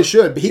 He really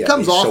should, but he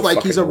comes he's off so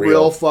like he's a fucking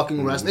real real.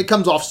 fucking wrestler. It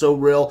comes off so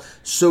real,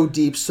 so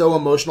deep, so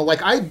emotional.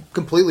 Like, I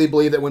completely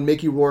believe that when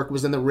Mickey Rourke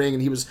was in the ring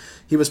and he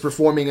was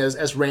performing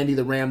as Randy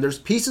the Ram, there's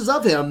pieces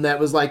of him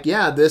that was like,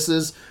 yeah, this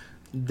is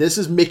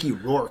Mickey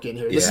Rourke in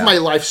here. This is Yeah. my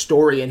life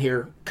story in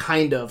here,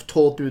 kind of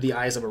told through the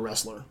eyes of a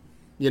wrestler.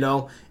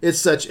 It's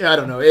such, I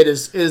don't know.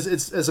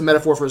 It's a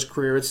metaphor for his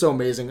career. It's so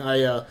amazing.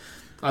 I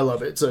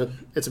love it.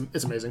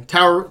 It's amazing.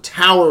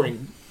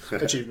 Towering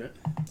achievement.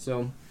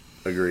 So,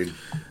 Agreed.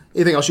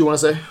 anything else you want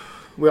to say?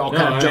 We all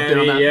kind of jumped in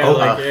on that.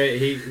 Yeah,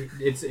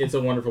 it's a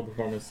wonderful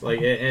performance.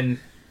 Like, and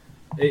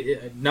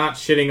not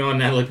shitting on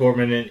Natalie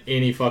Portman in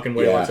any fucking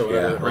way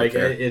whatsoever. Yeah, right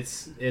there.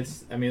 This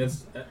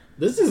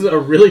is a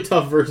really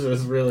tough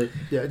versus, really.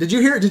 Yeah. Did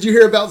you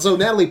hear about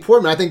Natalie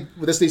Portman? I think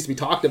this needs to be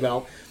talked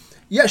about.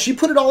 Yeah, she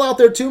put it all out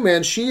there too,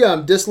 man. She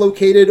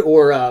dislocated,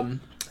 or I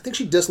think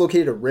she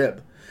dislocated a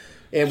rib,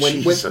 and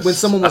when Jesus.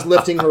 someone was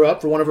lifting her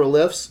up for one of her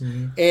lifts,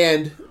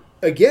 and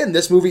again,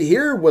 this movie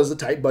here was a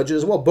tight budget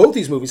as well. Both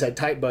these movies had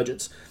tight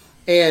budgets,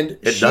 and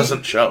It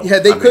doesn't show. Yeah,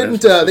 they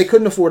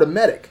couldn't afford a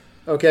medic.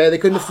 Okay, they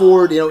couldn't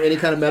afford any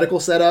kind of medical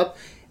setup,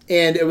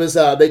 and it was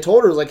they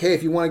told her like, hey,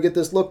 if you want to get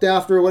this looked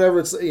after or whatever,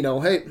 it's hey,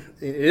 it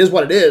is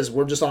what it is.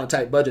 We're just on a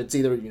tight budget. It's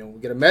either we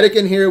get a medic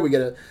in here, we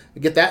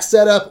get that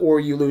set up, or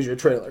you lose your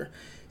trailer.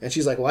 And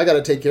she's like, well, I got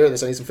to take care of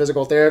this. I need some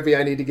physical therapy.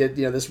 I need to get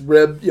this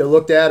rib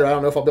looked at, or I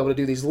don't know if I'll be able to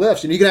do these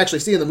lifts. And you can actually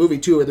see in the movie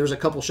too, there's a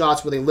couple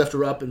shots where they lift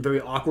her up in very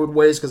awkward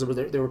ways because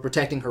they were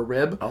protecting her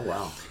rib. Oh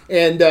wow!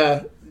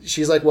 And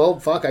she's like, well,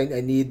 fuck, I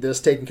need this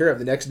taken care of.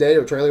 The next day,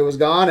 her trailer was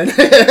gone, and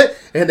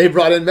and they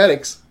brought in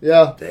medics.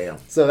 Yeah, damn.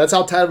 So that's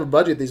how tight of a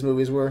budget these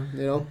movies were,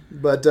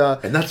 But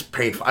and that's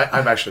painful.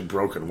 I've actually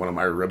broken one of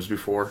my ribs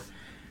before.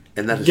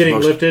 And that is getting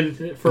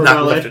lifted for not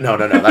ballet. lifted. No.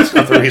 That's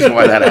not the reason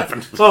why that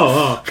happened.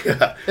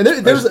 Yeah. And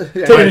there was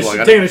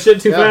taking a shit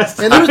too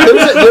fast. And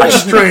there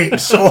was strained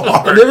so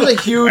hard. There was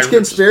a huge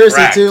conspiracy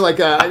too.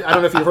 Like I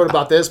don't know if you've heard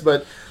about this,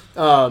 but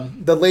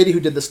the lady who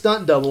did the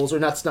stunt doubles, or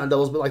not stunt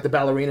doubles, but like the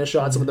ballerina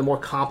shots, some of the more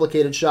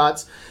complicated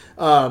shots.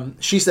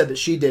 She said that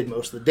she did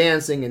most of the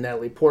dancing, and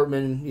Natalie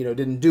Portman,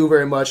 didn't do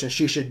very much, and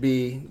she should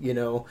be,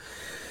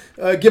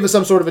 given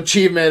some sort of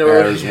achievement.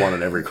 Or there's one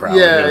in every crowd.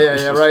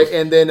 Yeah, right.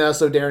 And then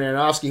so Darren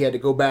Aronofsky had to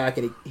go back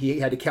and he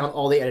had to count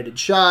all the edited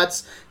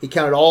shots. He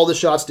counted all the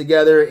shots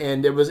together,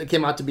 and it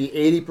came out to be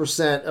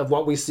 80% of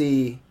what we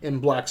see in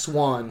Black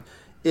Swan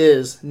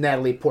is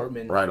Natalie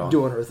Portman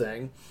doing her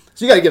thing.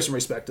 So you got to give some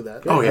respect to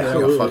that. Oh yeah,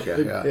 fuck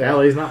yeah.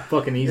 Ballet's not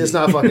fucking easy. It's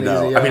not fucking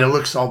no. easy. Yeah. I mean, it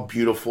looks all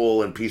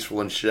beautiful and peaceful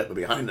and shit, but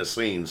behind the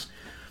scenes,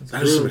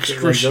 that is some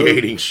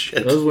excruciating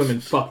shit. Those women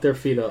fuck their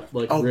feet up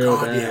like real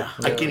bad. Yeah.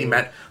 I can't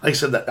imagine. Like I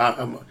said, that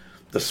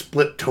the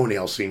split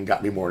toenail scene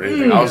got me more than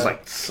anything. I was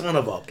like, son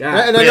of a.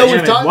 God, and I know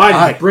we've talked.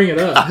 Why did you bring it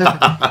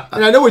up?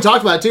 And I know we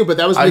talked about it too, but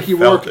that was Mickey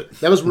Rourke. It.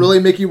 That was really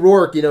Mickey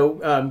Rourke.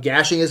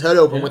 gashing his head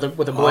open with a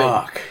blade.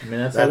 Fuck. I mean,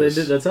 that's how they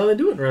did. That's how they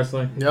do it in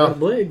wrestling. Yeah,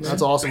 blade.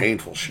 That's awesome.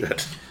 Painful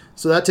shit.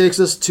 So that takes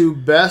us to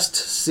best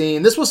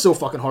scene. This was so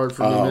fucking hard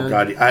for me, man. Oh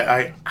god,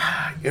 I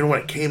when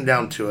it came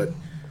down to it,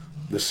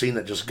 the scene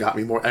that just got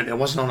me more, and it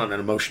wasn't on an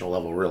emotional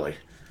level really,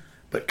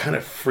 but kind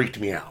of freaked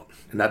me out,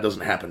 and that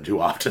doesn't happen too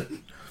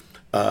often.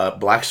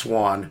 Black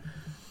Swan,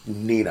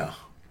 Nina,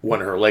 when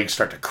her legs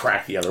start to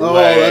crack the other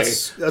way.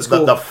 That's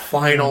cool. The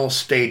final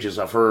stages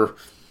of her,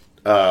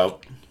 I'm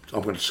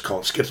going to just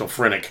call it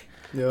schizophrenic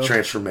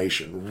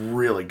transformation,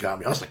 really got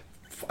me. I was like,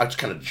 I just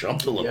kind of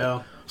jumped a little.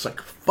 Yeah. It's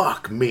like,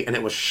 fuck me. And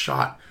it was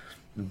shot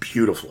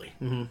beautifully.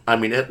 Mm-hmm. I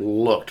mean, it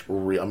looked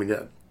real. I mean,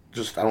 I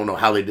don't know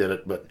how they did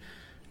it, but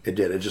it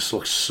did. It just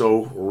looked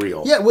so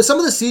real. Yeah, with some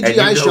of the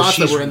CGI shots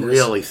that were in this. She's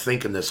really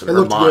thinking this in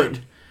her mind.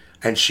 Good.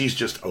 And she's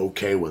just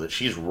okay with it.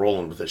 She's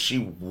rolling with it. She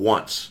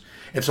wants.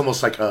 It's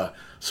almost like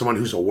someone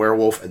who's a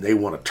werewolf and they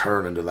want to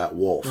turn into that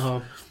wolf.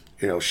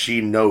 Uh-huh. She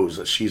knows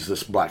that she's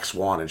this black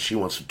swan and she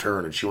wants to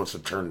turn, and she wants to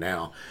turn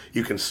now.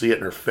 You can see it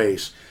in her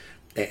face.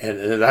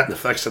 And that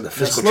affects the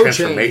physical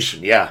transformation.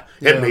 Change. Yeah.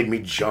 It made me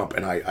jump,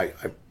 and I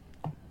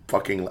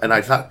fucking... And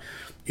I thought,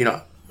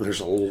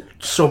 there's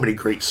so many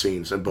great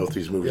scenes in both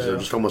these movies. They're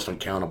just almost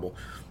uncountable.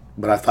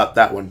 But I thought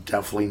that one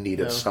definitely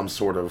needed some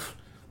sort of,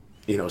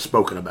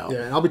 spoken about.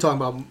 Yeah, and I'll be talking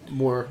about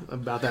more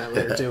about that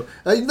later, too.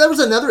 There was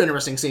another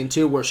interesting scene,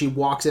 too, where she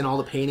walks in, all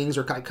the paintings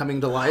are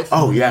coming to life.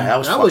 Oh, yeah, that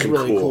was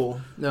really cool.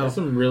 No. There's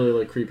some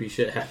really, creepy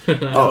shit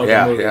happening. Oh,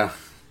 yeah.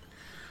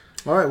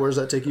 All right, where does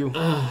that take you?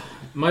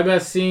 My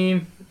best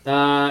scene,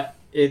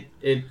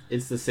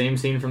 it's the same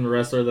scene from The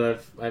Wrestler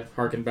that I've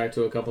harkened back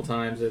to a couple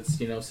times. It's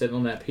sitting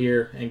on that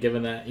pier and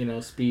giving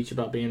that speech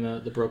about being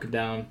the broken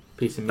down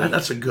piece of meat.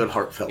 That's a good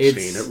heartfelt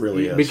scene. It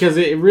really is, because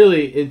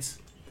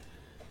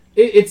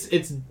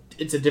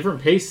it's a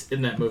different pace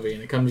in that movie,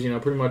 and it comes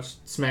pretty much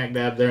smack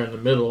dab there in the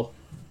middle,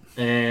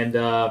 and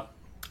but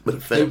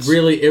it fits.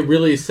 It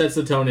really sets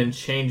the tone and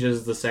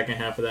changes the second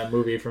half of that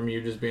movie from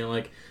you just being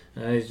like,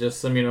 he's just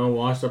some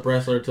washed up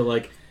wrestler to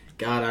like,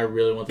 God, I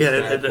really want this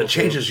guy. Yeah, it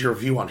changes your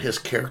view on his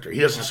character.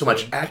 He doesn't so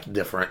much act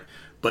different,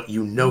 but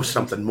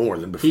something more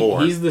than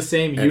before. He's the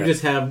same. You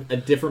just have a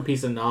different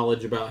piece of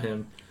knowledge about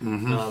him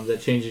that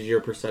changes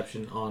your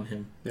perception on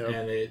him. Yep.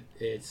 And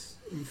it's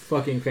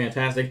fucking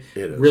fantastic.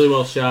 It is. Really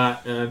well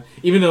shot.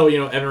 Even though,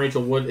 Evan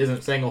Rachel Wood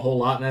isn't saying a whole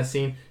lot in that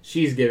scene,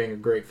 she's giving a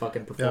great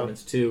fucking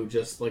performance too,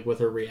 just like with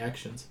her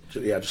reactions.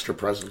 Yeah, just her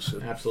presence.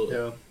 Absolutely.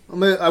 Yeah.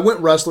 I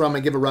went wrestler. I'm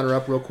going to give a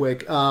runner-up real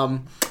quick.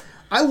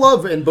 I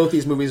love in both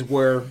these movies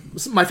where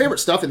my favorite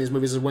stuff in these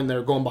movies is when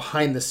they're going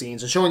behind the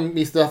scenes and showing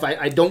me stuff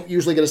I don't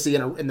usually get to see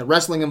in the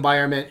wrestling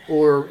environment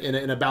or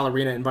in a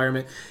ballerina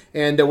environment,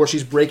 and where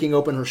she's breaking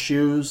open her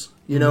shoes,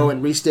 and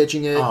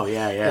restitching it. Oh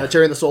yeah,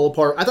 tearing the soul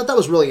apart. I thought that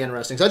was really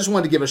interesting. So I just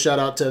wanted to give a shout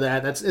out to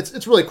that.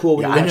 It's really cool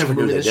when you watch a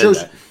movie that shows.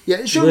 That. Yeah,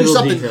 it shows you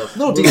something.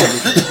 Little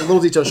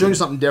details, showing you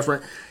something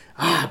different.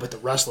 But the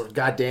wrestler,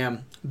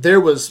 goddamn, there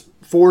was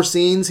 4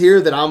 scenes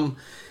here that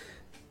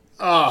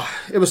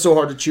it was so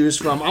hard to choose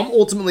from. I'm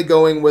ultimately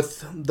going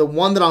with the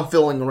one that I'm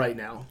filling right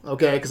now,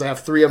 okay? Because I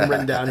have 3 of them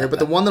written down here. But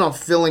the one that I'm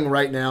filling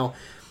right now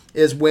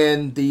is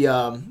when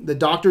the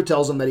doctor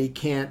tells him that he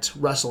can't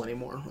wrestle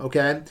anymore.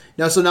 Okay,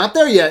 now so not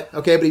there yet.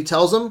 Okay, but he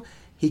tells him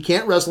he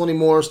can't wrestle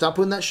anymore. Stop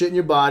putting that shit in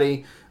your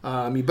body.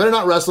 You better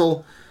not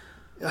wrestle.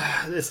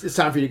 It's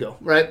time for you to go.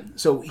 Right.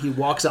 So he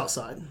walks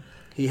outside.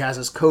 He has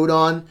his coat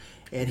on,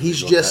 and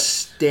he's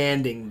just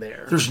standing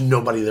there. There's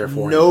nobody there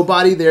for him.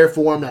 Nobody there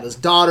for him. Not his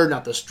daughter.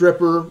 Not the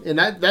stripper. And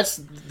that's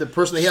the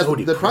person that he has So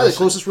probably the depressing.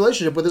 closest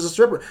relationship with is a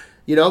stripper.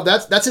 You know,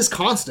 that's his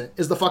constant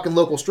is the fucking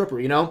local stripper.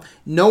 You know,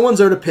 no one's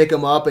there to pick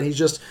him up, and he's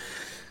just.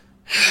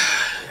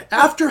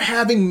 After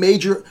having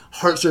major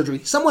heart surgery,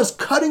 someone's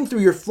cutting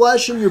through your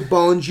flesh and your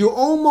bones. You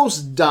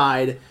almost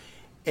died,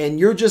 and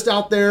you're just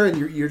out there, and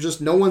you're just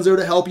no one's there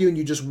to help you, and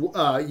you just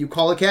you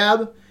call a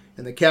cab,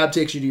 and the cab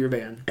takes you to your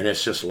van. And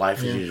it's just life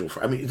as usual.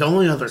 I mean, the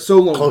only other So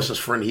lonely.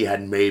 closest friend he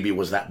had maybe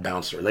was that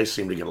bouncer. They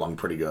seemed to get along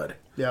pretty good.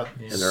 Yeah,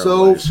 In their so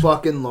own ways.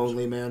 fucking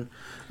lonely, man.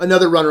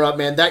 Another runner-up,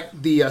 man.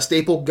 The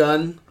staple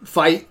gun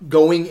fight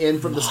going in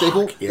from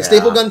the yeah.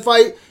 staple gun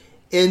fight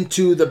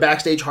into the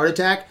backstage heart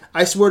attack.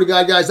 I swear to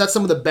God, guys, that's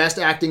some of the best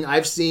acting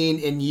I've seen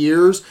in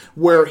years.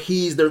 Where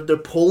they're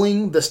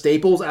pulling the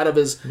staples out of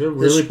his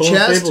pulling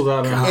chest staples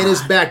out of him. and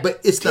his back, but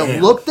it's the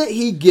Damn. look that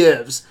he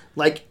gives.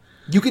 Like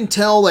you can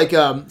tell, like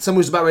someone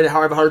who's about ready to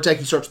have a heart attack,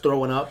 he starts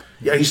throwing up.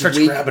 Yeah, he He's starts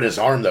weak. grabbing his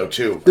arm though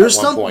too. There's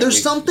at one point.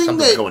 there's something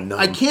Something's that going numb.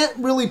 I can't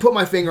really put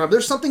my finger on.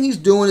 There's something he's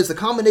doing. It's the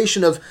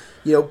combination of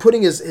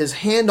putting his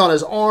hand on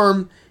his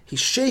arm. He's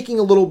shaking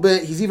a little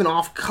bit. He's even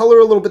off color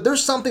a little bit.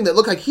 There's something that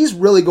looks like he's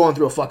really going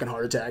through a fucking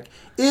heart attack.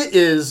 It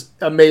is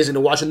amazing to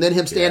watch. And then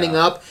him standing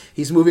Yeah. up,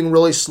 he's moving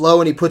really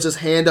slow, and he puts his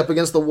hand up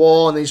against the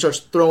wall, and then he starts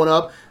throwing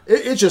up.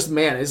 It's just,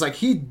 man, it's like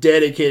he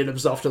dedicated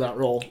himself to that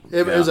role.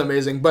 It was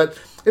amazing. But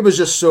it was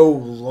just so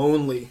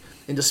lonely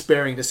and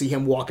despairing to see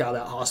him walk out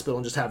of that hospital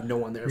and just have no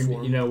one there for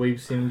him. You know,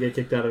 we've seen him get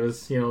kicked out of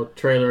his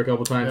trailer a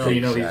couple times, so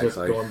he's just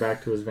exactly. going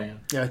back to his van.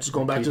 Yeah, just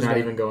going back He's to his not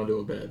van. even going to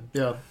a bed.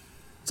 Yeah.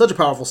 Such a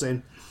powerful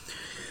scene.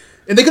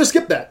 And they could have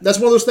skipped that. That's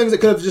one of those things that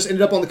could have just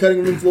ended up on the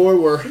cutting room floor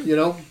where,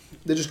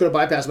 they just could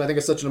have bypassed him. I think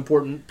it's such an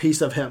important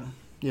piece of him,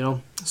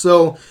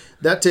 So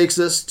that takes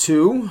us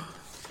to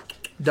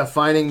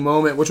defining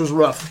moment, which was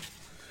rough.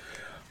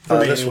 For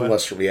me, This anyway. one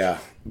was for me, yeah.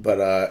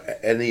 But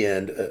in the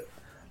end,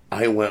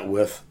 I went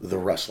with The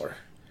Wrestler.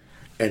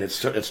 And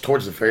it's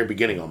towards the very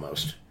beginning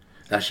almost.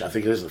 Actually, I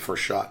think it is the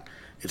first shot.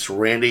 It's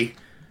Randy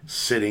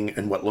sitting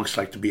in what looks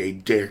like to be a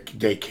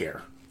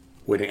daycare.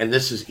 Waiting. And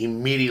this is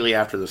immediately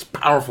after this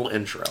powerful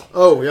intro.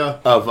 Oh, yeah.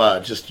 Of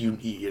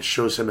it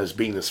shows him as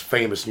being this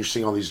famous, and you're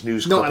seeing all these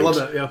news No, I clippings,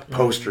 love that, yeah.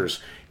 posters.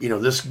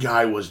 This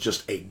guy was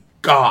just a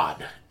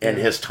god in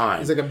his time.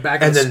 He's like a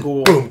back and in then,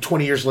 school. boom,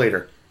 20 years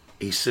later,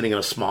 he's sitting in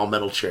a small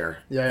metal chair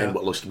Yeah. in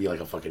what looks to be like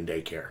a fucking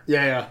daycare.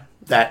 Yeah.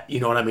 That, you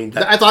know what I mean?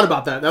 I thought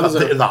about that. That was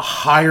The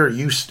higher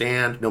you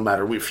stand, no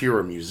matter if you're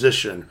a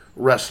musician,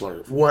 wrestler,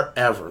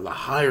 whatever, the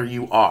higher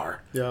you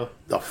are, Yeah.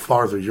 the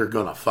farther you're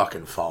gonna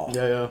fucking fall.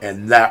 Yeah.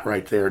 And that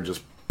right there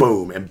just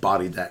boom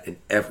embodied that in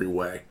every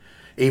way.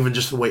 Even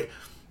just the way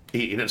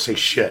he didn't say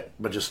shit,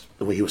 but just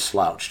the way he was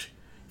slouched.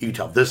 You can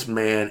tell this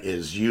man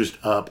is used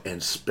up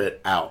and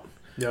spit out.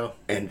 Yeah.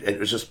 And it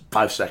was just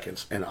 5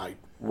 seconds, and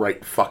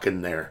right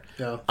fucking there,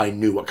 Yeah. I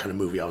knew what kind of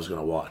movie I was going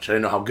to watch. I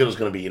didn't know how good it was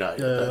going to be at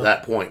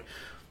that point,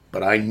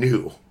 but I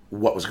knew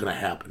what was going to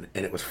happen,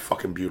 and it was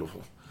fucking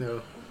beautiful. Yeah.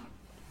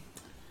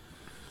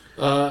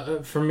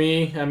 For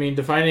me, I mean,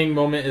 defining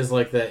moment is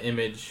like that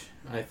image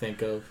I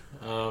think of.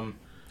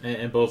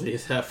 And both of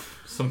these have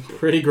some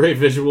pretty great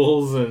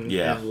visuals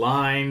and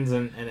lines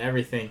and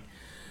everything.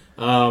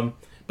 But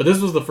this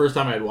was the first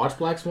time I'd watched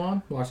Black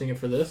Swan, watching it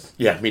for this.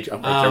 Yeah, me too.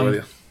 I'm right there with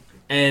you.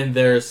 And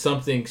there's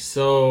something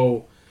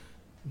so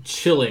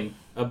chilling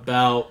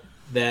about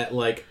that,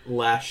 like,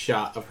 last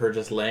shot of her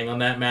just laying on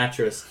that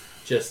mattress,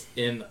 just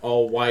in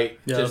all white,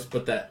 just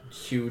with that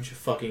huge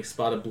fucking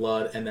spot of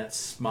blood and that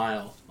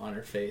smile on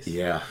her face.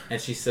 Yeah.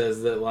 And she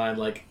says that line,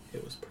 like,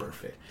 it was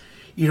perfect.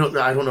 I don't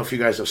know if you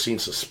guys have seen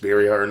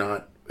Suspiria or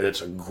not, but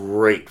it's a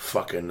great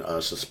fucking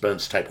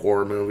suspense type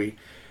horror movie,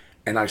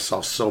 and I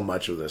saw so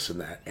much of this in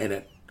that,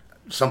 and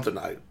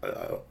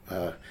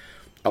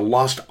a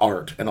lost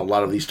art in a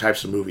lot of these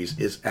types of movies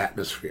is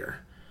atmosphere,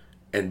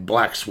 and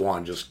Black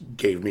Swan just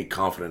gave me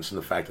confidence in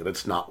the fact that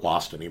it's not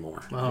lost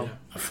anymore. Wow.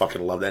 I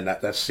fucking love that. And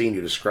that scene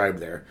you described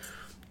there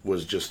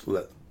was just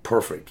the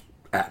perfect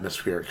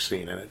atmospheric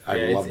scene, and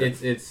I loved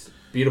it. It's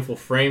beautiful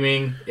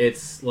framing.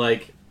 It's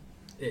like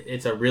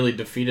it's a really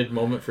defeated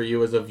moment for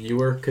you as a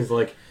viewer because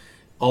like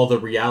all the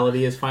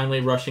reality is finally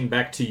rushing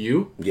back to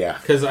you. Yeah.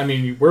 Because I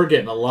mean we're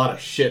getting a lot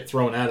of shit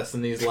thrown at us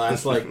in these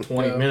last like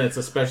 20 minutes,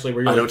 especially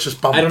where you're I know, like, it's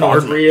just I don't know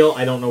what's bombardment. real.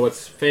 I don't know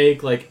what's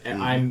fake. Like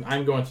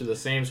I'm going through the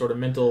same sort of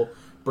mental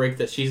break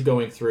that she's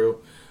going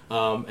through,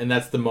 and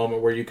that's the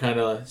moment where you kind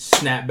of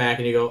snap back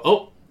and you go,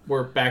 oh,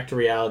 we're back to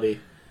reality,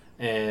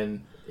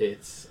 and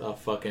it's a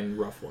fucking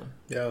rough one.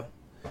 Yeah.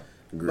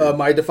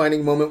 My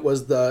defining moment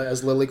was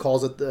as Lily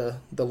calls it, the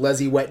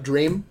Leslie wet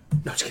dream.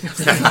 No, just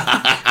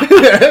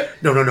kidding.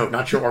 No,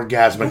 not your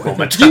orgasmic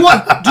moment. Do you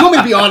want me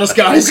to be honest,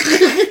 guys?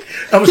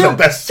 That was the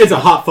best. It's a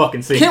hot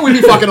fucking scene. Can't we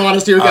be fucking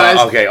honest here, guys?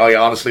 Okay. Oh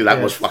yeah. Honestly,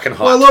 that was fucking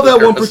hot. Well, I love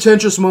that one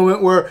pretentious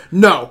moment where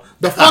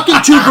the fucking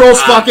two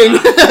girls fucking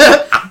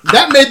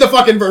that made the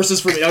fucking verses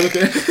for me.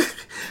 Okay.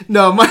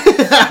 No,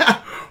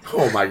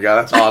 Oh my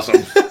god, that's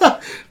awesome.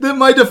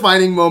 My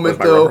defining moment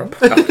though.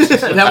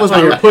 That was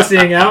You're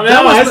pussying out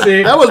now. I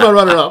see. That was my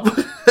runner-up.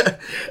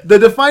 The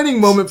defining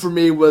moment for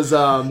me was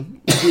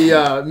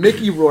the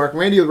Mickey Rourke,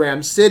 Randy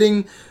Ram,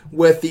 sitting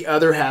with the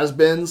other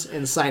has-beens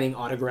and signing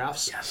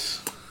autographs.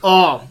 Yes.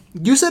 Oh,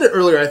 you said it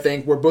earlier, I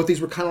think, where both these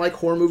were kind of like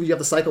horror movies. You have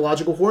the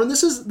psychological horror, and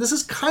this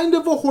is kind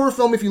of a horror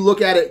film if you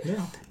look at it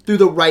through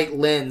the right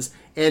lens.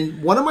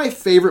 And one of my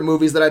favorite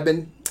movies that I've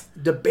been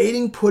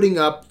debating putting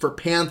up for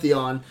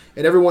Pantheon,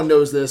 and everyone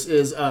knows this,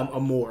 is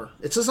Amour.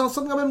 It's just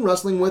something I've been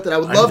wrestling with, and I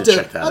would love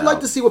to. I'd like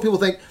to see what people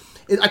think.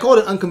 I call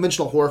it an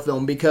unconventional horror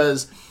film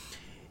because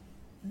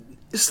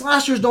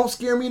slashers don't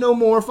scare me no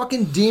more.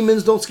 Fucking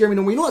demons don't scare me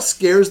no more. You know what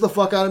scares the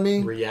fuck out of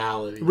me?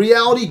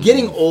 Reality.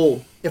 Getting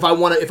old. If I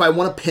want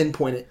to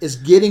pinpoint it, is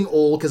getting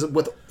old, because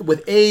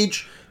with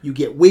age you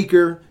get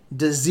weaker.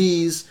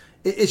 Disease.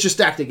 It's just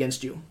stacked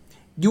against you.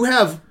 You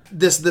have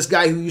this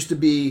guy who used to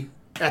be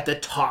at the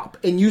top,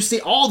 and you see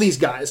all these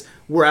guys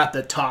were at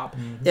the top,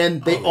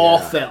 and they all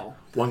fell.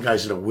 One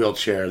guy's in a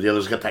wheelchair, the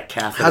other's got that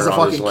catheter has a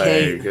on his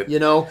fucking leg.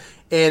 cane,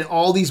 and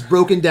all these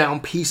broken down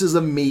pieces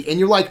of meat, and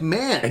you're like,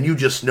 man. And you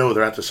just know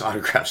they're at this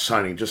autograph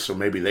signing just so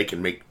maybe they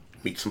can meet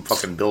some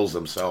fucking bills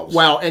themselves.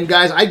 Wow, and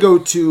guys, I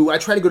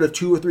try to go to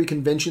 2 or 3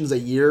 conventions a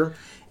year,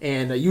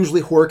 and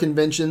usually horror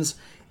conventions,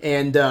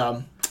 and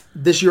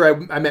this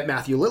year I met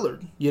Matthew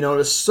Lillard. It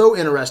was so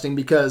interesting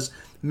because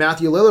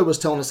Matthew Lillard was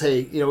telling us,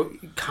 hey,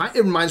 it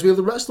reminds me of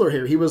The Wrestler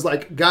here. He was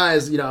like,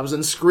 guys, I was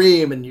in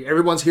Scream, and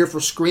everyone's here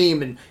for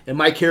Scream, and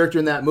my character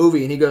in that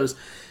movie. And he goes,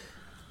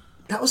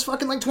 that was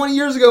fucking like 20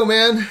 years ago,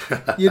 man.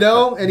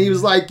 And he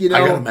was like, I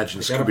gotta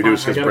imagine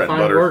Scooby-Doo's his bread and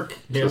butter.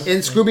 Yes.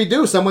 And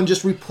Scooby-Doo, someone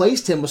just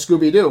replaced him with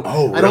Scooby-Doo.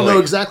 Oh, really? I don't know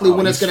exactly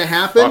when it's going to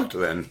happen.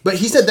 Then. But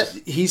he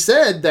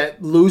said that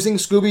losing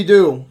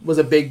Scooby-Doo was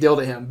a big deal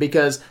to him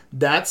because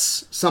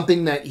that's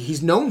something that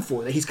he's known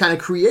for, that he's kind of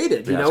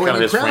created, it's kind of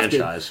his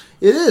franchise.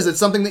 It is. It's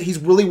something that he's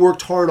really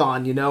worked hard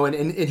on,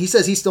 and he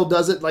says he still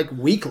does it like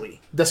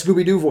weekly. The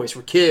Scooby-Doo voice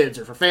for kids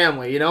or for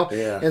family,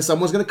 Yeah. And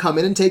someone's going to come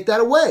in and take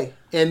that away.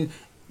 And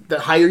the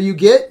higher you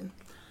get,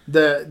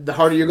 the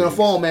harder you're going to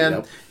fall, man.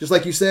 Yep. Just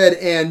like you said.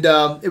 And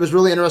it was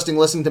really interesting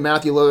listening to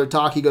Matthew Lillard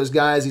talk. He goes,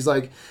 guys, he's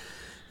like,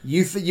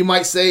 you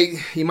might think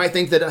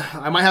that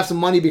I might have some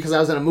money because I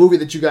was in a movie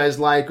that you guys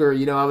like, or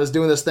I was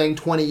doing this thing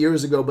 20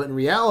 years ago, but in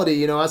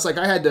reality, it's like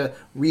I had to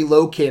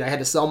relocate. I had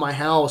to sell my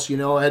house.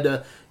 I had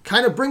to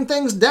kind of bring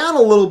things down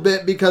a little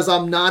bit because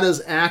I'm not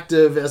as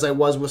active as I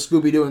was with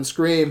Scooby-Doo and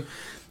Scream.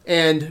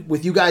 And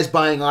with you guys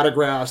buying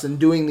autographs and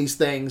doing these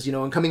things,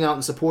 and coming out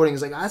and supporting,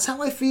 it's like, that's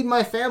how I feed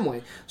my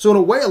family. So in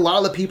a way, a lot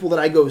of the people that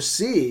I go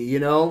see,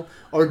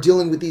 are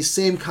dealing with these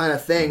same kind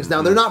of things.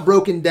 Now, they're not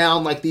broken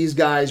down like these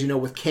guys,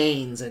 with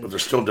canes. But they're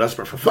still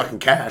desperate for fucking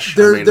cash.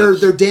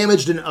 They're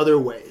damaged in other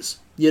ways,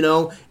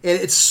 And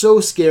it's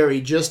so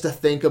scary just to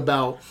think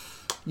about,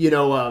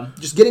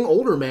 just getting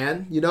older,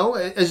 man.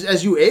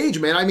 As you age,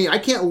 man. I mean, I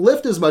can't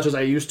lift as much as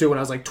I used to when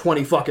I was like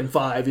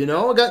 25.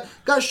 I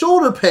got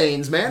shoulder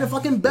pains, man, and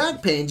fucking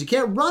back pains. You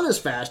can't run as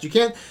fast.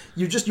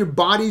 Your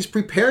body's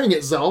preparing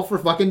itself for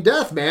fucking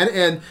death, man.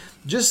 And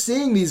just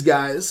seeing these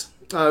guys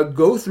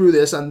go through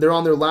this, and they're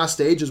on their last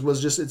stages,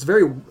 was just, it's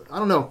very, I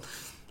don't know,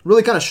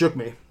 really kind of shook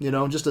me,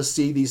 just to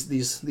see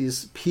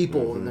these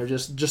people, and they're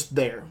just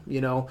there,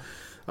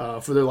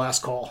 for their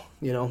last call.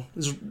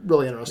 It's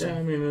really interesting.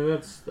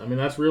 Yeah,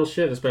 that's real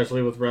shit,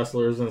 especially with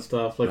wrestlers and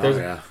stuff. Like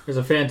there's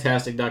a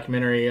fantastic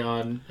documentary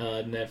on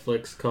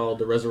Netflix called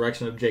The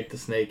Resurrection of Jake the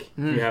Snake.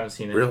 If you haven't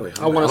seen it, Really?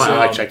 I want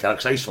to check that out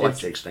because I used to like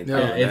Jake Snake.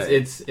 Yeah,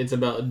 it's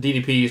about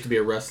DDP used to be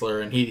a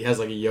wrestler, and he has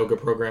like a yoga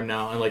program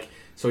now, and like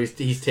so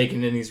he's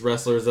taking in these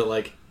wrestlers that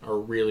like are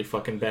really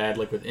fucking bad,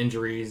 like with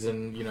injuries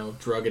and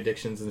drug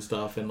addictions and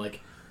stuff, and like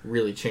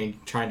really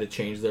trying to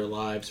change their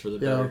lives for the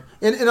better.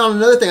 And on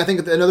another thing, I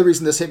think another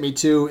reason this hit me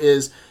too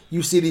is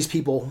you see these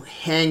people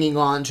hanging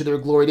on to their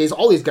glory days.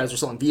 All these guys are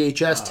selling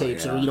VHS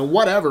tapes or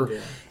whatever. Yeah.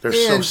 They're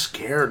so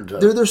scared.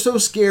 They're so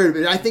scared.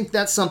 But I think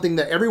that's something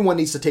that everyone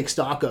needs to take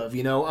stock of.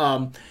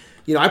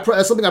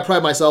 That's something I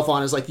pride myself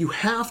on, is like, you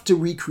have to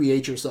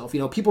recreate yourself.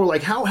 People are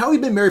like, how have you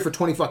been married for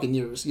 20 fucking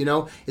years?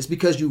 It's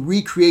because you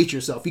recreate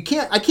yourself.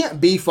 I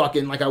can't be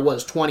fucking like I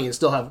was 20 and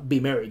still be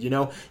married.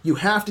 You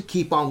have to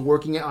keep on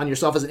working on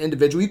yourself as an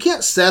individual. You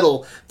can't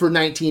settle for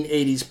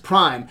 1980s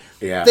prime.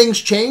 Yeah. Things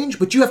change,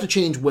 but you have to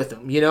change with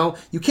them.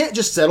 You can't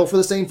just settle for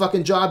the same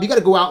fucking job. You got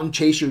to go out and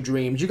chase your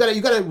dreams. You got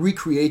to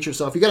recreate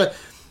yourself. You got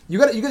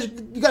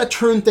to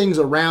turn things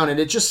around, and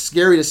it's just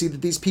scary to see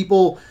that these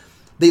people,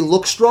 they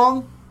look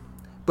strong,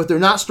 but they're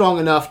not strong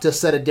enough to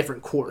set a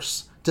different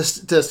course, to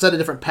set a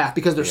different path,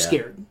 because they're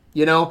scared.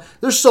 You know,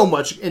 there's so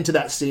much into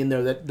that scene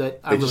there that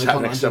I They really just hung haven't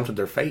on to. accepted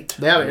their fate.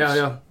 They haven't,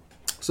 yeah.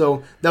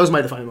 So that was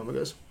my defining moment,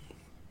 guys.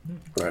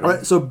 Right. All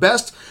right, so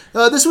best.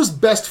 This was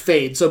best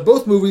fade. So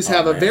both movies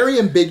have a man. very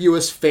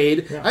ambiguous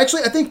fade.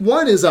 Actually, I think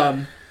one is,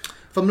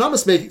 if I'm not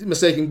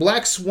mistaken,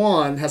 Black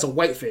Swan has a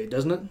white fade,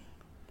 doesn't it?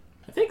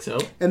 I think so.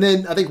 And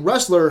then I think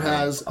Wrestler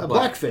has a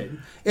black fade.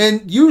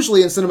 And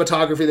usually in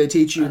cinematography, they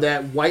teach you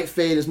that white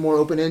fade is more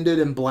open-ended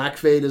and black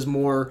fade is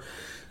more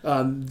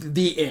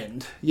the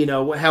end. You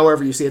know,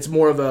 however you see it. It's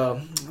more of a,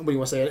 what do you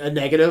want to say, a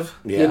negative,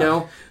 Yeah. you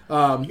know?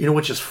 You know,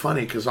 which is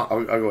funny, because I'll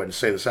go ahead and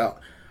say this out.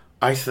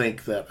 I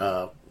think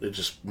that, it's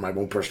just my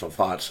own personal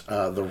thoughts,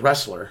 the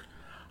Wrestler,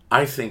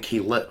 I think he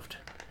lived.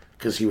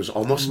 Because he was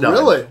almost done.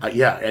 Really?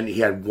 Yeah, and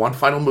he had one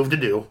final move to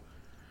do.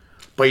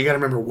 But you got to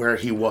remember where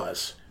he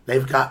was.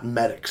 They've got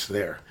medics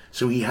there.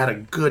 So he had a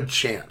good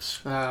chance.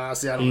 See, I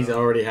don't He's know.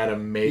 already had a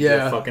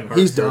major fucking heart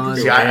he's done.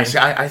 surgery. See,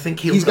 I think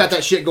He's got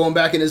that shit going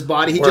back in his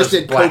body. He Whereas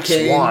just did Black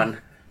cocaine. Swan,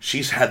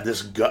 she's had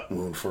this gut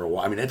wound for a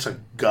while. I mean, it's a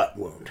gut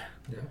wound.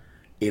 Yeah.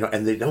 You know,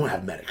 and they don't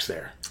have medics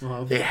there.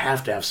 They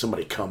have to have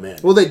somebody come in.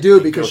 Well, they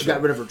do because she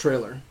got rid of her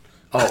trailer.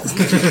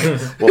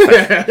 Oh.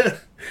 Well,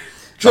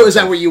 So is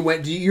that where you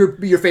went?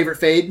 Your favorite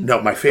fade?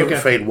 no, my favorite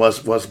Okay. fade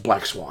was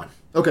Black Swan.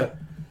 Okay.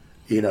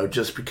 You know,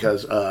 just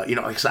because, you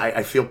know, like I said,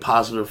 I feel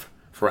positive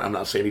for, I'm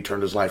not saying he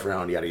turned his life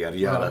around, yada, yada,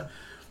 yada.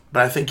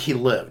 But I think he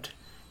lived.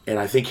 And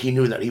I think he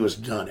knew that he was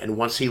done. And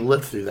once he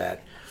lived through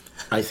that,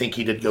 I think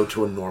he did go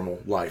to a normal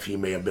life. He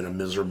may have been a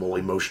miserable,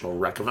 emotional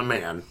wreck of a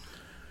man.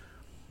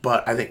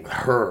 But I think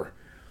her,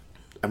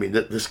 I mean,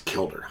 this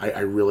killed her. I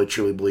really,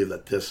 truly believe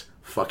that this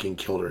fucking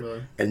killed her.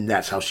 Really? And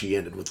that's how she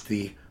ended, with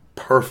the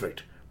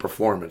perfect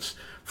performance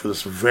for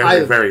this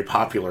very, very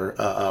popular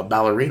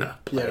ballerina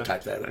play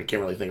type thing. I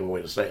can't really think of a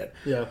way to say it.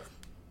 Yeah.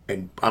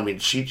 And, I mean,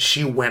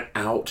 she went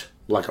out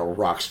like a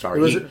rock star.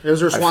 It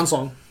was her swan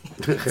song.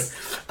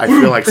 I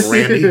feel like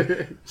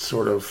Randy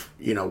sort of,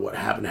 you know, what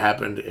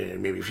happened,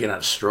 and maybe if he had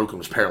a stroke and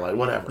was paralyzed,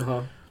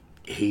 whatever,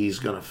 he's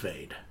going to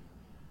fade.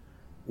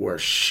 Where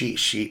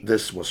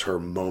this was her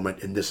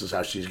moment, and this is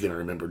how she's going to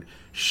remembered.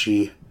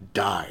 She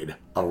died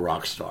a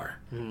rock star.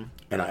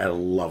 And I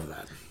love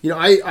that. You know,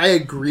 I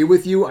agree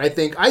with you. I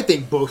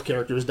think both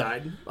characters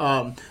died.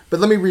 But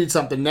let me read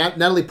something.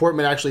 Natalie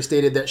Portman actually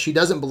stated that she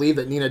doesn't believe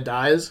that Nina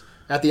dies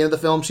at the end of the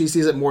film. She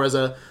sees it more as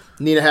a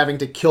Nina having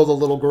to kill the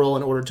little girl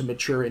in order to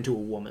mature into a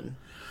woman.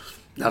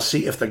 Now,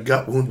 see, if the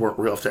gut wound weren't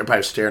real, if everybody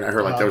was staring at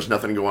her like there was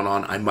nothing going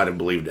on, I might have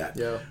believed that.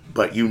 Yeah.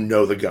 But you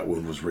know the gut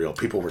wound was real.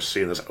 People were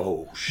seeing this,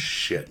 oh,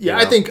 shit. Yeah, you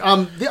I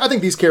know?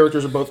 think these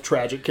characters are both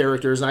tragic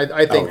characters, and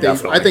I think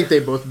definitely. they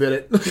both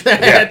bit it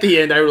at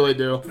the end. I really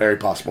do. Very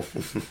possible.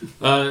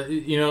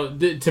 You know,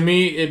 to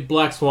me,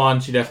 Black Swan,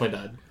 she definitely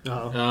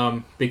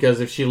died. Because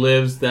if she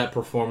lives, that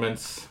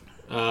performance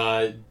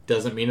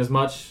doesn't mean as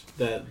much.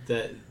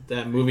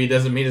 That movie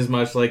doesn't mean as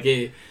much. Like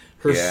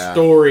her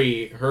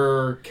story,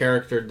 her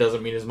character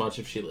doesn't mean as much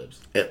if she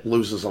lives. It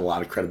loses a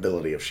lot of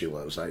credibility if she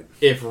lives.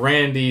 If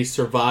Randy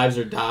survives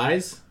or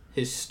dies,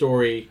 his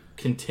story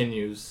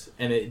continues,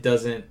 and it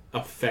doesn't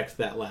affect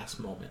that last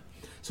moment.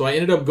 So I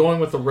ended up going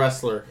with The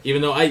Wrestler,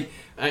 even though I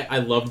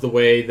loved the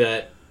way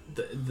that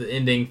the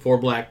ending for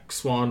Black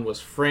Swan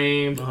was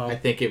framed. I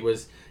think it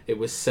was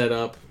set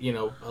up, you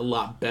know, a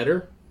lot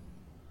better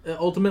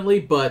ultimately,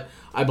 but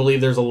I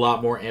believe there's a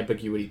lot more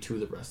ambiguity to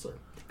The Wrestler.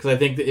 Because I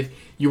think that if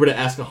you were to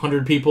ask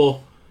 100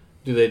 people,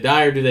 do they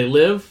die or do they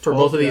live for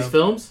both of these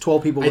films?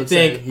 12 people would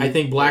say. I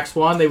think Black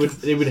Swan, they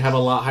would have a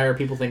lot higher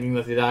people thinking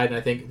that they died, and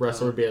I think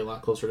Wrestler would be a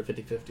lot closer to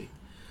 50-50.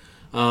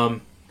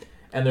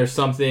 And there's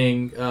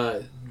something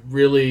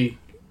really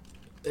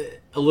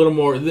a little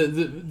more...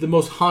 The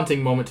most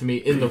haunting moment to me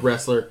in The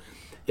Wrestler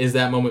is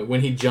that moment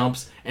when he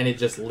jumps and it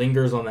just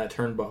lingers on that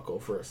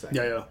turnbuckle for a second.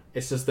 Yeah.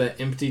 It's just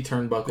that empty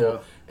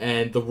turnbuckle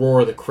and the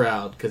roar of the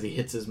crowd because he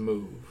hits his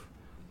move.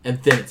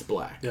 And then it's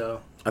black. Yeah.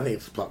 I think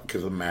it's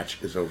because the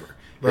match is over.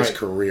 Right. His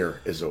career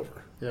is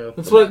over. Yeah.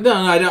 That's what. No,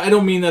 I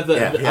don't mean that.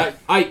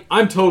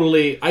 I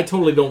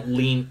totally don't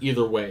lean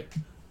either way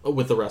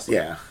with The Wrestler.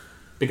 Yeah.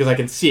 Because I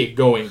can see it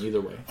going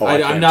either way. Oh, I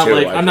I'm can not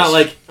too. not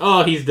like,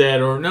 oh, he's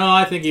dead, or no,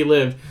 I think he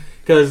lived.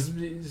 Because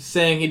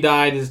saying he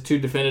died is too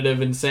definitive,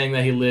 and saying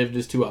that he lived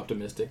is too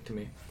optimistic to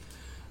me.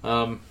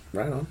 Right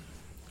on.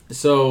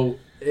 So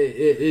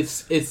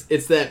it's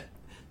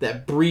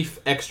that brief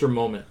extra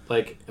moment,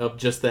 like of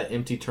just that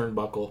empty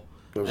turnbuckle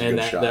and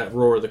that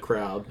roar of the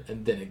crowd,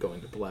 and then it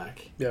going to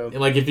black. Yeah. And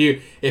like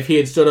if he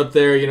had stood up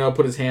there, you know,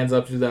 put his hands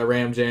up to that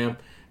ram jam,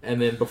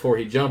 and then before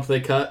he jumped, they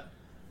cut,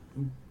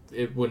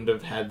 it wouldn't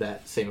have had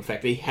that same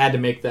effect. He had to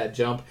make that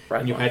jump,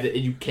 and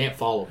you can't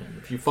follow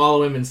him. If you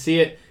follow him and see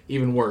it,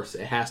 even worse.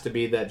 It has to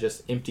be that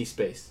just empty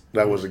space.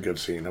 That was a good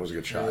scene. That was a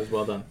good shot. That was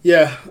well done.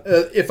 Yeah,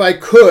 if I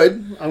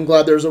could, I'm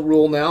glad there's a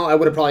rule now. I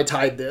would have probably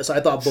tied this. I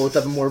thought both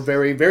of them were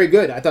very, very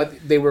good. I thought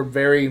they were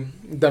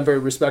done very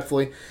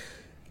respectfully.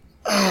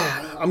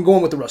 I'm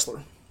going with The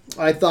Wrestler.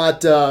 I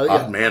thought,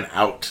 Odd man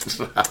out.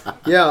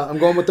 yeah, I'm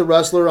going with The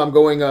Wrestler. I'm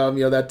going,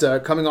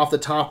 that coming off the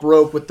top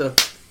rope with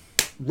the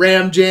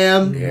ram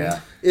jam. Yeah.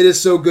 It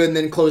is so good, and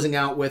then closing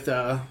out with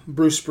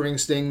Bruce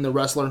Springsteen, the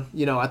wrestler.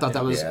 I thought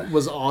that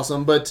was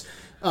awesome. But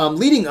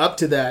leading up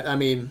to that, I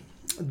mean,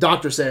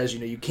 doctor says,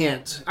 you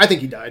can't. I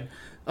think he died.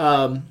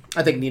 I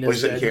think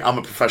Nina's dead. I'm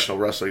a professional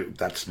wrestler.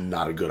 That's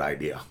not a good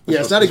idea. Yeah,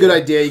 it's not a good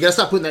idea. You gotta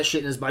stop putting that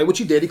shit in his body, which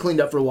he did. He cleaned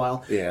up for a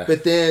while. Yeah.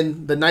 But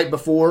then the night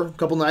before, a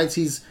couple nights,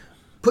 he's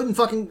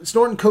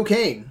snorting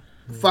cocaine,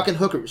 fucking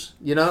hookers.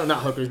 Not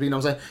hookers, but you know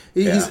what I'm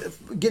saying. He's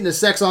getting his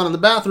sex on in the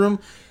bathroom.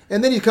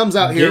 And then he comes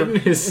out here.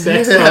 Getting his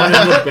sex on in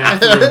the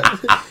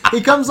bathroom.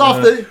 He comes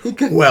off the...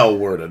 Well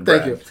worded,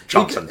 Brad. Thank you.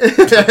 Johnson.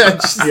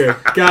 Yeah,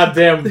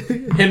 goddamn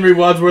Henry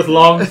Wadsworth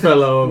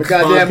Longfellow of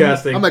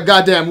podcasting. I'm a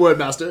goddamn word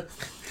master.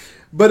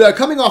 But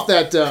coming off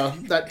that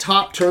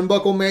top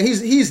turnbuckle, man,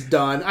 he's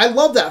done. I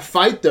love that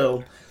fight,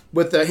 though,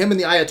 with him and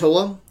the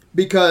Ayatollah,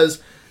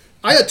 because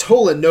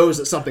Ayatollah knows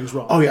that something's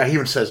wrong. Oh, yeah, he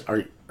even says,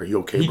 are you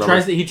okay,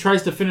 brother? He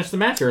tries to finish the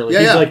match early. Yeah,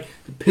 He's yeah. like,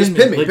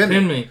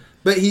 pin me.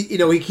 But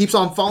he keeps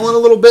on falling a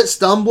little bit,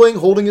 stumbling,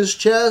 holding his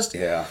chest.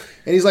 Yeah.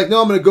 And he's like,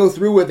 no, I'm going to go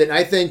through with it. And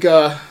I think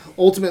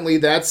ultimately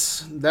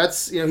that's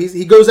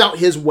he goes out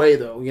his way,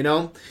 though,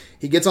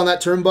 He gets on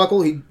that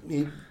turnbuckle.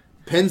 He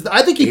pins.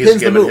 I think he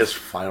pins the move. His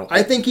final...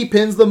 I think he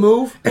pins the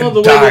move.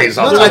 And dies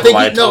on top of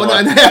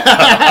Ayatollah.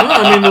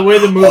 I mean, the way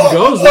the move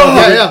goes,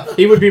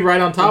 he would be right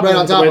on top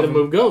of the way the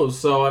move goes.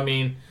 So, I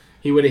mean...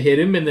 He would have hit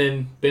him and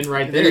then been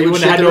right there. He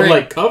wouldn't have had to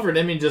have covered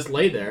him and just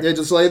lay there. Yeah,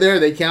 just lay there.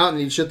 They count and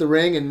he'd shit the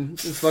ring and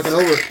it's fucking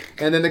over.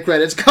 And then the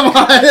credits come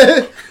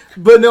on.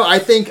 But no, I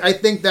think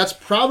that's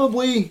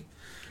probably.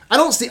 I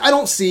don't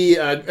see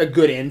a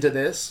good end to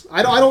this.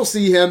 I don't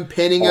see him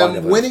pinning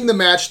him, winning the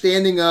match,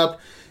 standing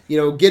up,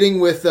 getting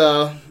with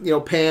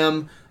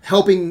Pam,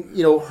 helping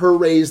her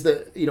raise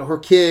her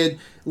kid,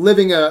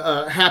 living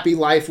a happy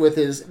life with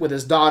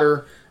his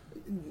daughter.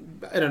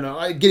 I don't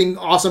know, getting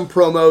awesome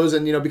promos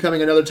and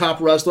becoming another top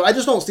wrestler. I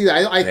just don't see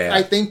that.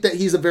 I think that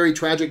he's a very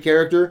tragic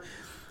character,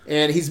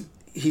 and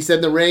he said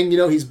in the ring,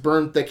 he's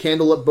burnt the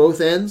candle at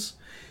both ends,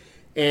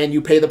 and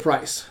you pay the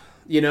price,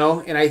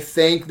 And I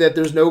think that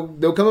there's no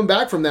coming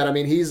back from that. I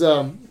mean, he's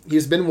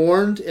been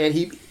warned, and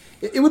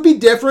it would be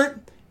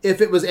different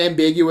if it was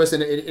ambiguous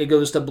and it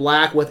goes to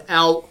black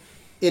without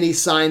any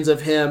signs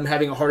of him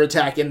having a heart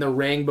attack in the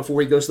ring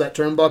before he goes to that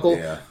turnbuckle.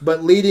 Yeah.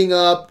 But leading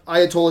up,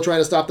 Ayatollah trying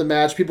to stop the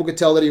match, people could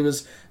tell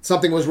that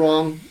something was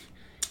wrong.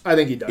 I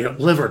think he died.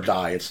 Live or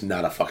die, it's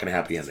not a fucking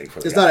happy ending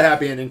for the guy. It's not a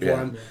happy ending for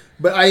him.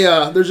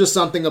 But there's just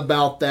something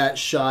about that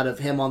shot of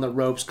him on the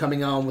ropes,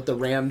 coming on with the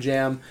Ram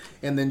Jam,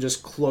 and then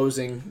just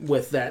closing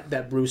with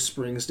that Bruce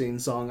Springsteen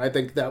song. I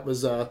think that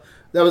was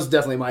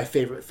definitely my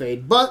favorite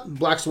fade. But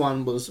Black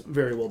Swan was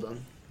very well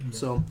done. Mm-hmm.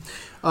 So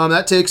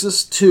that takes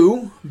us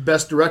to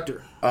Best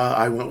Director.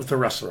 I went with the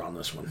wrestler on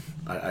this one.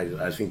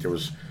 I think there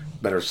was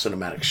better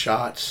cinematic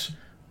shots,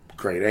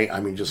 great. I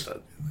mean,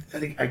 I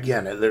think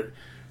again there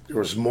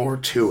was more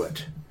to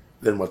it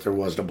than what there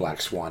was to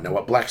Black Swan. Now,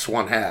 what Black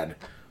Swan had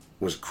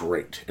was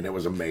great and it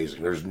was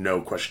amazing. There's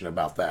no question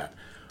about that.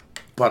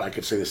 But I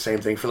could say the same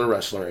thing for the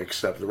wrestler,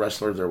 except the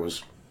wrestler there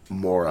was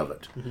more of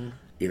it.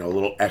 Mm-hmm. A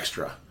little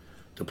extra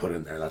to put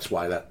in there. That's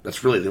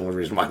really the only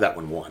reason why that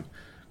one won.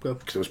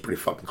 Because it was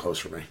pretty fucking close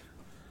for me.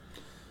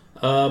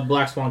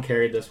 Black Swan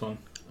carried this one.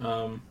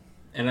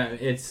 And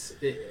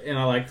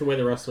I like the way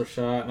the wrestler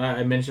shot. And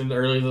I mentioned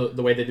earlier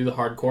the way they do the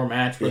hardcore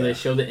match where they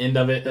show the end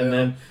of it and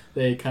then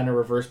they kind of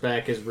reverse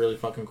back is really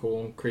fucking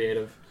cool and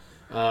creative.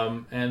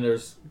 And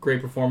there's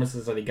great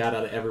performances that he got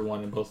out of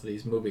everyone in both of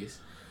these movies.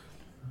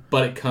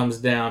 But it comes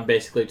down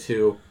basically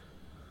to,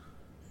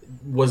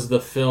 was the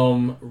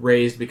film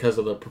raised because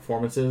of the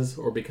performances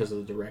or because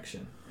of the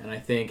direction? And I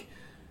think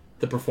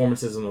the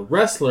performances in the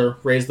wrestler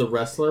raised the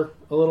wrestler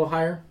a little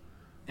higher.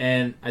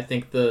 And I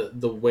think the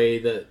way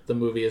that the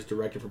movie is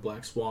directed for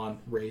Black Swan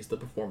raised the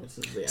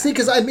performances. See,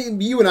 because I mean,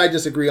 you and I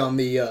disagree on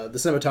the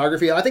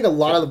cinematography. I think a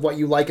lot of what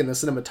you like in the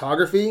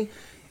cinematography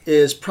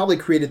is probably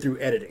created through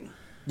editing.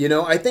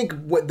 I think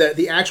what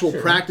the actual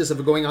practice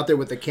of going out there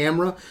with the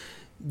camera,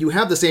 you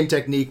have the same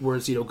technique where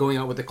it's going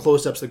out with the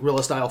close-ups, the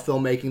guerrilla style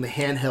filmmaking, the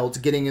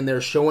handhelds, getting in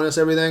there, showing us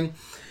everything.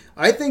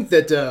 I think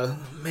that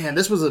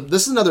this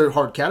is another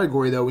hard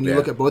category though. When you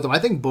look at both of them, I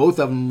think both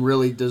of them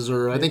really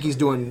deserve. I think he's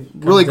doing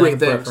really great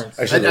things.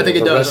 I think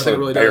it does. I think it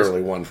really does.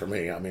 Barely won for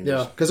me. I mean,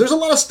 because there's a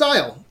lot of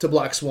style to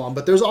Black Swan,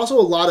 but there's also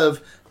a lot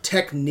of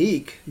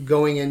technique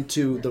going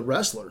into the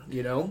wrestler.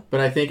 But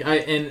I think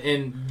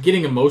and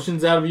getting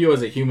emotions out of you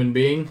as a human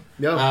being.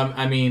 Yeah.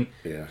 I mean,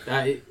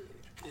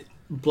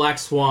 Black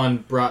Swan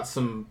brought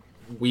some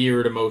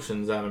weird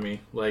emotions out of me,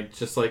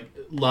 just a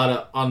lot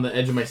of on the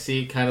edge of my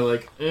seat, kind of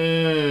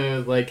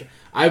like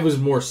I was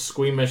more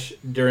squeamish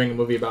during a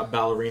movie about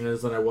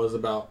ballerinas than I was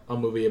about a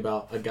movie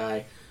about a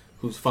guy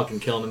who's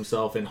fucking killing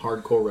himself in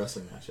hardcore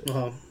wrestling matches.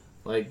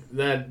 Like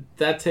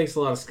that takes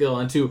a lot of skill,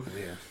 and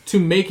to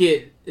make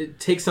it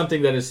takes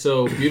something that is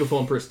so beautiful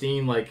and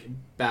pristine like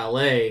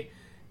ballet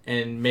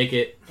and make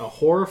it a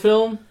horror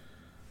film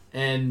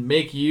and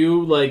make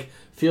you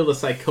feel the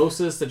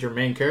psychosis that your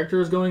main character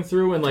is going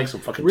through and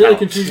really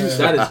confuse you.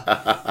 That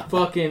is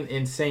fucking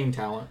insane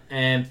talent.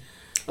 And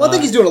Well, I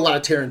think he's doing a lot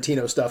of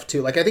Tarantino stuff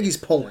too. Like I think he's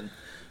pulling.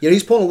 You know,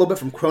 he's pulling a little bit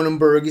from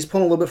Cronenberg. He's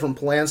pulling a little bit from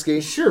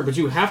Polanski. Sure, but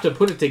you have to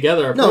put it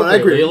together. No, I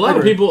agree. A lot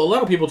of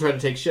people try to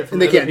take shit from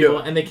And they other can't do people,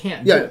 it. and they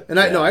can't. Yeah, do it. and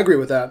I agree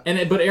with that.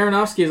 But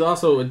Aronofsky is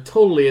also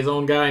totally his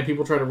own guy, and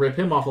people try to rip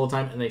him off all the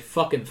time, and they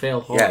fucking fail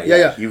hard.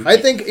 Yeah. You- I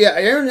think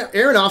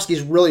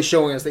Aronofsky's really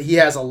showing us that he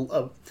has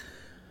a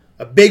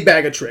big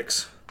bag of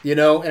tricks. You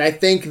know, and I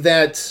think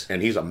that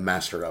and he's a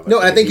master of it.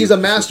 I think he's a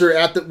master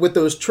with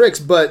those tricks.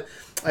 But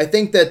I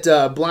think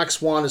that Black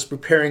Swan is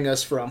preparing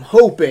us for, I'm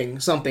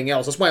hoping, something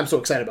else. That's why I'm so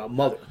excited about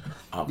Mother.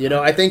 Okay. You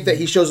know, I think that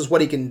he shows us what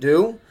he can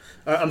do.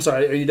 I'm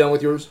sorry, are you done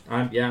with yours?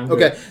 I'm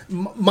Okay.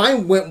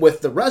 Mine went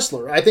with The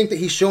Wrestler. I think that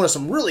he's shown us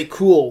some really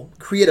cool,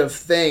 creative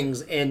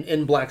things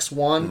in Black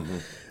Swan. Mm-hmm.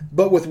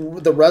 But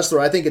with The Wrestler,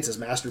 I think it's his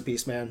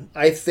masterpiece, man.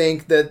 I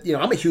think that,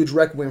 I'm a huge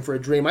Requiem for a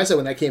Dream. I said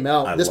when that came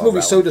out, this love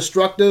movie's that so one.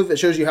 destructive. It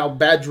shows you how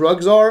bad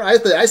drugs are.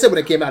 I said when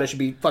it came out, it should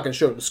be fucking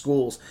showed in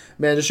schools.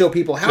 Man, to show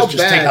people how Just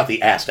bad. take out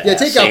the ass to Yeah, ass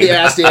take out scene. the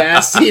ass to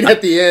ass scene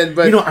at the end.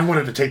 But I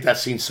wanted to take that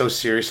scene so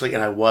seriously,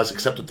 and I was,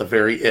 except at the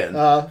very end.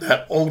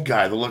 That old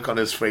guy, the look on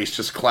his face,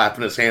 just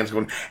clapping his hands,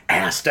 going,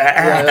 ass to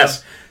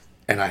ass.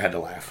 And I had to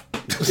laugh.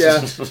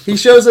 yeah, he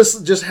shows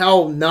us just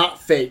how not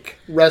fake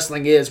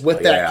wrestling is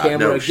with that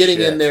camera, no getting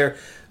shit. in there.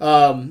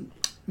 Man,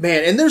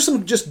 and there's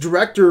some just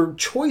director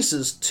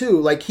choices too.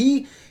 Like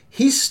he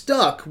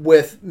stuck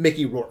with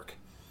Mickey Rourke.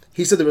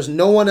 He said there was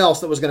no one else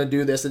that was going to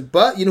do this,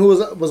 but you know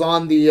who was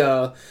on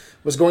the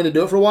was going to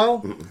do it for a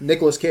while?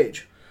 Nicolas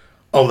Cage.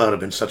 Oh, that would have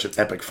been such an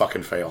epic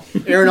fucking fail.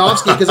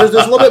 Aronofsky, because there's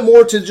a little bit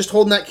more to just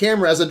holding that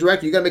camera as a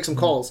director. You got to make some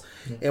calls,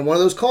 and one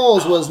of those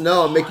calls was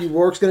no, Mickey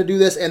Rourke's going to do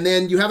this, and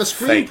then you have a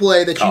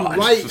screenplay that God.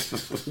 you write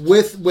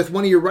with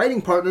one of your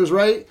writing partners,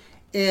 right?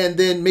 And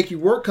then Mickey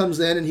Rourke comes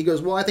in and he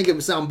goes, well, I think it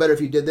would sound better if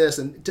you did this.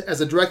 And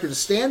as a director, to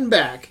stand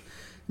back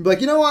and be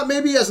like, you know what,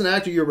 maybe as an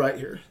actor you're right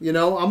here. I'm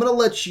going to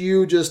let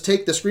you just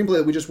take the screenplay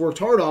that we just worked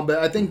hard on, but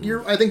I think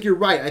you're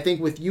right. I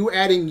think with you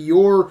adding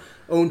your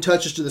own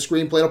touches to the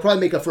screenplay, it'll probably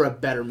make up for a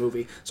better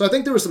movie. So I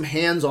think there were some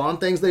hands-on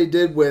things they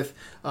did with,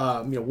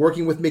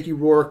 working with Mickey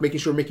Rourke, making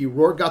sure Mickey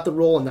Rourke got the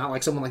role and not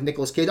like someone like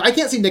Nicolas Cage. I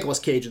can't see Nicolas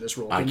Cage in this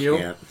role. Can you?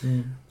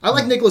 Can't. I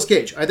like Nicolas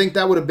Cage. I think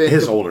that would have been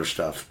His older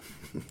stuff.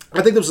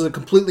 I think this was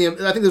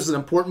an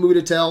important movie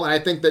to tell, and I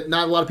think that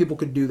not a lot of people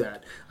could do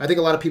that. I think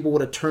a lot of people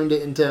would have turned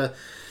it into,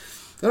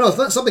 I don't know, it's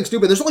not something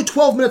stupid. There's only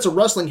 12 minutes of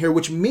wrestling here,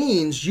 which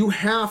means you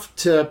have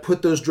to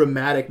put those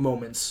dramatic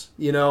moments,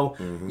 You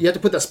have to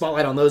put that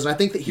spotlight on those, and I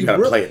think that he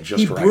gotta play it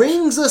just right.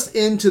 brings us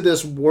into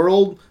this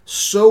world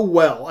so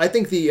well. I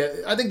think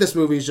this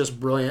movie is just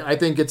brilliant. I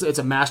think it's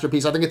a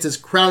masterpiece. I think it's his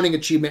crowning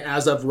achievement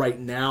as of right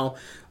now.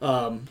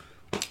 My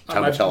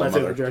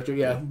favorite director,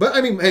 yeah. But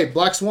I mean, hey,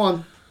 Black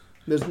Swan.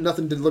 There's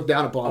nothing to look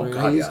down upon. Oh,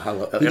 God, yeah.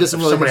 He did If some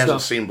really somebody good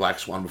hasn't stuff. seen Black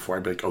Swan before,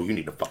 I'd be like, oh, you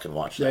need to fucking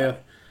watch that. Yeah,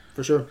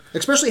 for sure.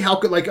 Especially how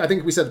could, like I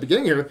think we said at the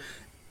beginning here,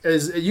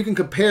 is you can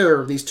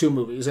compare these two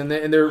movies and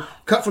they're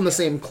cut from the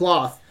same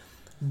cloth,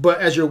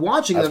 but as you're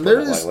watching them, there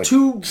is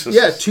two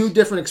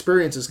different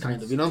experiences,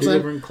 kind of. You know what I'm Two saying?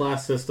 different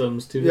class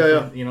systems, two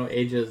different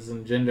ages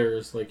and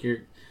genders. Like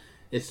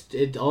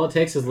all it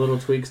takes is little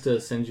tweaks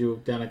to send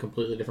you down a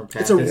completely different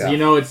path. It's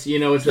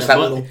Just that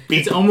little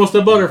beat. It's almost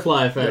a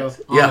butterfly effect.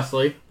 Yeah.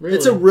 Honestly, really.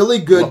 It's a really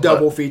good Love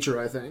double that. feature,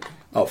 I think.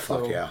 Oh,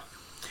 fuck yeah.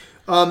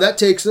 That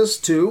takes us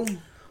to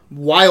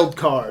Wild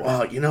Card.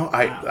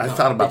 I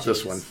thought about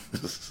this one.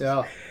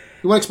 Yeah.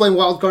 You want to explain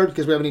Wild Card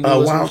because we have any new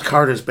listeners? Wild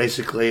Card is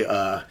basically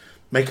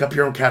make up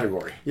your own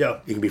category. Yeah.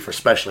 You can be for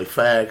special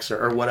effects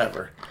or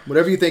whatever.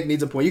 Whatever you think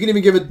needs a point. You can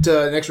even give it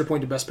an extra point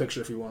to Best Picture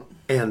if you want.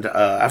 And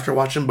after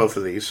watching both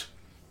of these,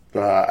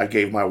 I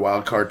gave my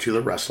wild card to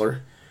The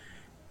Wrestler.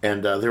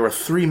 And there were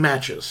 3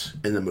 matches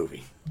in the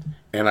movie.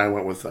 And I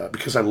went with,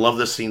 because I love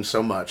this scene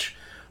so much,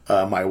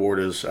 my award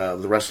is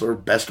The Wrestler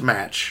Best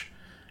Match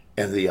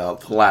and the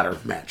ladder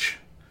match.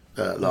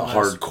 The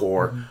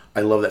hardcore. Mm-hmm.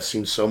 I love that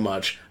scene so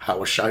much.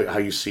 How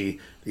you see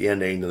the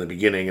ending and the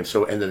beginning and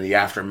then the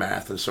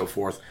aftermath and so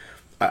forth.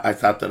 I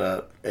thought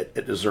that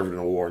it deserved an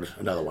award,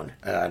 another one.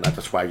 And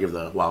that's why I give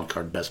the wild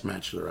card Best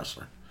Match to The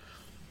Wrestler.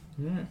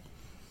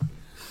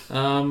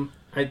 I'm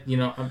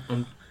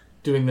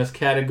doing this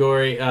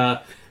category,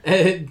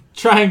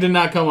 trying to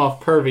not come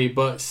off pervy,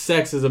 but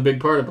sex is a big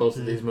part of both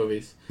of these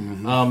movies.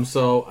 Mm-hmm.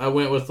 So I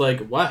went with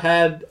what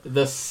had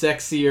the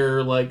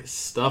sexier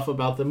stuff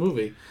about the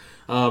movie.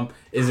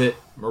 Is it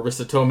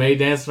Marissa Tomei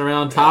dancing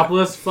around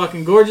topless,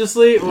 fucking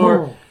gorgeously,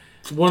 or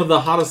one of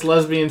the hottest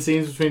lesbian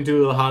scenes between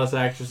two of the hottest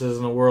actresses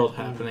in the world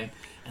happening?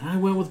 And I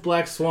went with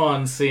Black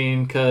Swan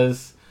scene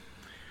because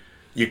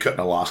you couldn't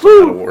have lost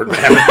that award, man.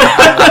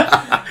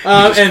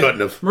 and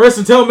couldn't have.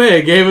 Marissa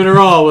Tomei gave it her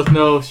all with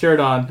no shirt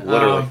on.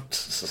 Literally.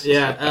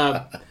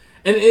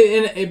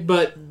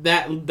 But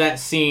that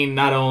scene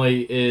not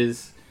only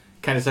is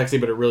kind of sexy,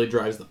 but it really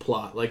drives the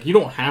plot. You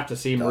don't have to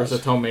see Marissa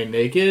Tomei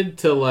naked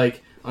to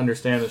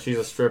understand that she's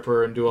a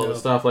stripper and do all this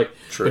stuff.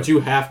 True. But you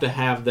have to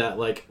have that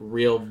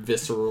real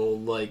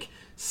visceral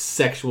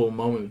sexual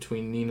moment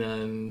between Nina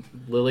and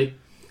Lily.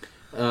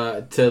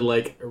 to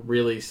like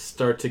really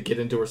start to get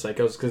into her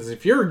psychosis. Because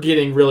if you're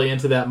getting really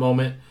into that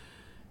moment,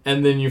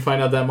 and then you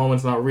find out that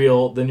moment's not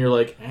real, then you're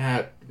like,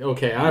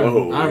 okay,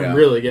 I'm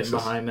really getting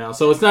behind now.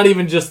 So it's not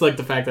even just like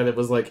the fact that it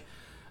was like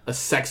a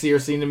sexier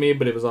scene to me,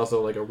 but it was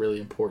also like a really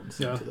important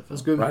scene to the film.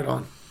 That's good. Right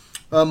on.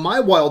 My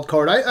wild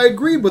card, I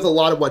agreed with a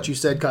lot of what you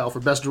said, Kyle,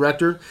 for Best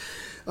Director.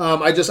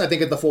 I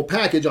think the full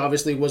package,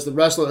 obviously, was The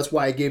Wrestler. That's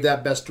why I gave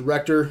that Best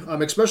Director.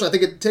 Especially, I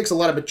think it takes a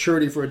lot of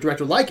maturity for a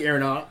director like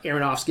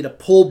Aronofsky to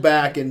pull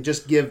back and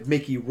just give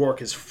Mickey Rourke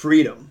his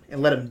freedom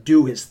and let him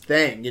do his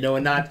thing,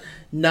 and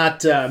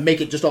not make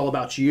it just all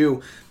about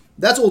you.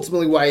 That's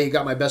ultimately why he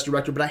got my Best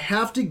Director. But I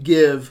have to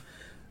give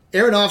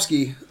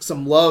Aronofsky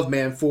some love,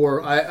 man,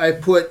 for I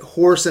put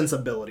horror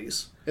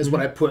sensibilities is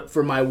what I put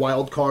for my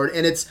wild card.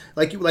 And it's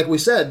like we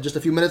said just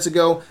a few minutes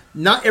ago,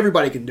 not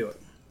everybody can do it.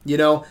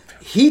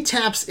 He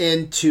taps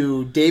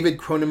into David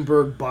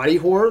Cronenberg body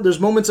horror.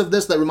 There's moments of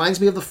this that reminds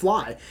me of The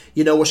Fly,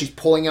 where she's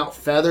pulling out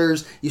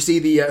feathers. You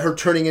see her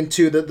turning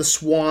into the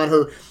swan.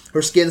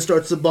 Her skin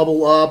starts to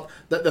bubble up.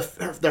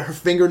 Her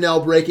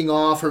fingernail breaking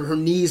off. Her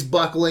knees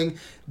buckling.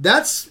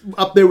 That's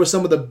up there with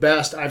some of the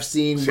best I've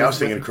seen. See, I was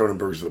thinking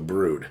Cronenberg's The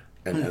Brood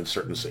in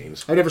certain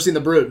scenes. I've never seen The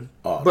Brood.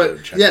 Oh, but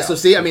dude, check it out. So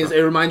see,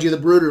 it reminds you of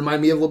The Brood. It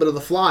reminded me a little bit of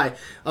The Fly.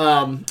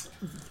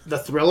 The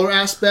thriller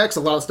aspects,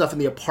 a lot of stuff in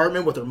the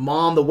apartment with her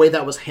mom, the way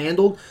that was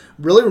handled,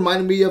 really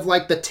reminded me of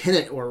like The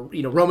Tenant or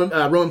Roman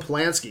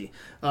Polanski.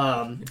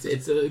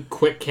 It's a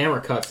quick camera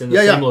cuts in the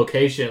same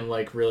location,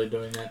 like really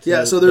doing that.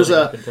 Yeah, so there's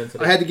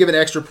I had to give an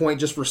extra point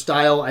just for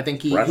style. I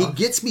think he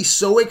gets me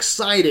so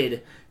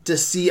excited to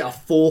see a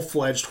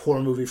full-fledged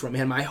horror movie from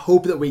him. I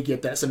hope that we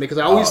get that someday, because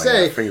I always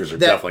say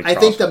that I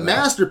think the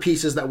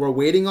masterpieces that we're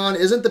waiting on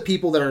isn't the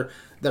people that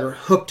are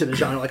hooked to the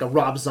genre, like a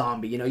Rob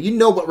Zombie. You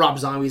know what Rob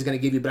Zombie is going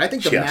to give you, but I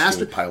think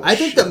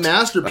the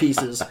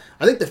masterpieces.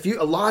 I think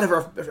a lot of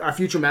our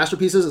future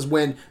masterpieces is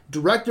when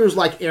directors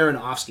like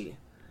Aronofsky,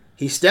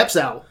 he steps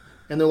out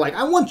and they're like,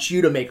 I want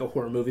you to make a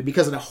horror movie,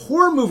 because in a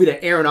horror movie to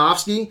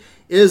Aronofsky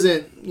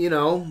isn't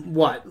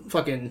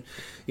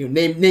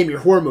name your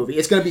horror movie.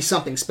 It's going to be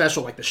something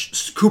special like the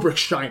Kubrick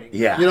Shining.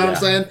 Yeah, what I'm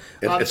saying?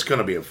 It's going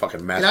to be a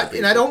fucking masterpiece.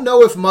 And I don't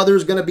know if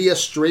Mother's going to be a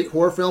straight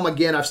horror film.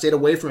 Again, I've stayed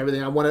away from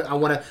everything.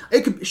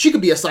 She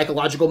could be a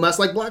psychological mess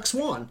like Black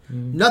Swan.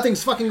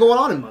 Nothing's fucking going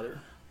on in Mother.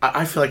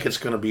 I feel like it's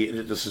going to be.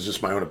 This is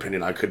just my own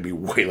opinion. I could be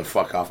way the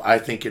fuck off. I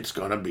think it's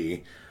going to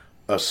be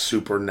a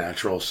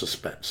supernatural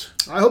suspense.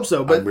 I hope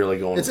so. But I'm really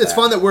going. It's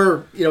fun that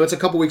we're it's a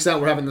couple weeks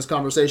out. We're having this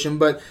conversation,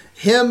 but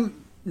him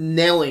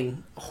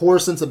nailing horror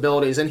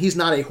sensibilities, and he's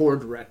not a horror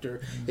director.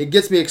 It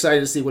gets me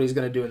excited to see what he's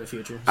going to do in the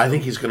future. I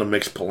think he's going to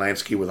mix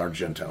Polanski with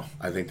Argento.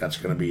 I think that's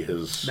going to be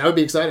his. That would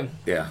be exciting.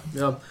 Yeah.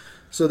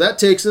 So that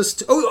takes us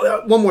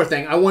to one more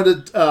thing. I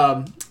wanted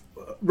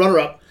runner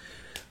up.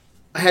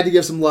 I had to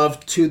give some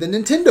love to the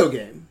Nintendo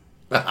game.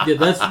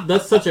 Yeah,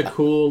 that's such a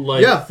cool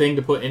thing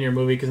to put in your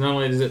movie, because not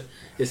only does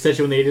it set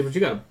you in the 80s, but you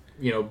got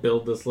to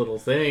build this little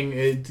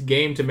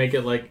game to make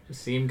it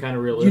seem kind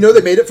of realistic.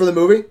 They made it for the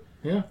movie.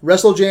 Yeah.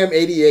 WrestleJam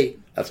 88.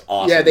 That's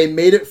awesome. Yeah, they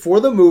made it for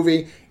the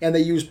movie, and they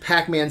used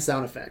Pac-Man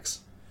sound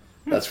effects.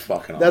 That's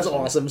fucking awesome. That's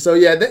awesome. So,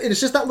 yeah,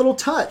 it's just that little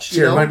touch.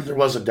 There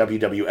was a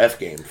WWF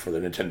game for the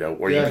Nintendo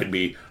where you could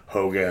be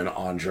Hogan,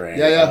 Andre,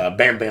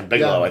 Bam Bam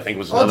Bigelow, I think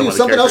was another one of the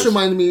something else characters.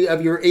 reminded me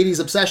of your 80s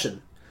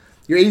obsession.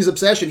 Your 80s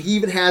obsession, he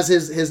even has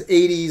his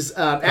 80s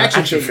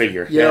action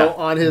figure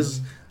on his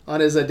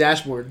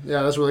dashboard.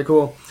 Yeah, that's really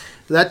cool.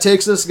 So that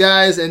takes us,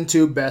 guys,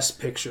 into Best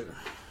Picture.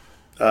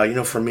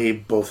 For me,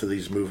 both of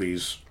these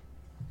movies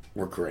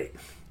were great.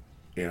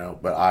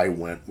 But I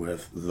went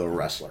with The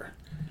Wrestler.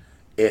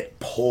 It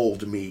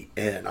pulled me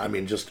in. I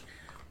mean, just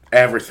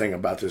everything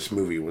about this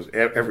movie was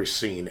every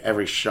scene,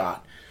 every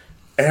shot,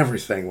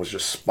 everything was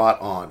just spot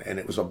on, and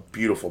it was a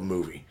beautiful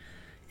movie.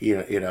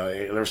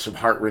 There were some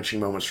heart-wrenching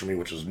moments for me,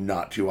 which was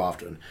not too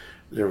often.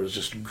 There was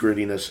just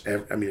grittiness.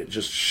 It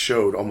just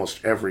showed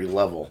almost every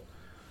level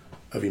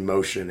of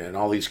emotion, and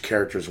all these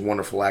characters,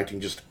 wonderful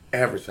acting, just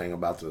everything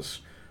about this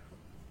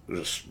was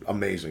just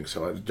amazing.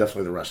 So it's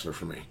definitely The Wrestler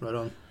for me. Right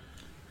on.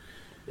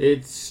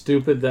 It's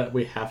stupid that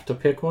we have to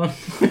pick one.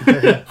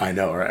 I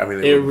know,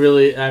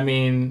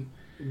 right?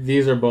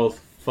 These are both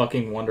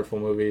fucking wonderful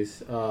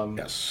movies.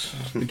 Yes.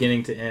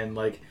 Beginning to end.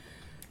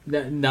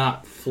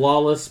 Not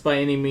flawless by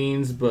any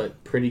means,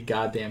 but pretty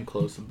goddamn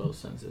close in both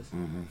senses.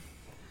 Mm-hmm.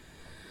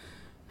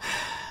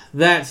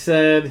 That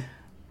said,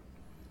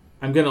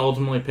 I'm going to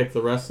ultimately pick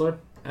The Wrestler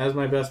as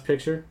my best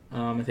picture.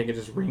 I think it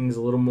just rings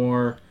a little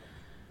more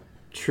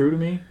true to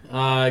me.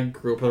 I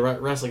grew up a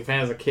wrestling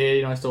fan as a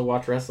kid. I still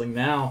watch wrestling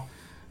now.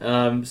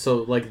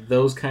 So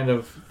those kind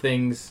of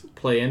things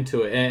play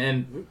into it.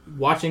 And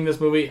watching this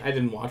movie, I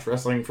didn't watch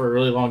wrestling for a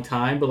really long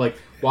time, but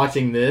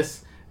watching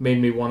this made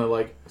me want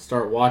to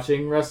start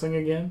watching wrestling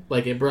again.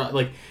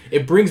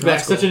 It brings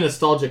back such a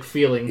nostalgic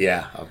feeling.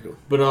 Yeah, I'll go.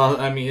 But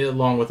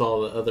along with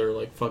all the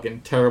other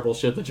fucking terrible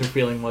shit that you're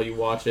feeling while you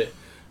watch it,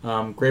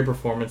 great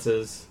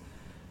performances.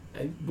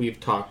 We've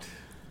talked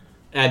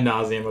ad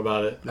nauseum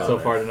about it so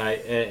far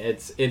tonight.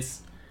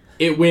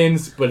 It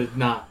wins, but it's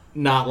not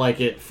not like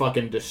it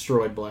fucking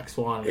destroyed Black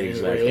Swan.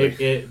 Exactly.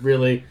 It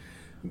really,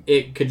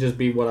 it could just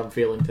be what I'm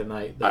feeling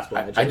tonight. That's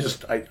why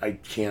I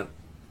can't,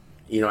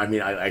 I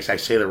mean, I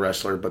say The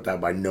Wrestler, but that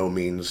by no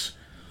means.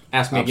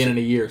 Ask me again in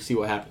a year, see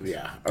what happens.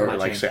 Yeah, or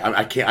like say,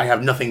 I can't. I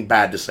have nothing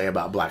bad to say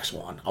about Black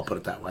Swan. I'll put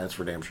it that way. That's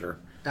for damn sure.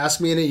 Ask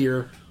me in a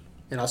year,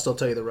 and I'll still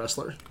tell you The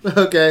Wrestler.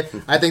 Okay,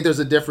 I think there's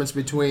a difference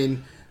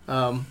between.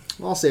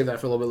 I'll save that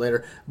for a little bit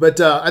later. But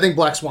I think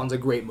Black Swan's a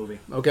great movie.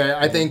 Okay,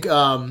 I think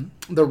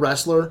The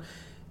Wrestler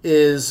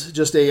is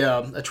just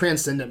a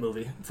transcendent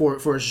movie for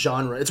its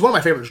genre. It's one of my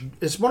favorite.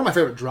 It's one of my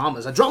favorite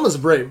dramas. A drama is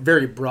very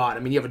very broad.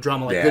 I mean, you have a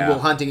drama like Good Will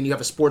Hunting, and you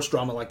have a sports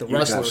drama like The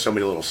Wrestler. You have so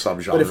many little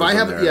subgenres. But if I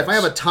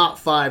have a top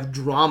 5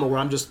 drama where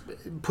I'm just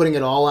putting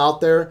it all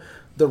out there,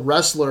 The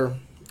Wrestler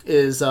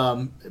is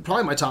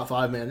probably my top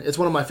 5, man. It's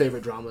one of my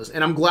favorite dramas,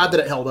 and I'm glad that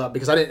it held up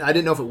because I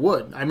didn't know if it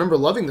would. I remember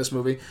loving this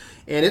movie,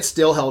 and it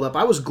still held up.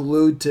 I was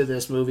glued to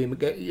this movie.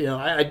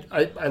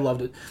 I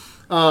loved it,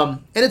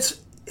 and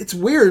it's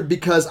weird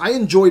because I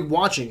enjoyed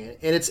watching it,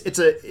 and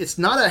it's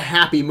not a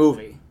happy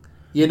movie,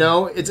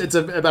 It's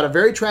about a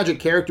very tragic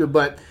character,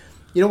 but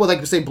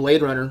like say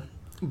Blade Runner.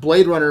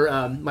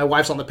 My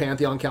wife's on the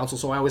Pantheon Council,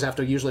 so I always have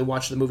to usually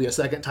watch the movie a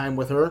second time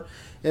with her.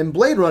 And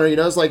Blade Runner,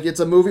 it's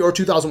a movie, or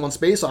 2001: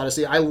 Space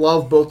Odyssey. I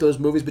love both those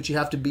movies, but you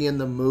have to be in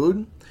the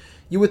mood.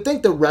 You would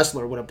think The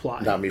Wrestler would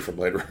apply. Not me for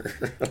Blade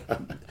Runner.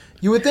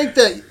 You would think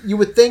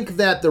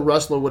that The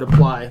Wrestler would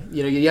apply.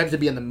 You have to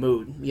be in the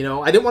mood.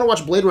 I didn't want to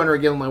watch Blade Runner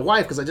again with my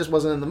wife because I just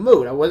wasn't in the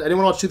mood. I didn't want to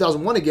watch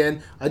 2001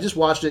 again. I just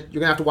watched it. You're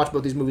gonna have to watch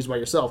both these movies by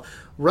yourself.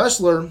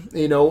 Wrestler,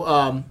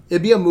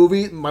 it'd be a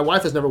movie. My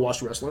wife has never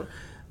watched Wrestler.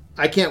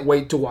 I can't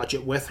wait to watch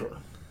it with her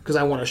because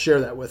I want to share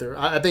that with her.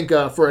 I think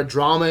for a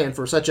drama and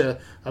for such a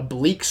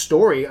bleak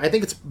story, I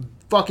think it's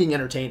fucking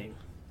entertaining.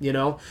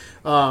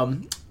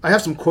 I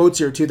have some quotes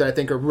here too that I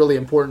think are really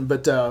important.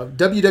 But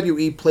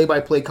WWE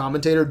play-by-play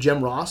commentator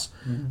Jim Ross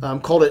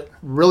called it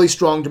really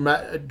strong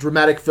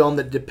dramatic film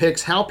that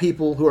depicts how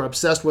people who are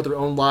obsessed with their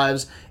own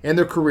lives and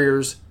their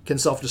careers can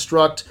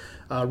self-destruct.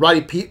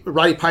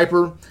 Roddy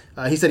Piper,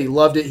 he said he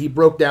loved it. He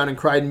broke down and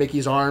cried in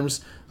Mickey's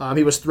arms.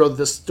 He was thrilled that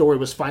this story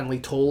was finally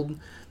told.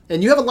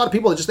 And you have a lot of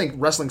people that just think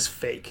wrestling's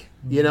fake,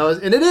 and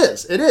it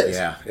is. It is.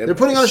 Yeah, they're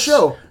putting on a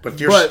show. But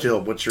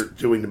still, what you're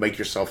doing to make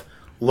yourself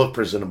look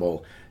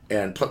presentable.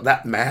 And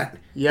that mat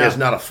is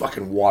not a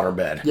fucking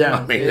waterbed. Yeah,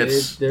 I mean,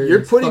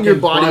 you're putting your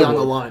body plywood on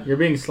the line. You're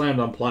being slammed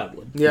on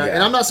plywood. Yeah,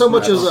 and I'm not so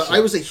much I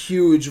was a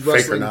huge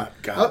wrestling. Fake or not,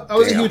 God I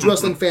was a damn. huge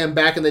wrestling fan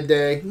back in the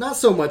day. Not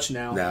so much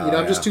now. No,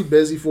 I'm just too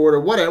busy for it, or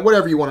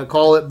whatever you want to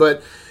call it.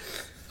 But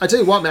I tell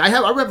you what, man, I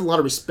have a lot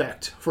of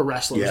respect for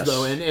wrestlers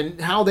though,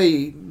 and how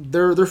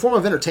their form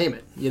of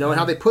entertainment. And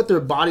how they put their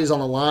bodies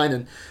on the line.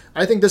 And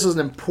I think this is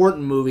an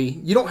important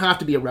movie. You don't have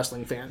to be a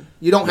wrestling fan.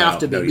 You don't have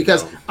to be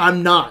because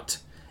I'm not.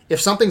 If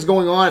something's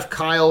going on, if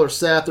Kyle or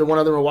Seth or one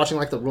of them are watching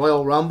like the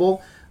Royal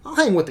Rumble, I'll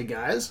hang with the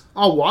guys.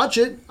 I'll watch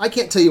it. I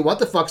can't tell you what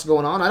the fuck's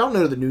going on. I don't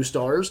know the new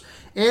stars.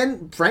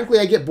 And frankly,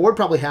 I get bored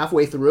probably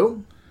halfway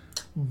through.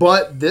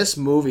 But this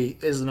movie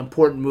is an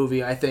important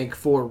movie, I think,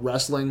 for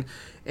wrestling.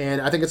 And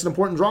I think it's an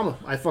important drama.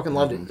 I fucking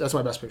loved it. That's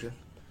my best picture.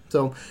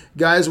 So,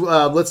 guys,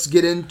 let's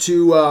get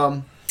into...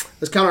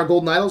 let's count our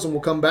golden idols and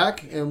we'll come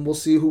back and we'll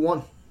see who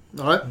won.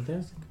 All right?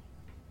 Fantastic.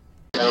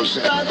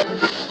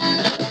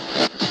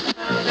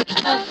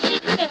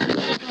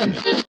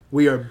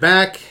 We are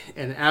back,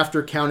 and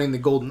after counting the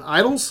golden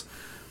idols,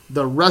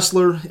 The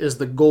Wrestler is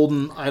the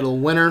golden idol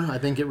winner. I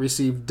think it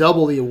received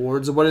double the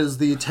awards. What is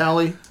the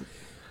tally?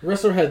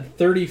 Wrestler had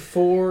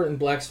 34 and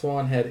Black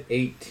Swan had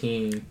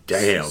 18.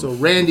 Damn. So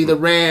Randy the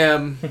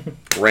Ram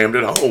rammed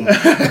it home.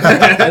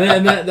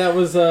 and that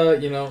was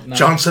not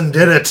Johnson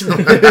did it.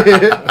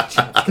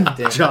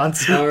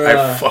 Johnson.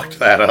 I fucked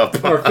that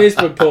up. Our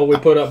Facebook poll, we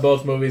put up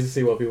both movies to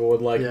see what people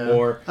would like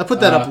more. I put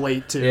that up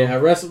late too. Yeah,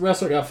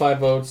 Wrestler got 5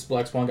 votes,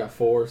 Black Swan got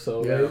 4,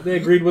 so they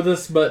agreed with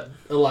us, but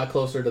a lot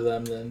closer to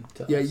them than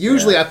to us.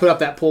 Usually I put up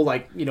that poll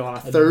on a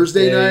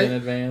Thursday night. In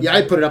advance. Yeah,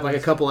 I put it up like a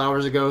couple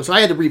hours ago, so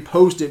I had to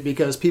repost it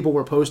because people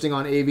were posting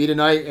on AV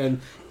tonight, and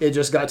it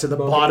just got to the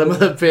bottom of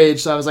the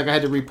page, so I was like, I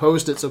had to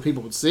repost it so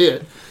people would see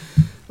it.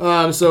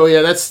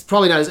 That's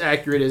probably not as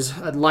accurate as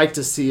I'd like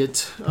to see it.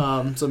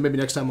 So maybe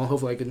next time,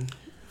 hopefully I can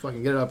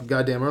fucking get it up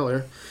goddamn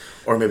earlier.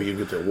 Or maybe you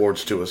can get the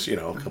awards to us, a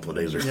couple of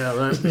days or yeah,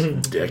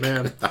 right. Dick.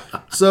 Man.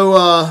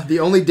 So the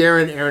only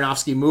Darren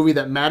Aronofsky movie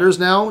that matters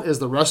now is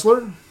The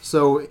Wrestler.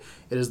 So it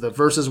is the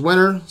versus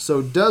winner.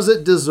 So does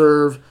it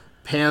deserve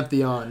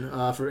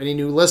Pantheon? For any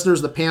new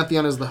listeners, the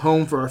Pantheon is the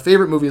home for our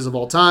favorite movies of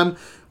all time.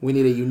 We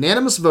need a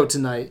unanimous vote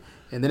tonight,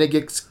 and then it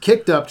gets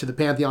kicked up to the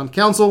Pantheon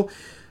Council.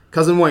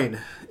 Cousin Wayne,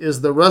 is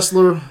The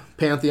Wrestler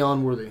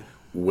Pantheon worthy?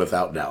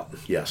 Without doubt,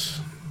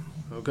 yes.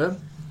 Okay.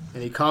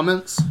 Any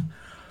comments?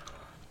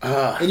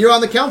 And you're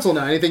on the council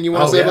now. Anything you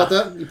want to say about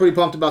that? You're pretty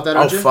pumped about that,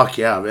 aren't you? Oh, fuck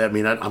yeah. I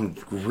mean, I'm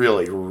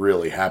really,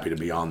 really happy to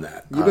be on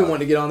that. You've been wanting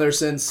to get on there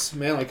since,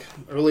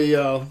 early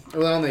on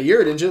in the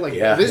year, didn't you?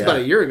 At least about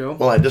a year ago.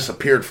 Well, I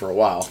disappeared for a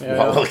while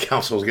while the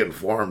council was getting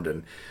formed,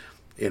 and,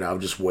 I've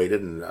just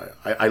waited, and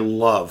I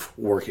love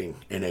working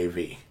in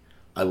AV.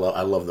 I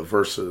love the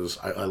verses.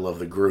 I love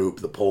the group,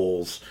 the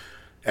polls,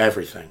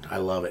 everything. I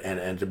love it,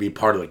 and to be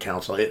part of the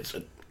council, I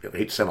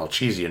hate to sound all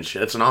cheesy and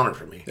shit. It's an honor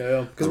for me.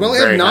 Yeah, because we only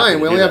have 9.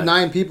 We only have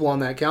 9 people on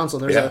that council.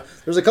 There's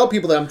a couple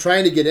people that I'm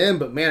trying to get in,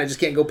 but man, I just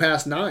can't go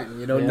past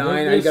 9. 9.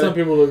 There's some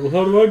people like, well,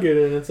 how do I get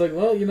in? It's like,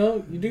 well, you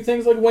do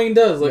things like Wayne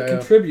does, like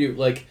contribute,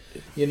 like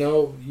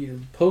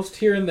you post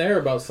here and there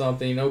about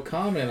something,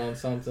 comment on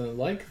something,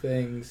 like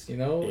things,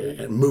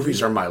 And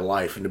movies are my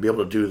life, and to be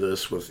able to do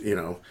this with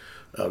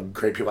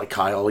great people like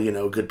Kyle,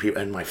 good people,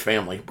 and my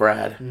family,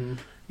 Brad. Mm-hmm.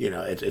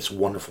 It's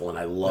wonderful, and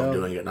I love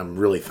doing it, and I'm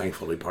really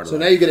thankful to be part of it. So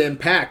now you get to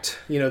impact,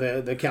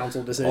 the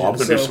council decisions. Oh, I'm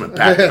going to do some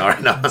impacting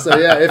right now.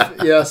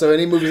 So so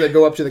any movies that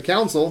go up to the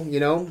council,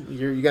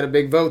 you got a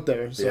big vote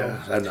there. So.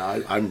 Yeah, and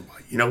I'm,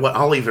 you know what?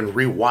 I'll even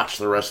rewatch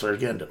The Wrestler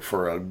again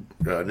for a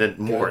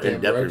more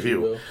in-depth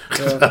review.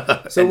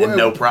 So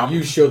no problem.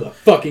 You show the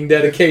fucking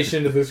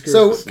dedication to this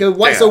group.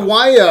 So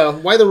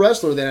why The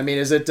Wrestler then? I mean,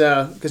 is it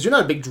because you're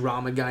not a big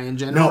drama guy in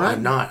general? No, right?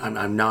 I'm not.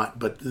 I'm not.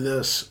 But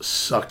this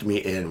sucked me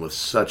in with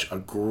such a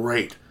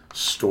great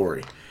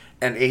story,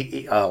 and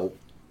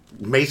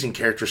amazing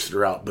characters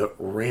throughout. But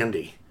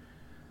Randy,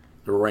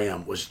 the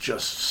Ram, was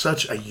just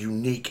such a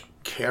unique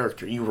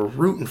character. You were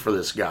rooting for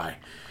this guy,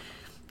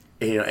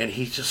 and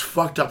he just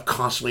fucked up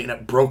constantly, and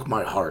it broke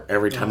my heart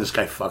every time this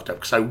guy fucked up,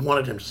 because I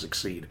wanted him to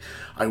succeed.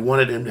 I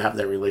wanted him to have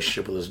that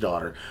relationship with his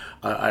daughter.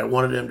 I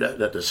wanted him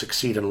to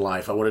succeed in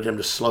life. I wanted him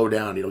to slow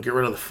down. Get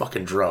rid of the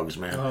fucking drugs,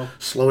 man.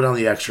 Slow down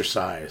the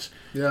exercise.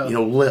 Yeah.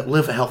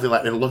 Live a healthy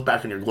life and look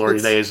back on your glory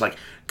days like,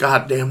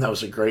 God damn, that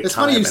was a great time. It's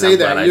funny you say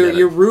that.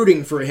 You're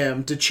rooting for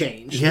him to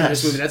change in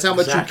this movie. That's how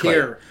much you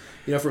care,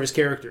 for his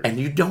character. And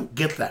you don't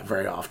get that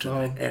very often.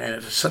 And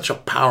it's such a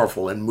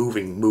powerful and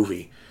moving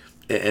movie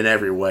in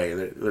every way.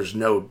 There's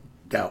no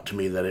doubt to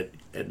me that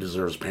it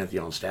deserves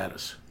Pantheon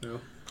status. Yeah. How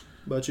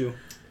about you?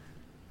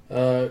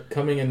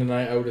 Coming in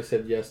tonight, I would have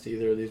said yes to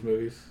either of these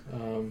movies.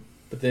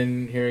 But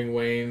then hearing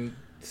Wayne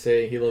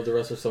say he loved The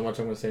Wrestler so much,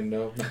 I'm going to say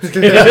no.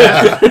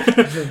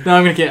 No,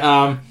 I'm going to kid.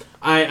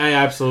 I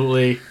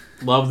absolutely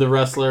love The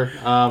Wrestler.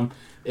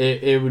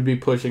 It would be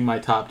pushing my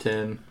top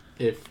 10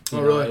 if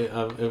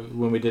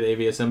when we did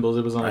AV Assembles,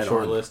 it was on a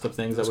short list of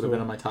things that would have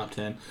been on my top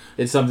 10.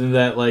 It's something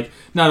that, like,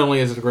 not only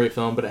is it a great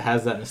film, but it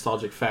has that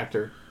nostalgic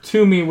factor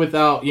to me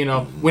without,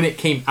 when it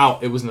came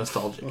out, it was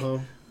nostalgic.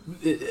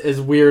 As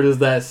weird as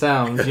that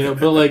sounds,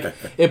 but like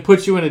it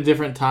puts you in a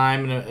different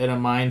time in a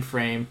mind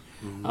frame.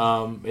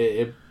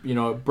 It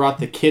brought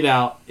the kid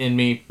out in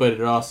me, but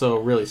it also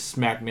really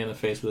smacked me in the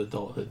face with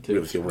adulthood too.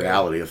 With the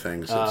reality of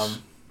things,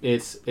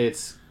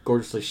 it's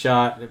gorgeously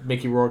shot.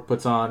 Mickey Rourke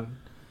puts on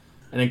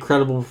an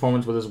incredible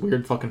performance with his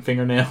weird fucking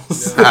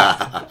fingernails.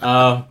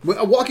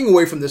 Walking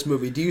away from this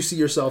movie, do you see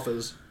yourself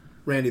as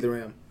Randy the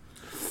Ram?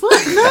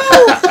 Fuck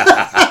no.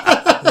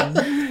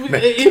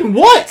 In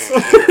what?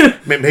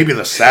 Maybe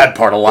the sad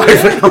part of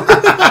life.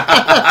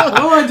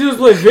 All I do is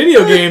play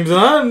video games, and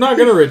I'm not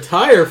going to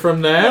retire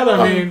from that.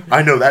 I mean,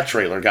 I know that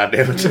trailer.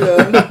 Goddammit!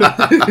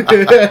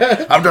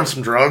 Yeah. I've done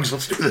some drugs.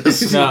 Let's do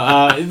this.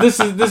 No, this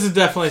is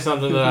definitely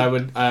something that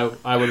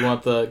I would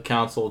want the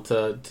council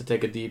to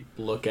take a deep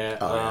look at.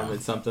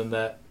 It's something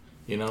that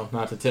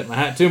not to tip my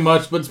hat too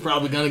much, but it's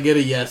probably going to get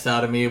a yes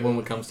out of me when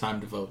it comes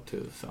time to vote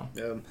too.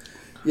 So.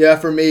 Yeah,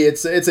 for me,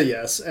 it's a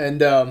yes.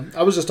 And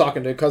I was just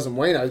talking to Cousin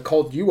Wayne. I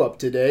called you up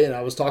today, and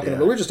I was talking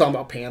about. We were just talking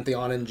about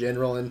Pantheon in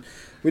general, and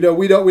we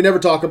never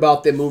talk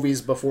about the movies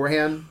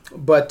beforehand.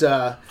 But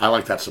I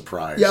like that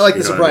surprise. Yeah, I like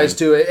the surprise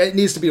too. It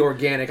needs to be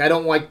organic. I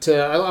don't like to.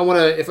 I want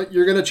to. If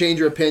you're going to change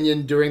your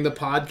opinion during the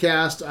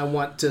podcast, I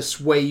want to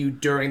sway you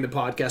during the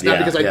podcast, not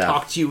because I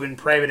talk to you in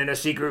private in a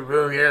secret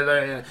room.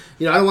 I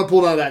don't want to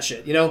pull none of that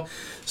shit.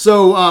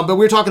 So, but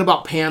we were talking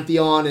about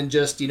Pantheon and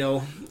just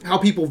how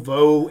people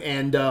vote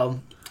and.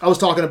 I was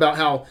talking about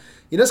how,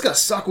 it's going to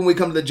suck when we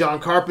come to the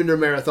John Carpenter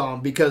marathon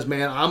because,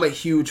 man, I'm a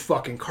huge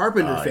fucking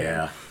Carpenter fan.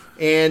 Yeah.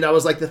 And I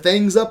was like, the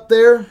things up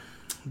there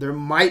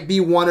might be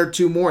one or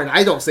two more. And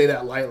I don't say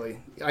that lightly.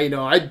 I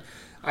don't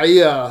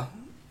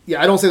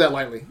say that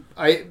lightly.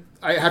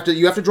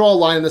 You have to draw a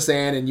line in the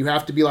sand, and you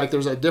have to be like,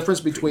 there's a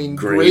difference between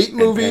great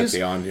movies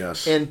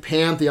and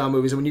Pantheon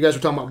movies. And when you guys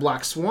were talking about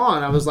Black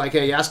Swan, I was like,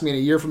 hey, ask me in a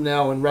year from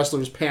now when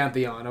Wrestler's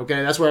Pantheon.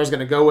 Okay, that's where I was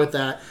going to go with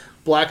that.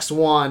 Black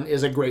Swan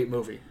is a great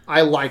movie.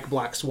 I like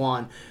Black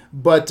Swan,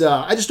 but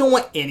I just don't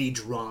want any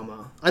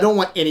drama. I don't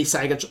want any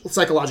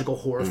psychological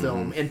horror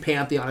film in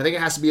Pantheon. I think it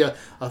has to be a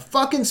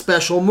fucking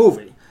special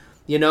movie,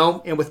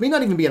 And with me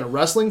not even being a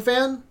wrestling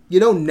fan,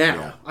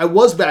 now. I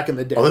was back in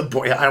the day. I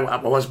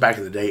was back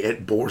in the day.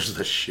 It bores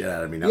the shit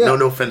out of me now. Yeah.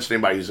 No offense to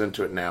anybody who's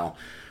into it now,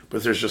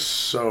 but there's just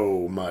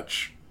so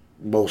much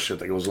bullshit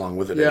that goes along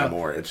with it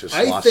anymore. It's just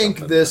I think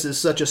this is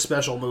such a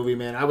special movie,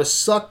 man. I was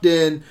sucked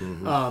in.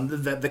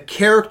 The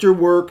character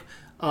work,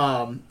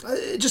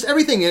 just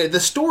everything. The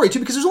story too,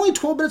 because there's only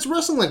 12 minutes of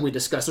wrestling, like we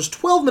discussed. There's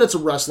 12 minutes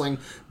of wrestling,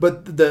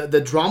 but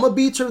the drama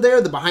beats are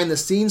there. The behind the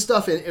scenes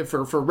stuff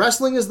for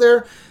wrestling is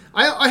there.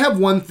 I have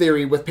one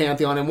theory with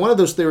Pantheon, and one of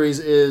those theories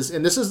is,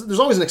 and there's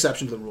always an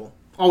exception to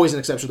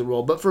the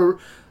rule, but for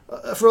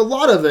a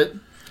lot of it,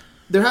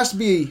 there has to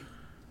be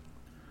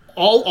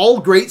all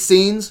great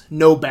scenes,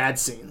 no bad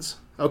scenes.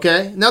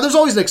 Okay? Now, there's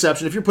always an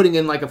exception. If you're putting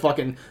in like a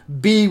fucking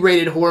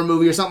B-rated horror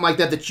movie or something like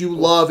that you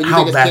love and you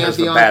think it's How bad is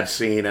the Pantheon. bad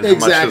scene and how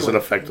much does it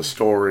affect the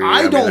story?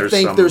 I mean, don't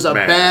think there's a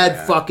man,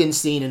 bad fucking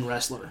scene in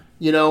Wrestler.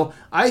 You know,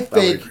 I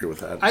think agree with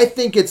that. I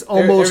think it's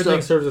almost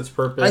everything serves its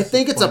purpose. I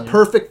think it's a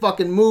perfect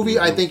fucking movie.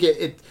 I think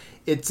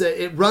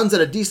it runs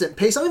at a decent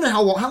pace. I don't even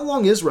know how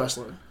long is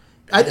Wrestler.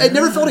 I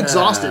never felt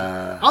exhausted.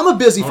 I'm a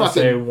busy I want to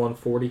fucking. say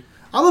 140.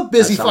 I'm a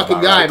busy That sounds fucking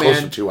about guy, right.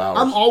 Close man. to 2 hours.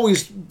 I'm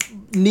always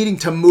needing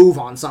to move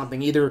on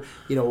something, either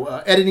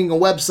editing a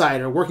website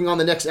or working on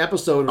the next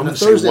episode. Or I'm the going to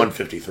say Thursday,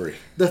 153.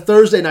 the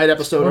Thursday night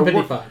episode. or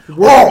 155.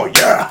 Oh,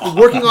 yeah.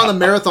 working on the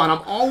marathon.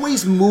 I'm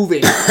always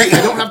moving.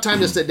 I don't have time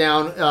to sit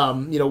down,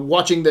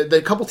 watching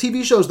the couple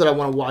TV shows that I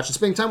want to watch and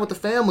spending time with the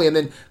family and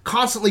then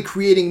constantly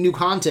creating new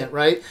content,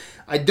 right?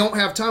 I don't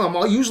have time.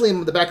 I'm usually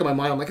in the back of my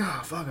mind. I'm like,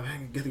 oh fuck, I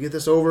gotta get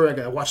this over. I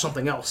gotta watch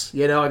something else.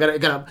 I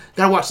gotta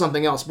watch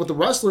something else. With The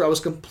Wrestler, I was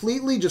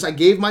completely I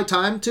gave my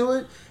time to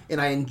it,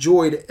 and I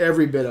enjoyed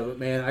every bit of it,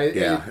 man.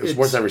 It was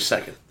worth every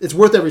second. It's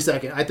worth every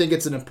second. I think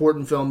it's an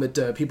important film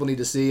that people need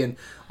to see, and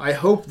I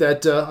hope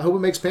that it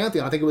makes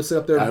Pantheon. I think it would sit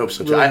up there. I hope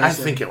so too. really I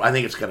nicely.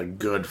 think it's got a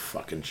good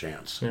fucking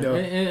chance. Yeah.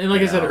 And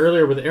like I said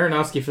earlier, with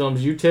Aronofsky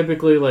films, you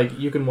typically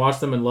you can watch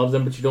them and love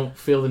them, but you don't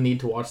feel the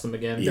need to watch them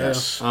again.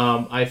 Yes.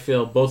 I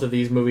feel both of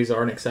these movies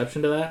are an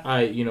exception to that.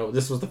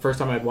 This was the first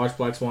time I'd watched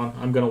Black Swan.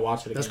 I'm gonna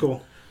watch it again. That's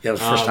cool. Yeah, it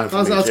was the first time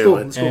for me that's too. cool.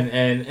 And- That's cool.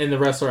 And The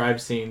Wrestler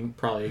I've seen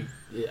probably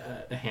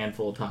a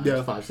handful of times,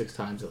 Yeah. 5-6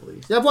 times at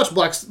least. Yeah, I've watched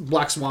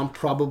Black Swan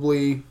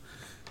probably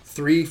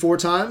 3-4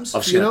 times.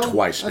 I've seen it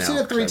twice I've now, seen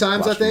it 3 'cause I've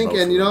times, I watched them think, both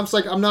and of them. I'm just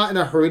like, I'm not in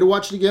a hurry to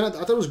watch it again. I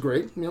thought it was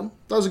great. That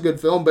was a good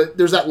film, but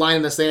there's that line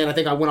in the sand. I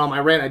think I went on my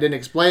rant. I didn't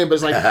explain, but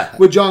it's like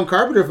with John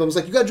Carpenter films,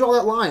 like you got to draw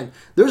that line.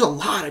 There's a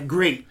lot of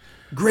great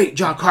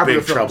John Carpenter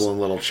Big films. Trouble in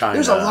Little China.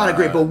 There's a lot of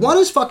great, but one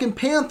is fucking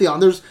Pantheon.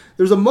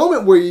 There's a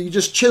moment where you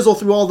just chisel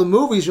through all the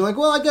movies. You're like,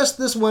 well, I guess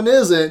this one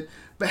isn't.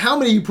 But how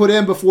many you put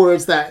in before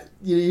it's that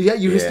you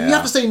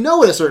have to say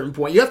no at a certain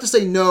point. You have to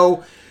say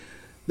no.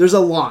 There's a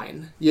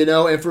line,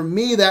 and for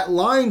me, that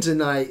line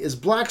tonight is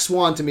Black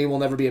Swan. To me, will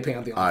never be a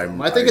Pantheon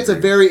film. I think it's a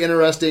very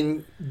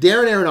interesting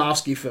Darren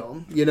Aronofsky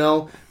film,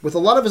 with a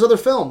lot of his other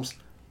films.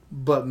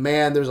 But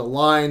man, there's a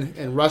line,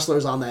 and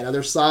Wrestler's on that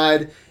other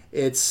side.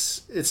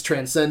 It's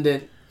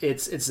transcendent.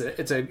 It's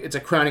a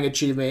crowning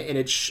achievement, and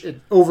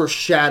it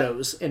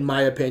overshadows, in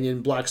my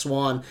opinion, Black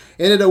Swan,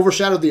 and it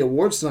overshadowed the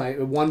awards tonight.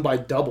 It won by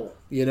double.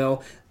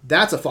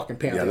 That's a fucking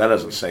Pantheon. Yeah, that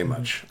doesn't say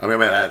much. I mean,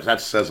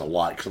 that says a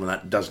lot because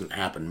that doesn't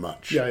happen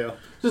much. Yeah.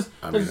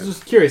 I was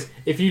just curious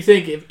if you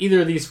think if either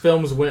of these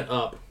films went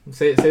up,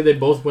 say they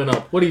both went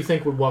up, what do you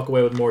think would walk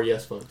away with more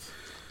yes votes?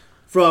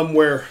 From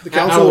where? The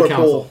Out council of or the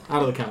poll? council.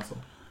 Out of the council.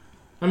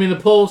 I mean, the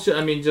poll.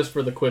 Just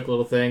for the quick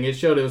little thing, it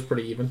showed it was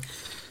pretty even.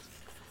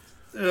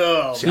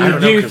 Oh, See, I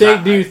don't know, Do you 'cause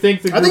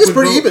think the group I think it's would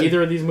pretty vote even.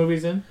 either of these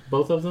movies in?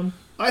 Both of them?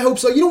 I hope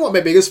so. You know what my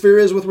biggest fear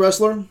is with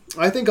Wrestler?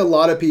 I think a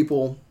lot of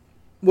people...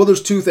 Well,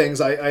 there's 2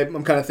 things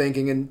I'm kind of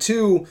thinking. And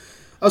 2,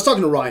 I was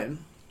talking to Ryan.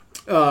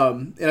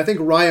 And I think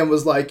Ryan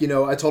was like,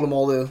 I told him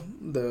all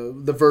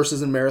the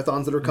verses and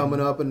marathons that are coming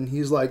up. And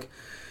he's like,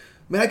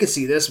 man, I could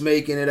see this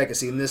making it. I could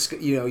see this,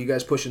 you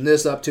guys pushing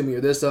this up to me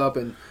or this up.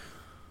 And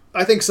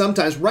I think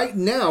sometimes right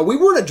now, we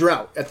were in a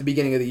drought at the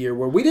beginning of the year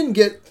where we didn't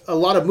get a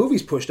lot of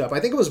movies pushed up. I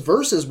think it was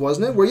Versus,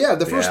 wasn't it? Where,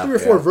 the first 3 or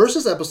 4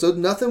 Versus episodes,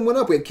 nothing went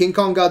up. We had King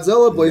Kong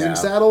Godzilla, Blazing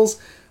Saddles,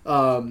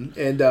 and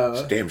It's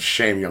a damn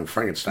shame Young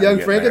Frankenstein. Young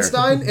getting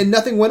Frankenstein, and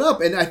nothing went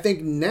up. And I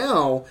think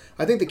now,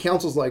 the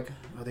council's like,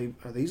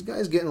 are these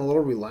guys getting a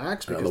little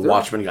relaxed? there. Because The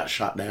Watchmen got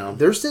shot down.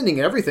 they're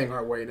sending everything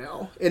our way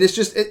now. And it's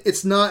just,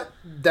 it's not,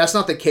 that's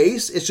not the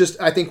case. It's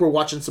just, I think we're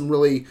watching some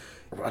really...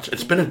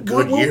 It's been a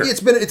good year.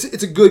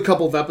 It's a good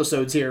couple of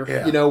episodes here,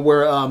 Yeah.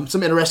 where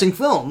some interesting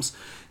films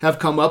have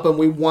come up, and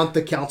we want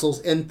the council's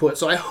input.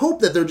 So I hope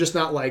that they're just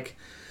not like,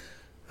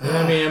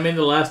 I mean,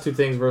 the last 2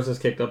 things versus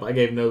kicked up, I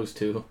gave no's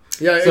to.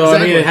 yeah, So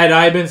exactly. I mean, had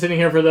I been sitting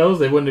here for those,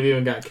 they wouldn't have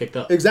even got kicked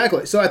up.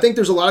 Exactly. So I think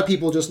there's a lot of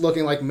people just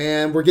looking like,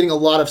 man, we're getting a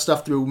lot of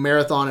stuff through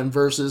Marathon and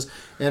Versus.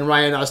 And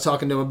Ryan, I was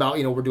talking to him about,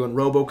 we're doing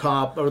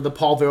RoboCop or the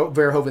Paul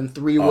Verhoeven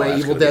 3-way, that's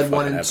Evil gonna be Dead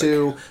 1 and fucking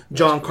 2,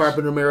 John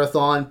Carpenter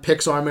Marathon,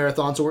 Pixar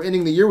Marathon. So we're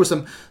ending the year with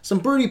some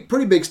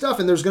pretty big stuff,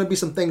 and there's going to be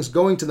some things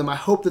going to them. I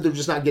hope that they're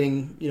just not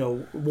getting,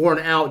 worn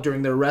out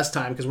during their rest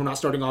time, because we're not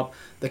starting off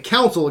the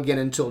council again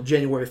until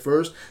January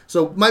 1st.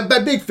 So my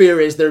big fear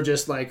is they're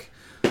just like,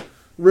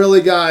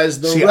 really, guys,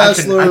 the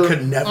Wrestler. I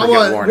could never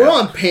get worn We're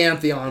out. on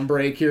Pantheon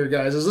break here,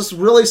 guys. Is this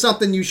really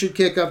something you should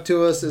kick up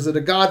to us? Is it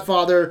a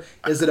Godfather?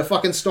 Is it a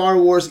fucking Star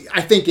Wars?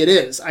 I think it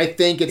is. I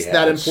think it's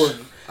that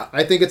important.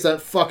 I think it's a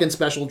fucking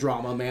special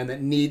drama, man,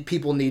 that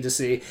people need to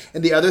see.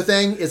 And the other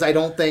thing is, I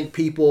don't think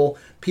people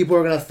are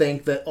going to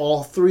think that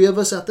all 3 of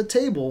us at the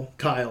table,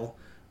 Kyle,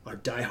 are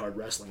diehard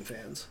wrestling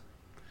fans.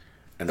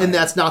 And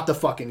that's not the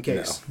fucking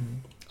case.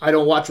 I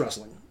don't watch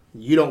wrestling.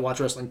 You don't watch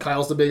wrestling.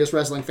 Kyle's the biggest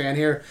wrestling fan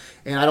here,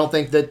 and I don't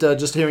think that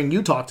just hearing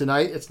you talk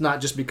tonight, it's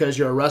not just because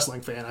you're a wrestling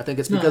fan. I think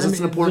it's because it's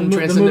an important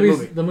transcendent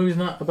movie. The movie's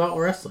not about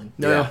wrestling.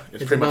 No,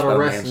 it's pretty much about a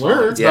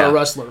wrestler. It's about a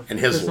wrestler and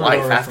his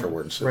life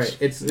afterwards. Right.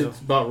 It's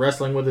about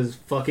wrestling with his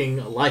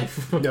fucking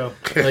life. No,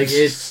 like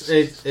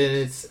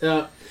it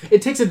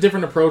takes a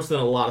different approach than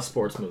a lot of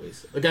sports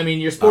movies. Like, I mean,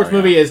 your sports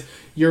movie is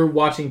you're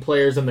watching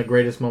players in the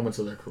greatest moments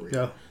of their career.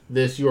 Yeah.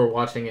 This, you are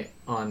watching it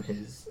on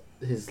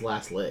his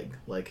last leg,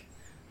 like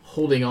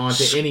holding on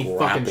to any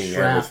fucking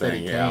strap that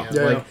he can. Yeah.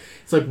 Like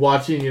it's like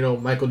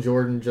watching, Michael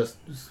Jordan just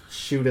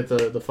shoot at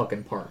the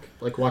fucking park.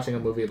 Like watching a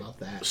movie about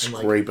that.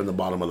 Scraping the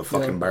bottom of the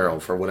fucking barrel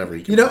for whatever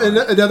he can.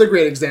 Another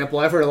great example.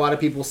 I've heard a lot of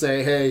people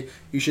say, "Hey,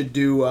 you should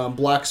do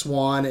Black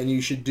Swan and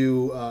you should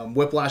do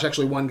Whiplash."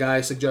 Actually, one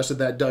guy suggested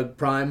that Doug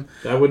Prime.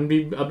 That wouldn't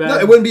be a bad. No,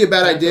 it wouldn't be a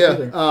bad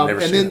idea.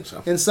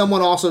 And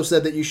someone also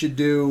said that you should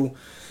do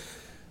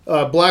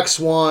Black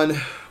Swan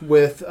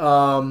with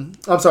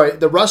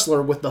The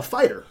Wrestler with The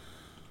Fighter.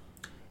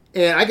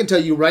 And I can tell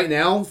you right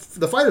now,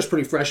 The Fighter's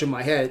pretty fresh in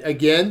my head.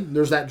 Again,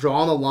 there's that draw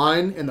on the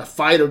line, and The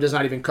Fighter does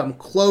not even come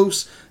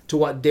close to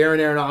what Darren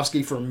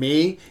Aronofsky, for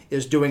me,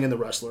 is doing in The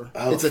Wrestler.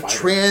 It's a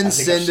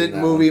transcendent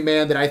movie,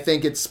 man, that I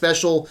think it's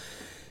special.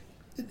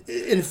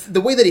 In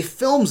the way that he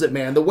films it,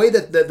 man, the way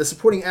that the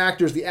supporting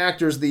actors,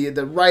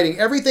 the writing,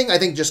 everything, I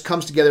think just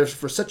comes together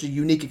for such a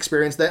unique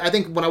experience that I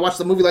think when I watch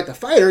the movie like The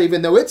Fighter,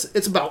 even though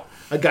it's about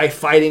a guy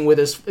fighting with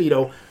his, a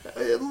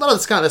lot of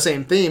it's kind of the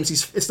same themes.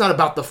 It's not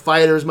about the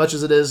fighter as much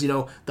as it is,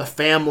 the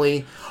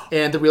family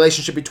and the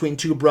relationship between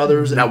two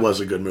brothers. That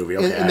was a good movie.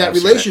 Okay, and that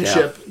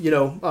relationship,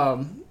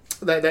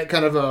 that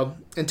kind of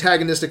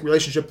antagonistic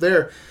relationship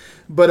there.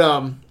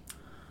 But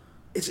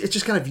it's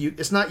just kind of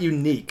it's not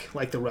unique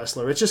like The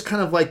Wrestler. It's just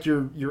kind of like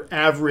your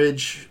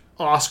average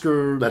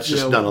Oscar done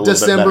a little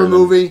December bit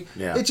movie.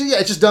 Yeah. It's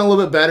just done a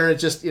little bit better.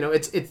 It's just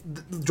it's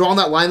drawing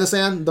that line in the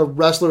sand. The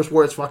Wrestler's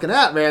where it's fucking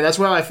at, man. That's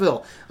where I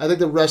feel. I think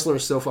The Wrestler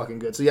is so fucking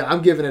good. So yeah,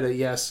 I'm giving it a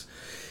yes.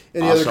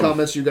 Any other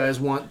comments you guys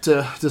want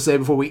to say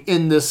before we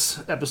end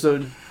this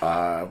episode?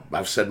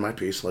 I've said my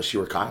piece. Unless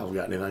you or Kyle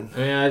got anything.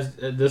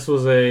 This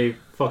was a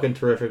fucking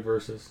terrific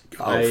versus.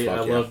 I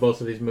love both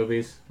of these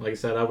movies. Like I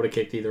said, I would have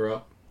kicked either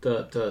up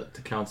to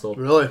council.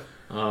 Really?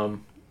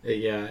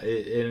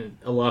 In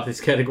a lot of these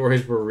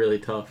categories were really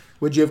tough.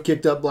 Would you have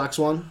kicked up Black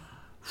Swan?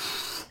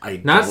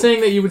 Not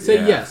saying that you would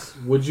say yes.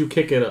 Would you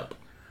kick it up?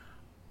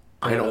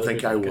 I don't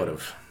think I would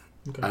have.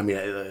 Okay. I mean,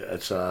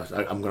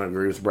 I'm going to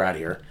agree with Brad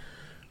here.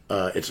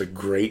 It's a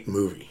great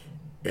movie,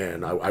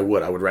 and I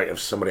would write if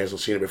somebody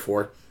hasn't seen it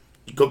before,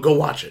 go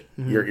watch it.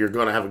 Mm-hmm. You're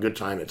going to have a good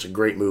time. It's a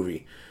great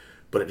movie,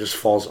 but it just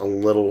falls a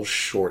little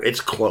short.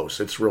 It's close.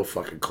 It's real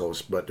fucking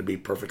close, but to be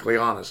perfectly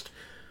honest,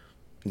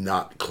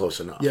 not close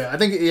enough. Yeah, I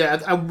think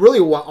I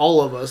really want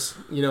all of us,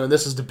 and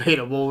this is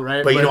debatable,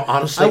 right? But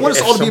honestly, I want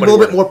us all to be a little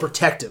bit more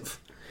protective,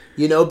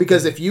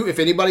 because if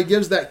anybody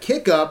gives that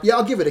kick up,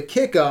 I'll give it a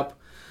kick up.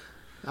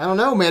 I don't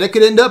know, man. It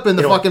could end up in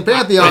the fucking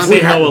Pantheon. I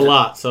say no a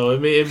lot, so I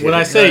mean, when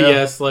I say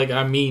yes,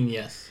 I mean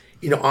yes.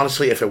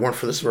 Honestly, if it weren't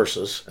for this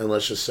versus, and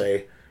let's just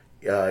say,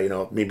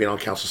 me being on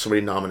council,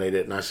 somebody nominated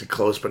it, and I said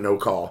close but no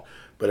call,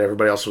 but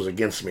everybody else was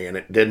against me, and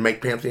it did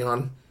make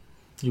Pantheon.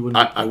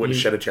 I wouldn't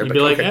shed a tear. You'd be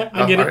like,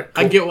 I get it.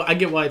 Right, cool. I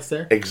get why it's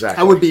there. Exactly.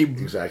 I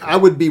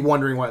would be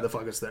wondering why the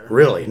fuck it's there.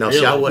 Really? No,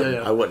 see, I wouldn't.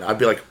 Yeah. I wouldn't. I'd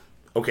be like,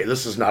 okay,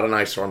 this is not an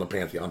eyesore on the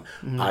Pantheon.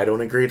 Mm-hmm. I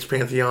don't agree it's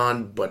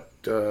Pantheon, but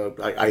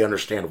I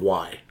understand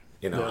why.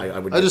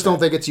 I just don't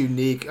think it's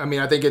unique. I mean,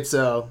 I think it's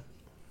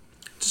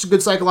just a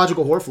good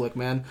psychological horror flick,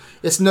 man.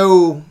 It's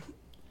not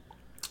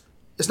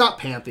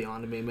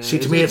Pantheon to me, man. See,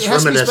 to me, it's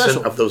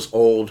reminiscent of those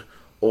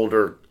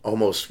older,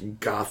 almost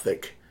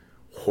gothic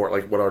horror,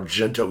 like what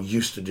Argento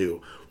used to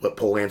do, what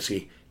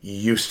Polanski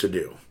used to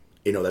do.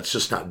 That's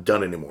just not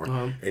done anymore.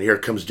 Uh-huh. And here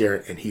comes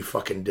Darren, and he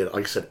fucking did it.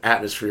 Like I said,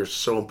 atmosphere is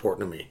so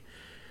important to me.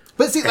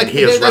 But see,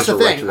 that's the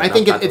thing. I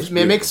think it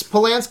mimics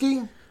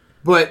Polanski,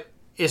 but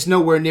it's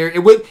nowhere near.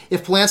 It would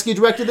if Polanski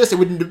directed this, it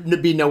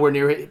wouldn't be nowhere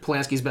near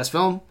Polanski's best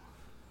film,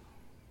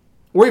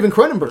 or even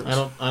Cronenberg's.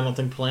 I don't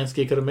think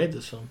Polanski could have made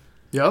this film.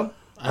 Yeah,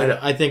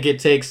 I think it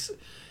takes.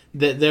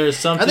 There's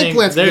something. I think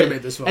Polanski could have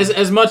made this film.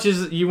 As much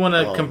as you want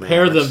to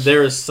compare them,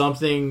 there is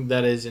something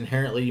that is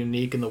inherently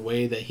unique in the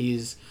way that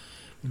he's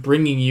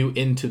bringing you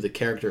into the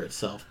character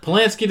itself.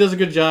 Polanski does a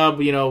good job,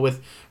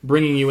 with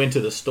bringing you into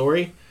the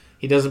story.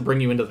 He doesn't bring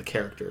you into the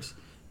characters.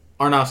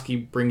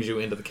 Aronofsky brings you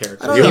into the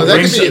characters.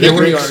 The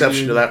only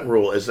exception to that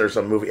rule is there's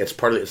a movie. It's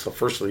the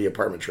first of the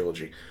Apartment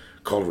trilogy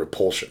called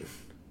Repulsion.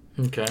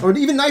 Okay. Or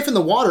even Knife in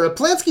the Water.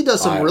 Polanski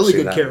does some really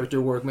good character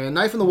work, man.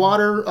 Knife in the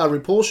Water,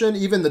 Repulsion,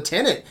 even The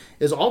Tenant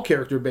is all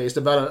character based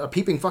about a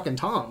peeping fucking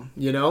Tom.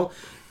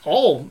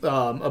 All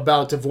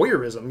about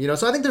voyeurism.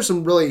 So I think there's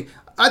some really.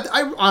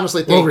 I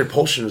honestly think. Well,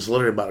 Repulsion is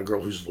literally about a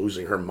girl who's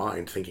losing her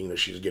mind, thinking that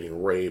she's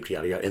getting raped,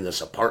 yada yada, in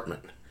this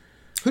apartment.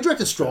 Who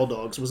directed Straw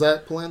Dogs? Was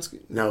that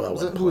Polanski? No, that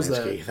wasn't Polanski. Who was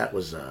that? That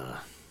was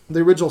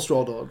the original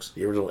Straw Dogs.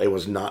 The original. It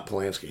was not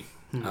Polanski.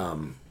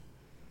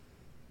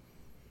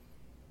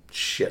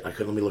 Shit, let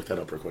me look that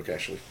up real quick,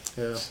 actually.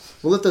 Yeah.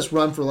 We'll let this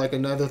run for like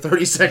another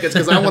 30 seconds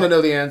because I want to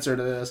know the answer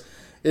to this.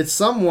 It's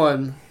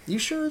someone. You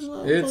sure it's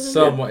not? It's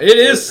someone. It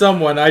is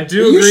someone. I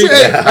do You agree.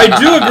 sure- I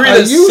do agree Are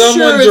that you someone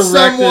sure it's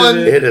directed someone?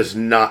 it. It is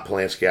not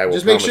Polanski. I will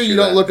Just make promise sure you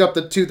don't that. look up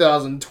the I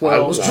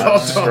 2012 will Straw not.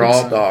 Dogs.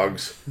 Straw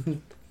Dogs.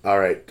 All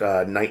right,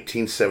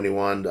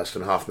 1971,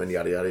 Dustin Hoffman,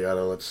 yada, yada,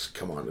 yada.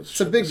 Come on. It's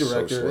a big so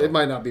director. slow. It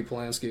might not be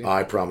Polanski.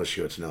 I promise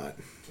you it's not.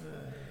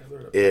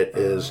 It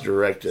is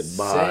directed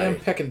Sam by...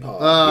 Peckinpah.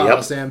 Oh,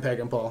 Yep. Sam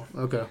Peckinpah.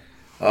 Okay.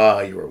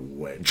 you were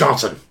way...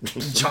 Johnson.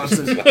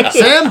 Johnson.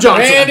 Sam Johnson.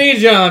 Randy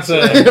Johnson.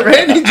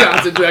 Randy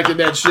Johnson directed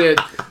that shit.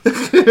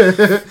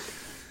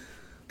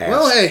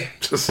 Well, hey,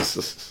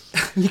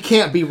 you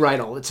can't be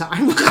right all the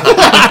time.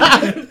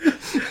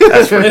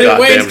 That's for And in goddamn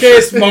Wayne's sure.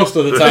 case, most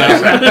of the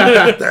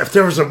time. If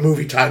there was a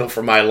movie title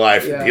for my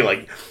life, it'd be Yeah.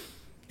 like,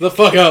 The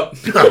fuck up.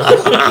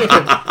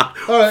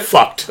 All right.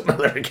 fucked.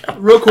 There we go.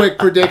 Real quick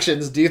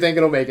predictions. Do you think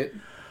it'll make it?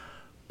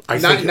 I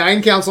think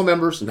Nine council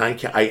members.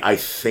 I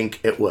think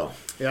it will.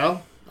 Yeah.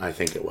 I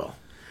think it will.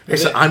 Like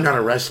I said, I'm not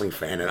a wrestling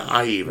fan, and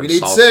I even We need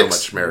saw so six.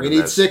 much merit We in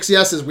need this. 6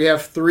 yeses. We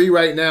have 3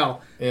 right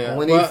now. Yeah.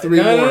 Only need Well, 3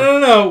 no, more.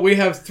 No. We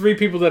have 3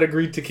 people that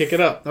agreed to kick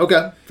it up.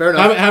 Okay. Fair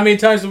enough. How many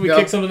times have we Yeah.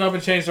 kicked something up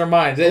and changed our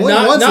minds? Only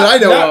once that I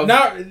know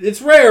of.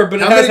 It's rare, but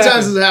How it many has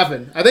times has it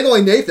happened? I think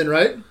only Nathan,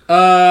 right?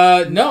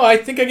 No, I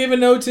think I gave a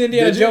no to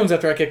Indiana Did you? Jones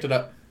after I kicked it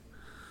up.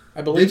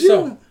 I believe Did you?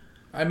 so.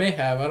 I may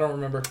have. I don't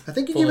remember. I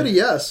think you fully. gave it a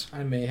yes.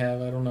 I may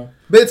have. I don't know.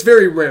 But it's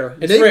very rare.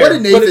 It's What rare, did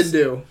but Nathan it's-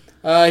 do?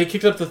 He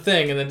kicked up the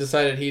thing and then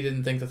decided he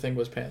didn't think the thing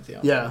was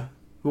Pantheon. Yeah.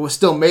 But we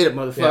still made it,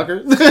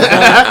 motherfucker.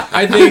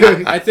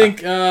 I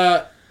think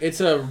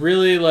it's a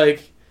really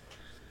like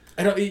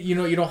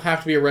you don't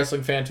have to be a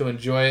wrestling fan to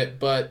enjoy it,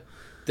 but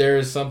there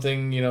is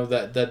something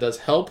that does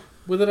help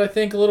with it. I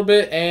think a little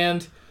bit,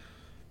 and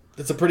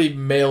it's a pretty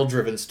male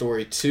driven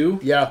story too.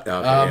 Yeah. Okay,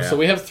 yeah. So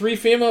we have 3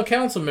 female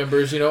council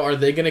members. Are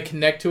they going to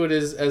connect to it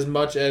as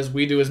much as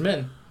we do as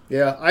men?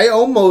 Yeah. I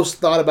almost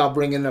thought about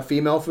bringing a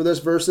female for this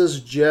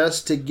versus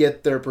just to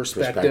get their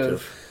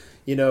perspective.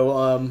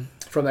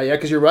 From that. Yeah,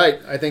 because you're right.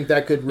 I think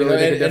that could really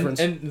make a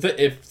difference.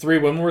 If 3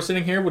 women were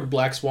sitting here, would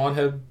Black Swan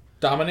have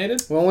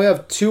dominated? We only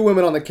have 2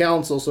 women on the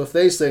council, so if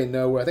they say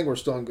no, I think we're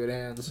still in good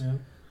hands.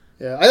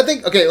 Yeah. I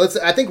think. Okay.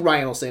 I think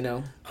Ryan will say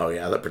no. Oh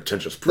yeah, that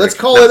pretentious prick. Let's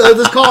call it.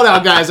 Let's call it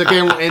out, guys.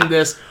 Okay, we'll end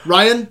this.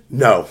 Ryan.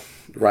 No,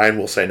 Ryan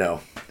will say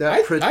no. That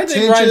I think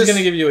Ryan's going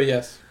to give you a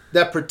yes.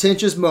 that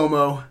pretentious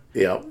Momo.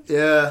 Yep.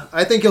 Yeah,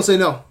 I think he'll say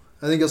no.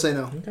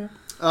 Okay.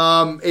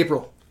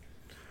 April.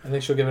 I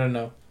think she'll give it a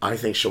no. I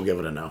think she'll give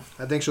it a no.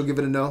 I think she'll give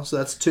it a no. So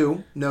that's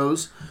 2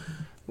 no's.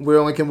 We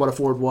only can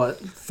afford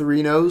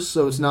 3 no's,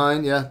 so it's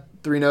 9. Yeah,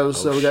 3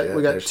 no's. Oh, So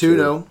we got shit, 2 there's 2.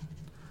 no.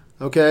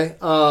 Okay.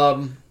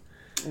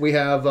 We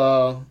have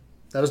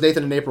that was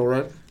Nathan in April,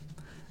 right?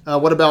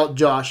 What about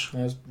Josh?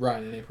 That was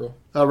Ryan in April.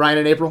 Ryan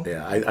in April.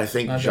 Yeah, I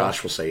think Not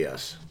Josh will say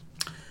yes.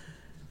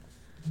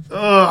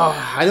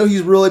 I know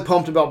he's really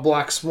pumped about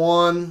Black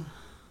Swan.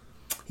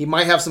 He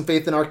might have some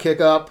faith in our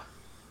kick up.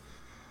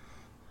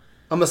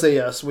 I'm gonna say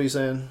yes. What are you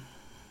saying?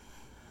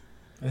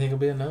 I think it'll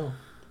be a no.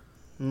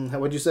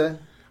 What'd you say?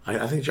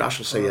 I think Josh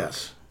will say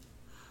yes.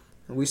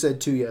 We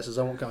said 2 yeses.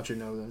 I won't count your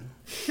no then.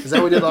 Is that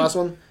what we did last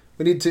one?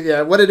 We need to.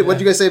 Yeah. What did you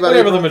guys say about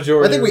Whatever April? the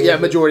majority I think we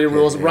rules. majority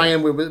rules. Yeah.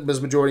 Ryan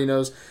was majority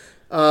knows.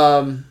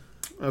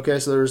 Okay,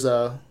 so there's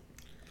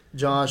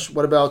Josh.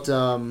 What about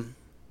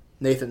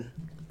Nathan?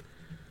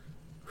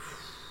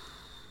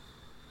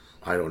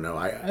 I don't know.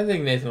 I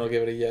think Nathan will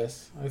give it a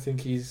yes. I think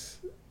he's.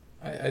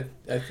 I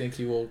think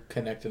he will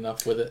connect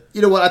enough with it.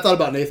 You know what? I thought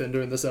about Nathan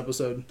during this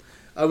episode.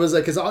 I was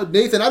like, because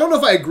Nathan, I don't know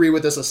if I agree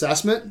with this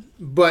assessment,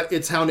 but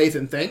it's how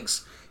Nathan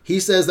thinks. He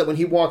says that when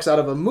he walks out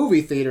of a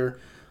movie theater,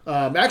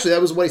 actually,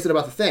 that was what he said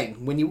about The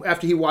Thing.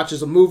 After he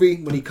watches a movie,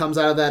 when he comes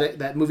out of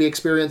that movie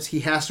experience,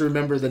 he has to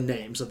remember the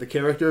names of the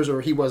characters,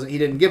 or he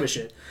didn't give a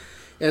shit.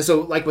 And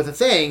so, like with The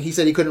Thing, he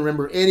said he couldn't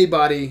remember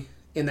anybody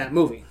in that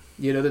movie.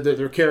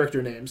 Their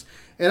character names.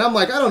 And I'm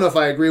like, I don't know if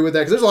I agree with that,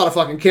 because there's a lot of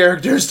fucking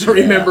characters to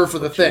remember for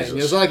The Thing.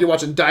 Jesus. It's not like you're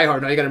watching Die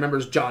Hard. Now you got to remember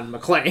it's John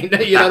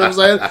McClane. You know what I'm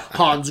saying?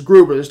 Hans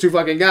Gruber. There's 2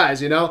 fucking guys,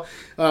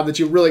 that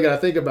you really got to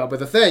think about. But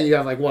The Thing, you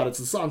have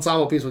it's an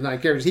ensemble piece with 9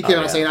 characters. He came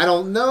out saying, I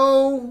don't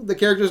know the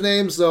characters'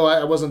 names, so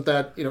I wasn't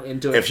that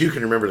into it. If you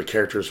can remember the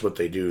characters, what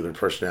they do, their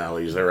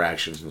personalities, their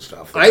actions and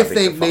stuff. I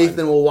think you're fine.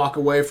 Nathan will walk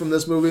away from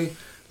this movie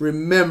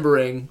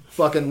remembering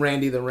fucking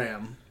Randy the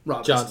Ram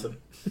Robinson. Johnson.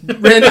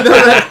 Randy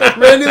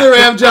the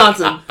Ram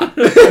Johnson.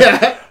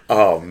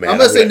 Oh man, I'm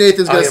gonna say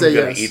Nathan's gonna say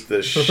I'm yes. Eat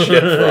this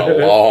shit for a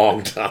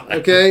long time.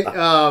 Okay,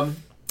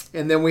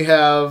 and then we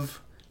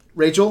have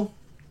Rachel.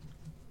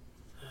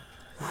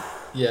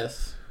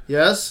 Yes.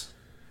 Yes.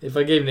 If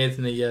I gave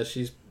Nathan a yes,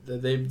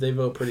 they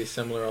vote pretty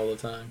similar all the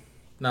time.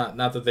 Not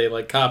that they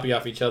like copy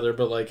off each other,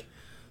 but like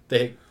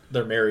they're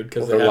married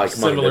because Well, they they're have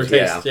similar like-minded,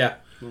 tastes. Yeah.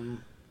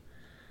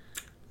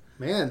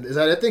 Man, is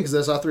that it? Because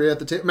that's all 3 at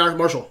the table.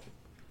 Marshall.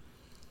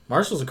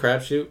 Marshall's a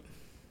crapshoot.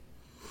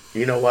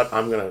 You know what?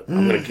 I'm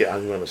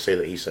gonna say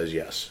that he says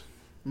yes.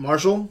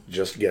 Marshall.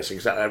 Just guessing.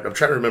 'Cause I'm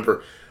trying to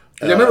remember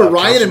I remember Ryan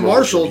and Councilman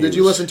Marshall. Did you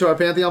reviews. listen to our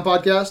Pantheon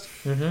podcast?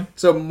 Mm-hmm.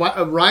 So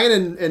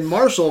Ryan and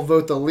Marshall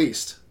vote the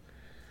least.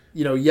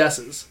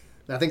 Yeses.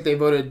 I think they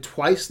voted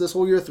twice this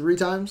whole year, 3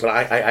 times. But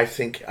I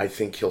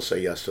think he'll say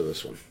yes to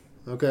this one.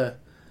 Okay.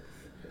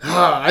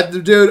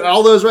 Dude,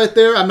 all those right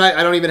there. I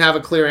don't even have a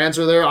clear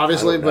answer there,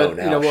 obviously, I don't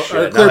but know now. a Shit.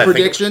 clear Now that I think-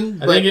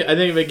 prediction. I think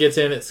if it gets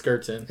in, it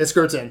skirts in. it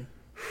skirts in.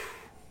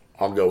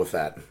 I'll go with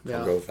that. Yeah.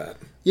 I'll go with that.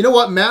 You know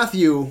what?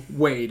 Matthew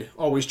Wade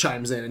always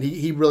chimes in, and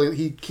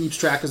he keeps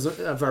track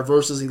of our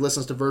verses. He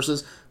listens to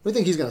verses. What do you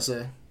think he's going to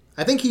say?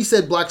 I think he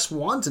said Black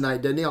Swan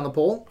tonight, didn't he, on the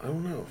poll? I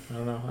don't know. I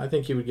don't know. I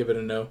think he would give it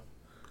a no.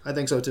 I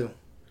think so, too.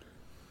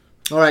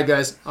 All right,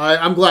 guys.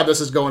 I'm glad this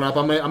is going up.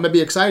 I'm gonna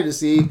be excited to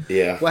see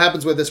what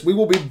happens with this. We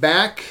will be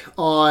back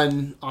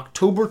on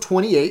October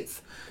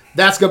 28th.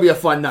 That's going to be a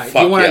fun night.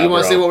 Fuck You want yeah, to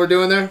bro. see what we're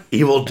doing there?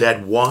 Evil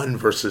Dead 1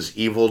 versus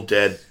Evil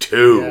Dead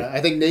 2. Yeah,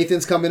 I think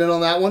Nathan's coming in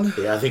on that one.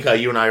 Yeah, I think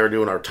you and I are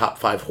doing our top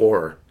 5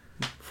 horror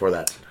for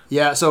that.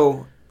 Yeah,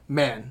 so,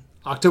 man,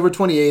 October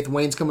 28th,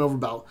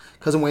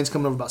 Cousin Wayne's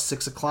coming over about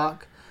 6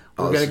 o'clock.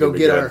 We're this going to is go gonna be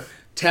get good. our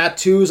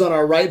tattoos on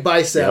our right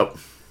bicep Yep.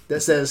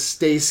 that says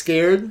 "Stay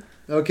Scared,"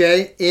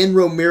 okay, in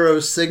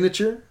Romero's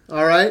signature,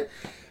 all right?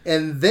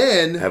 And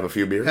then Have a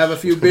few beers.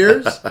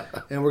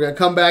 and we're going to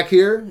come back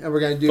here, and we're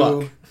going to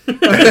do... And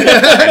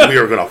we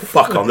are going to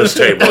fuck on this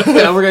table.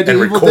 And we're going to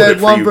do And Evil record it Dead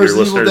for 1 you, dear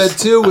versus Evil listeners. Dead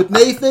 2 with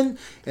Nathan,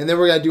 and then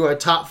we're going to do our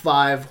top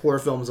 5 horror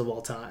films of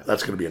all time.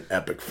 That's going to be an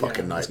epic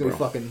fucking night, It's gonna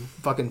bro. be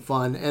fucking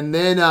fun. And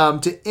then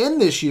to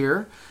end this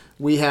year,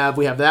 we have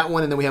that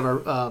one, and then we have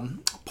our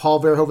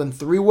Paul Verhoeven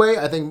 3-way.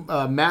 I think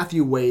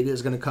Matthew Wade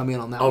is going to come in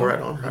on that Oh, one. right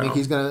on. I think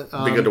he's going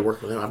to be good to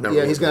work with him. I've never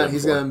Yeah, worked he's with him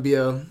he's before. going to be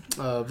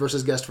a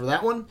versus guest for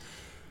that one.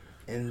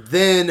 And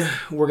then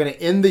we're going to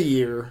end the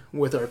year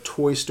with our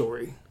Toy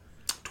Story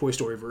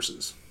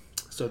versus.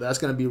 So that's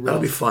going to be real.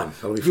 That'll be fun.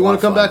 Do you want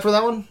to come back for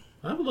that one?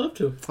 I would love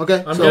to.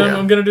 Okay. I'm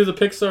so, gonna do the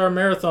Pixar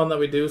marathon that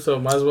we do, so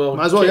might as well.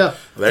 yeah.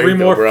 There 3 you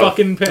go, more bro.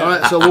 fucking. All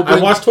right, so we'll I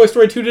bring, watched Toy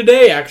Story 2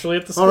 today, actually,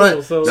 at the school. all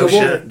right. So, No we'll,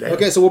 shit, damn.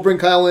 okay, so we'll bring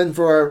Kyle in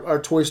for our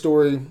Toy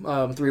Story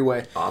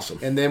 3-way. Awesome.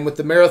 And then with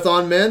the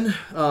Marathon Men,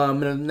 in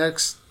the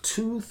next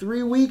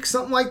 2-3 weeks,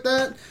 something like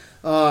that,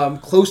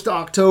 close to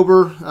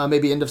October,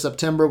 maybe end of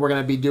September, we're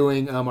going to be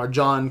doing our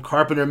John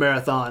Carpenter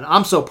Marathon.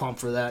 I'm so pumped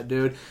for that,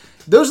 dude.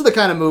 Those are the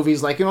kind of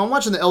movies, like, I'm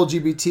watching the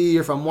LGBT,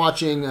 or if I'm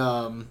watching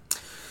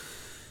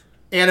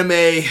anime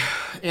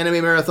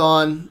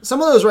marathon,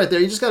 some of those right there,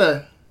 you just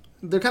gotta,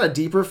 they're kind of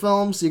deeper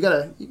films, so you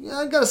gotta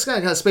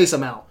kind of space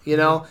them out, you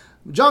know?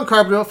 John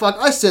Carpenter,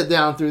 I sit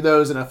down through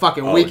those in a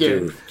fucking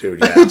weekend. Dude,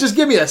 yeah. Just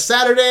give me a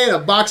Saturday and a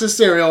box of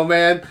cereal,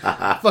 man.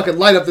 Fucking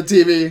light up the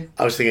TV.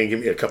 I was thinking, give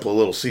me a couple of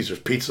Little Caesars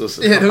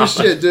pizzas. Yeah, no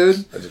shit,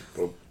 dude. I just-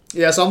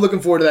 Yeah, so I'm looking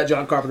forward to that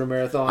John Carpenter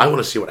marathon. I want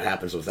to see what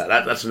happens with that.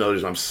 That's another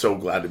reason I'm so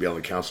glad to be on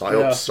the council. I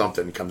Yeah. hope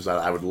something comes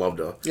out. I would love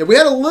to. Yeah, we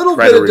had a little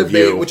Try bit to of debate,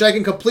 review. which I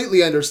can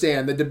completely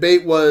understand. The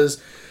debate was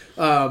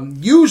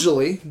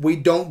usually we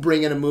don't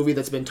bring in a movie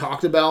that's been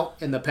talked about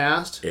in the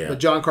past, Yeah. but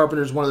John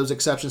Carpenter is one of those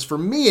exceptions for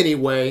me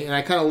anyway. And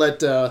I kind of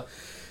let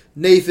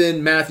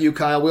Nathan, Matthew,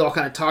 Kyle, we all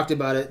kind of talked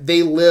about it.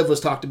 They Live was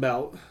talked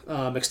about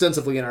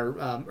extensively in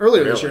our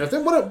earlier this year.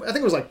 Really? I think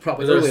it was like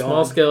probably was there a early small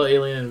on. scale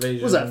alien invasion?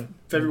 What was that,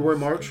 February,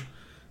 March?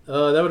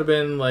 That would have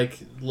been like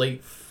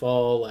late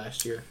fall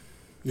last year.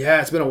 Yeah,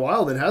 it's been a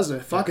while then,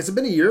 hasn't it? Fuck, has it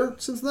been a year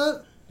since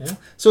that? Yeah.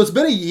 So it's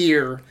been a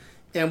year,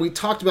 and we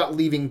talked about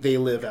leaving They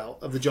Live out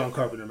of the John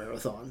Carpenter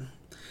marathon.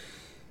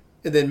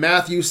 And then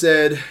Matthew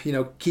said,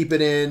 keep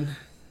it in.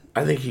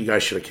 I think you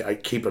guys should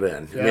keep it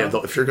in. Yeah. Man,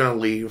 though, if you're going to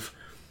leave,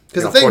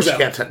 'Cause the of course thing's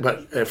you out. can't.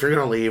 But if you're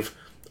going to leave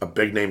a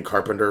big name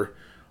Carpenter,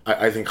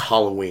 I think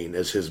Halloween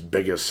is his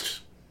biggest.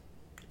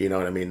 You know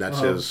what I mean? That's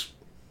his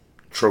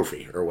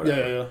trophy or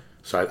whatever. Yeah.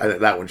 So I think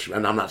that one should.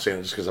 And I'm not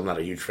saying this because I'm not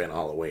a huge fan of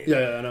Halloween.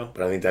 Yeah, I know.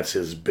 But I think that's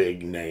his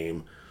big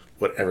name.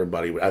 What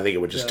everybody, I think it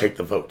would just take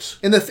the votes.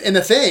 And the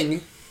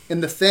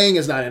thing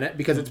is not in it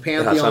because it's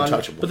That's Pantheon.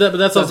 untouchable. But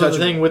that's also the untouchable.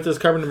 thing with this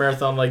Carpenter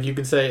marathon. Like you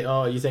can say,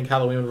 oh, you think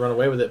Halloween would run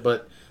away with it,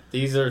 but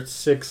these are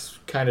 6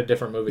 kind of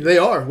different movies. They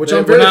are, which They're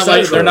I'm very not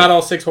excited for. they're not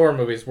all 6 horror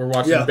movies. We're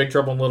watching Yeah. Big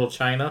Trouble in Little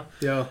China.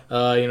 Yeah.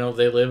 They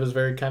Live is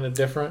very kind of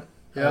different.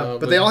 Yeah,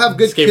 but with they all have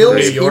good Escape from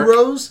kills, New York.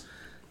 heroes.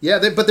 Yeah,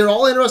 but they're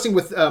all interesting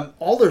with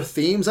all their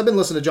themes. I've been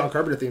listening to John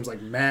Carpenter themes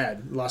like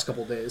mad the last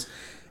couple of days.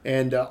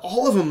 And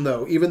all of them,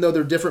 though, even though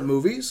they're different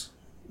movies,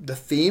 the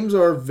themes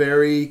are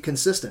very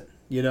consistent,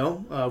 very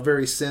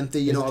synthy,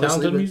 He's a obviously.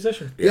 talented but-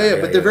 musician. Yeah,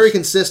 but he they're very is.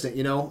 consistent,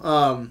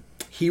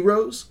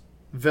 Heroes,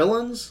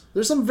 villains.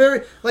 There's some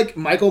very, like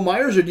Michael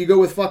Myers, or do you go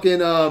with fucking,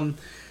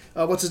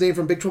 what's his name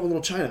from Big Trouble in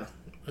Little China?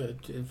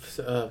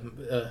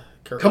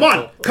 Kurt Come on,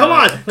 Russell. come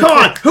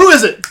on. Who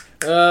is it?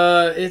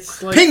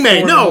 It's like Ping 4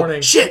 May, in the no,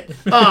 morning. shit.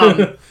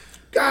 God,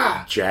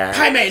 Jack.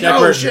 Jaime, Jack no,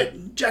 Burton.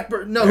 shit. Jack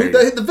Burton, no, Hey.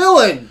 the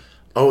villain.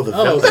 Oh, the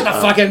villain. The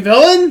fucking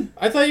villain?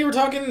 I thought you were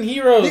talking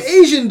heroes. The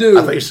Asian dude.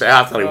 I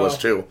thought he was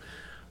too.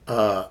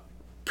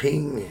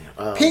 Ping.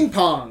 Ping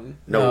pong.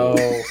 No.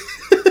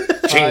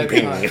 Ching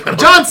ping.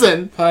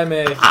 Johnson. Pai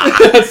Mei.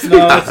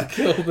 That's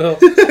Kill Bill.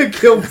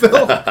 Kill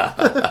Bill.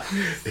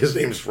 His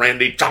name's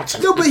Randy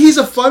Johnson. No, but he's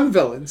a fun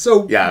villain.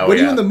 So Yeah, what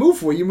are you in the mood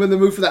for? You in the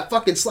mood for that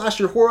fucking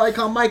slasher horror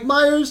icon Mike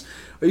Myers?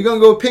 Or are you gonna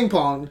go ping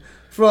pong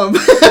from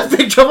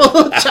Big Trouble in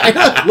Little China?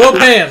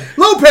 Lopan.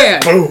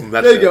 Lopan. Boom,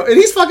 that's there you it. go. And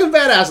he's fucking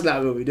badass in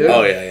that movie, dude.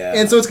 Oh, yeah.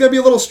 And so it's gonna be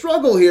a little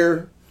struggle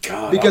here.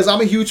 God, Because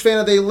I'm a huge fan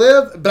of They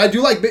Live, but I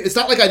do like. It's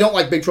not like I don't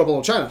like Big Trouble in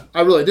Little China.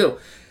 I really do.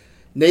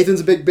 Nathan's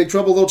a big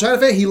Trouble in Little China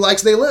fan. He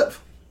likes They Live.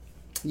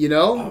 You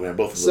know. Oh man,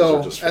 both of those So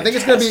are just I think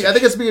it's gonna be. I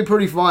think it's gonna be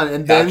pretty fun.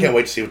 And Yeah, then I can't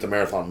wait to see what the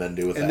Marathon Men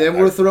do with that. and then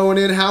we're throwing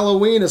in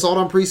Halloween, Assault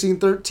on Precinct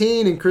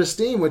 13, and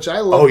Christine, which I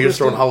love. Oh, you're Christine.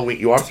 throwing Halloween.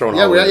 You are throwing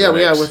Yeah,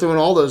 Halloween. we're throwing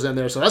all those in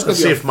there. So that's gonna Let's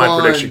be see a if my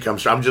fun- prediction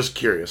comes true. I'm just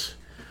curious.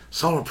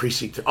 Solid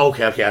Precinct.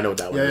 Okay, I know what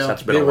that one Yeah, is. yeah.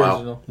 That's been The a while.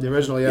 original. The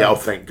original, yeah. Yeah, oh,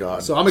 thank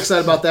God. So I'm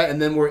excited about that,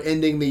 and then we're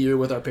ending the year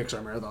with our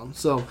Pixar marathon.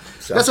 So got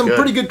Sounds some good.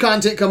 pretty good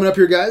content coming up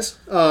here, guys.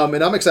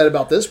 And I'm excited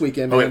about this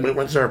weekend. Oh, Man. wait,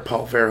 when's our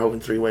Paul Verhoeven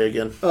three-way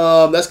again?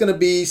 That's going to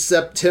be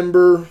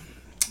September.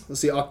 Let's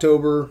see,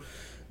 October.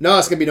 No,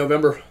 it's going to be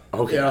November.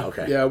 Okay, Yeah,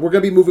 okay. Yeah, we're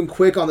going to be moving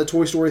quick on the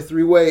Toy Story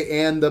three-way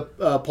and the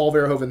Paul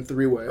Verhoeven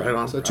three-way. Right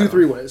on, So right two on.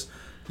 three-ways.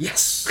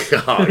 Yes.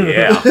 Oh,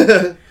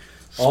 yeah.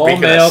 All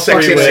Speaking male of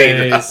sexy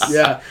freeways. scene,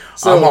 Yeah.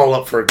 So I'm all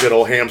up for a good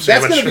old ham that's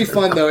sandwich. going to be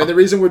fun, though. And the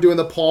reason we're doing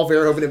the Paul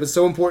Verhoeven, it was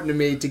so important to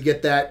me to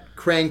get that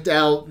cranked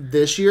out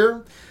this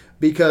year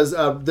because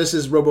this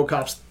is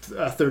RoboCop's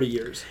 30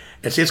 years.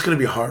 And see, it's going to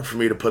be hard for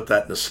me to put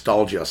that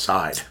nostalgia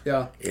aside.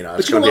 Yeah. You know, But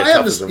it's you know going to what? be a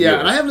tough as a viewer.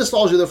 and I have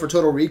nostalgia, though, for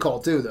Total Recall,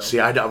 too, though. See,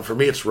 for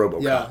me, it's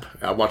RoboCop. Yeah.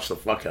 I watched the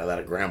fuck out of that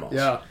at Grandma's.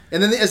 Yeah.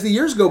 And then as the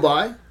years go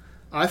by,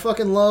 I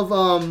fucking love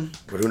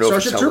But who knows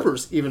if Starship it's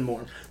Troopers even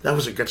more.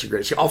 That's a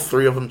great. See, all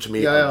three of them to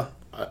me. Yeah,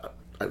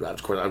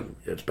 Of course,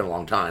 it's been a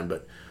long time,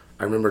 but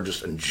I remember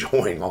just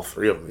enjoying all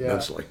three of them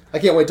immensely. I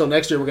can't wait till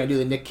next year. We're going to do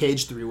the Nick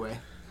Cage three-way.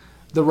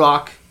 The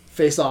Rock,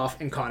 Face Off,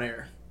 and Con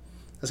Air.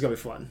 That's going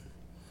to be fun.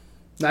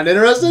 Not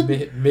interested?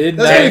 Mid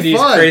That's gonna be 90s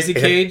fun. Crazy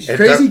Cage.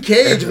 Crazy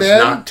Cage, it man.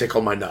 does not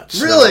tickle my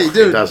nuts. Really, No,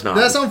 dude? It does not.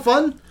 Does that sound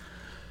fun?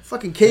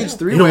 Fucking Cage you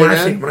three-way, know,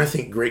 man. when I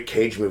think great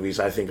Cage movies,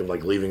 I think of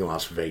like Leaving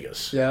Las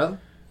Vegas. Yeah.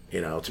 You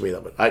know, to me,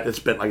 it's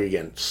been like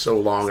again so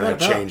long and I've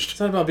changed. It's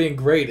not about being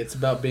great. It's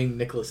about being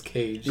Nicolas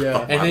Cage. Yeah.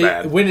 Oh, And my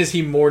bad. when is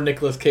he more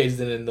Nicolas Cage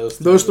than in those?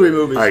 Those three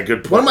movies. All right, good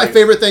point. One of my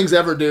favorite things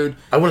ever, dude.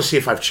 I want to see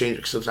if I've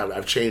changed since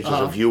I've changed as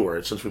a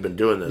viewer since we've been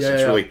doing this. Yeah,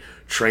 It's yeah. really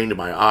trained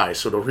my eyes.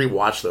 So to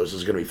rewatch those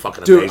is going to be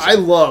fucking Dude, amazing. I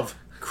love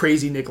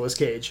crazy Nicolas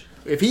Cage.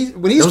 When he's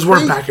Those were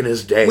crazy, back in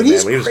his day, when man.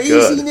 he's When he was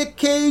crazy good. Nick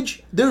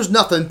Cage, there's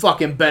nothing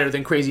fucking better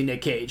than crazy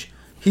Nick Cage.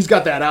 He's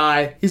got that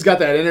eye, he's got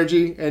that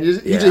energy, and he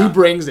Yeah.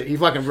 brings it. He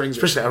fucking brings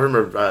it. Especially, I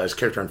remember his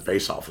character on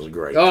Face Off was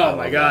great. I Oh love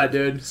my that. god,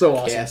 dude, so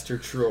awesome. Castor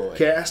Troy.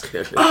 Cast.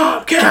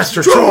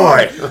 Castor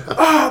Troy.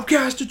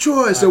 Castor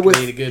Troy. So I could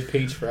eat a with good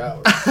peach for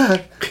hours.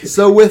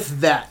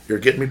 that, You're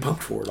getting me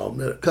pumped for it. I'll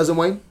admit it. Cousin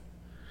Wayne,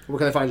 where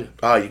can I find you?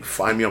 You can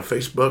find me on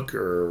Facebook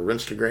or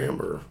Instagram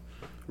or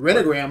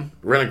Renogram.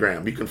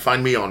 Renogram. You can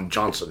find me on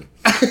Johnson.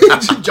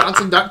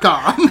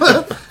 Johnson.com.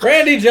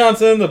 Randy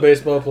Johnson, the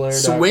baseball player.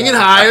 Swinging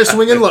high or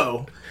swinging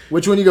low?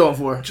 Which one you going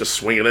for? Just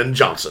swinging in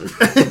Johnson.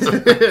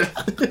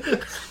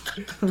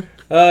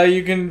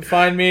 You can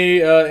find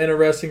me in a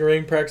wrestling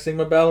ring practicing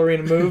my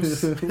ballerina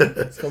moves.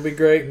 It's gonna be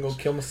great. I'm gonna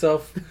kill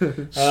myself.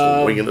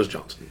 Swinging as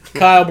Johnson.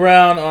 Kyle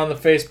Brown on the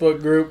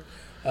Facebook group.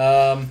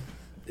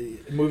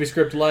 Movie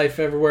Script Life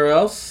everywhere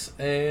else,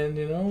 and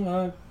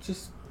I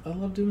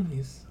love doing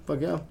these.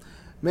 Fuck yeah.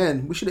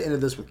 Man, we should have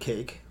ended this with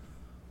cake.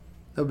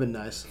 That would have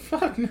been nice.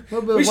 Fuck.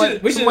 Little bit We of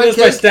white- should some do white this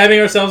by cake. stabbing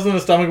ourselves in the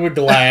stomach with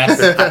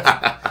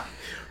glass.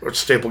 Or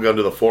staple gun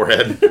to the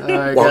forehead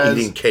right, while guys.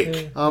 eating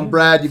cake. I'm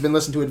Brad. You've been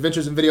listening to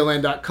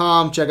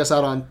adventuresinvideoland.com. Check us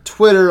out on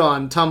Twitter,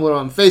 on Tumblr,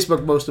 on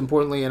Facebook, most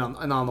importantly, and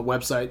on the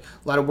website.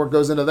 A lot of work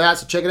goes into that,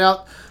 so check it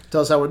out. Tell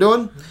us how we're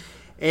doing.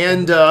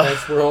 And,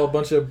 Yes, we're all a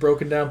bunch of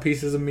broken down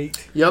pieces of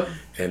meat. yep,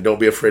 And don't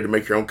be afraid to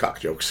make your own cock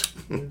jokes.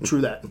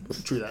 true that.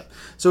 True that.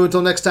 So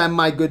until next time,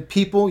 my good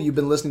people, you've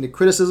been listening to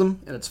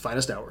Criticism in its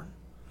finest hour.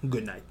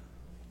 Good night.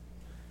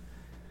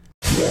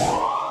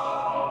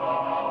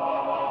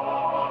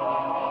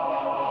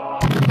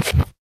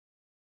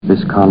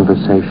 This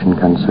conversation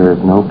can serve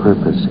no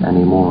purpose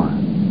anymore.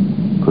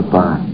 Goodbye.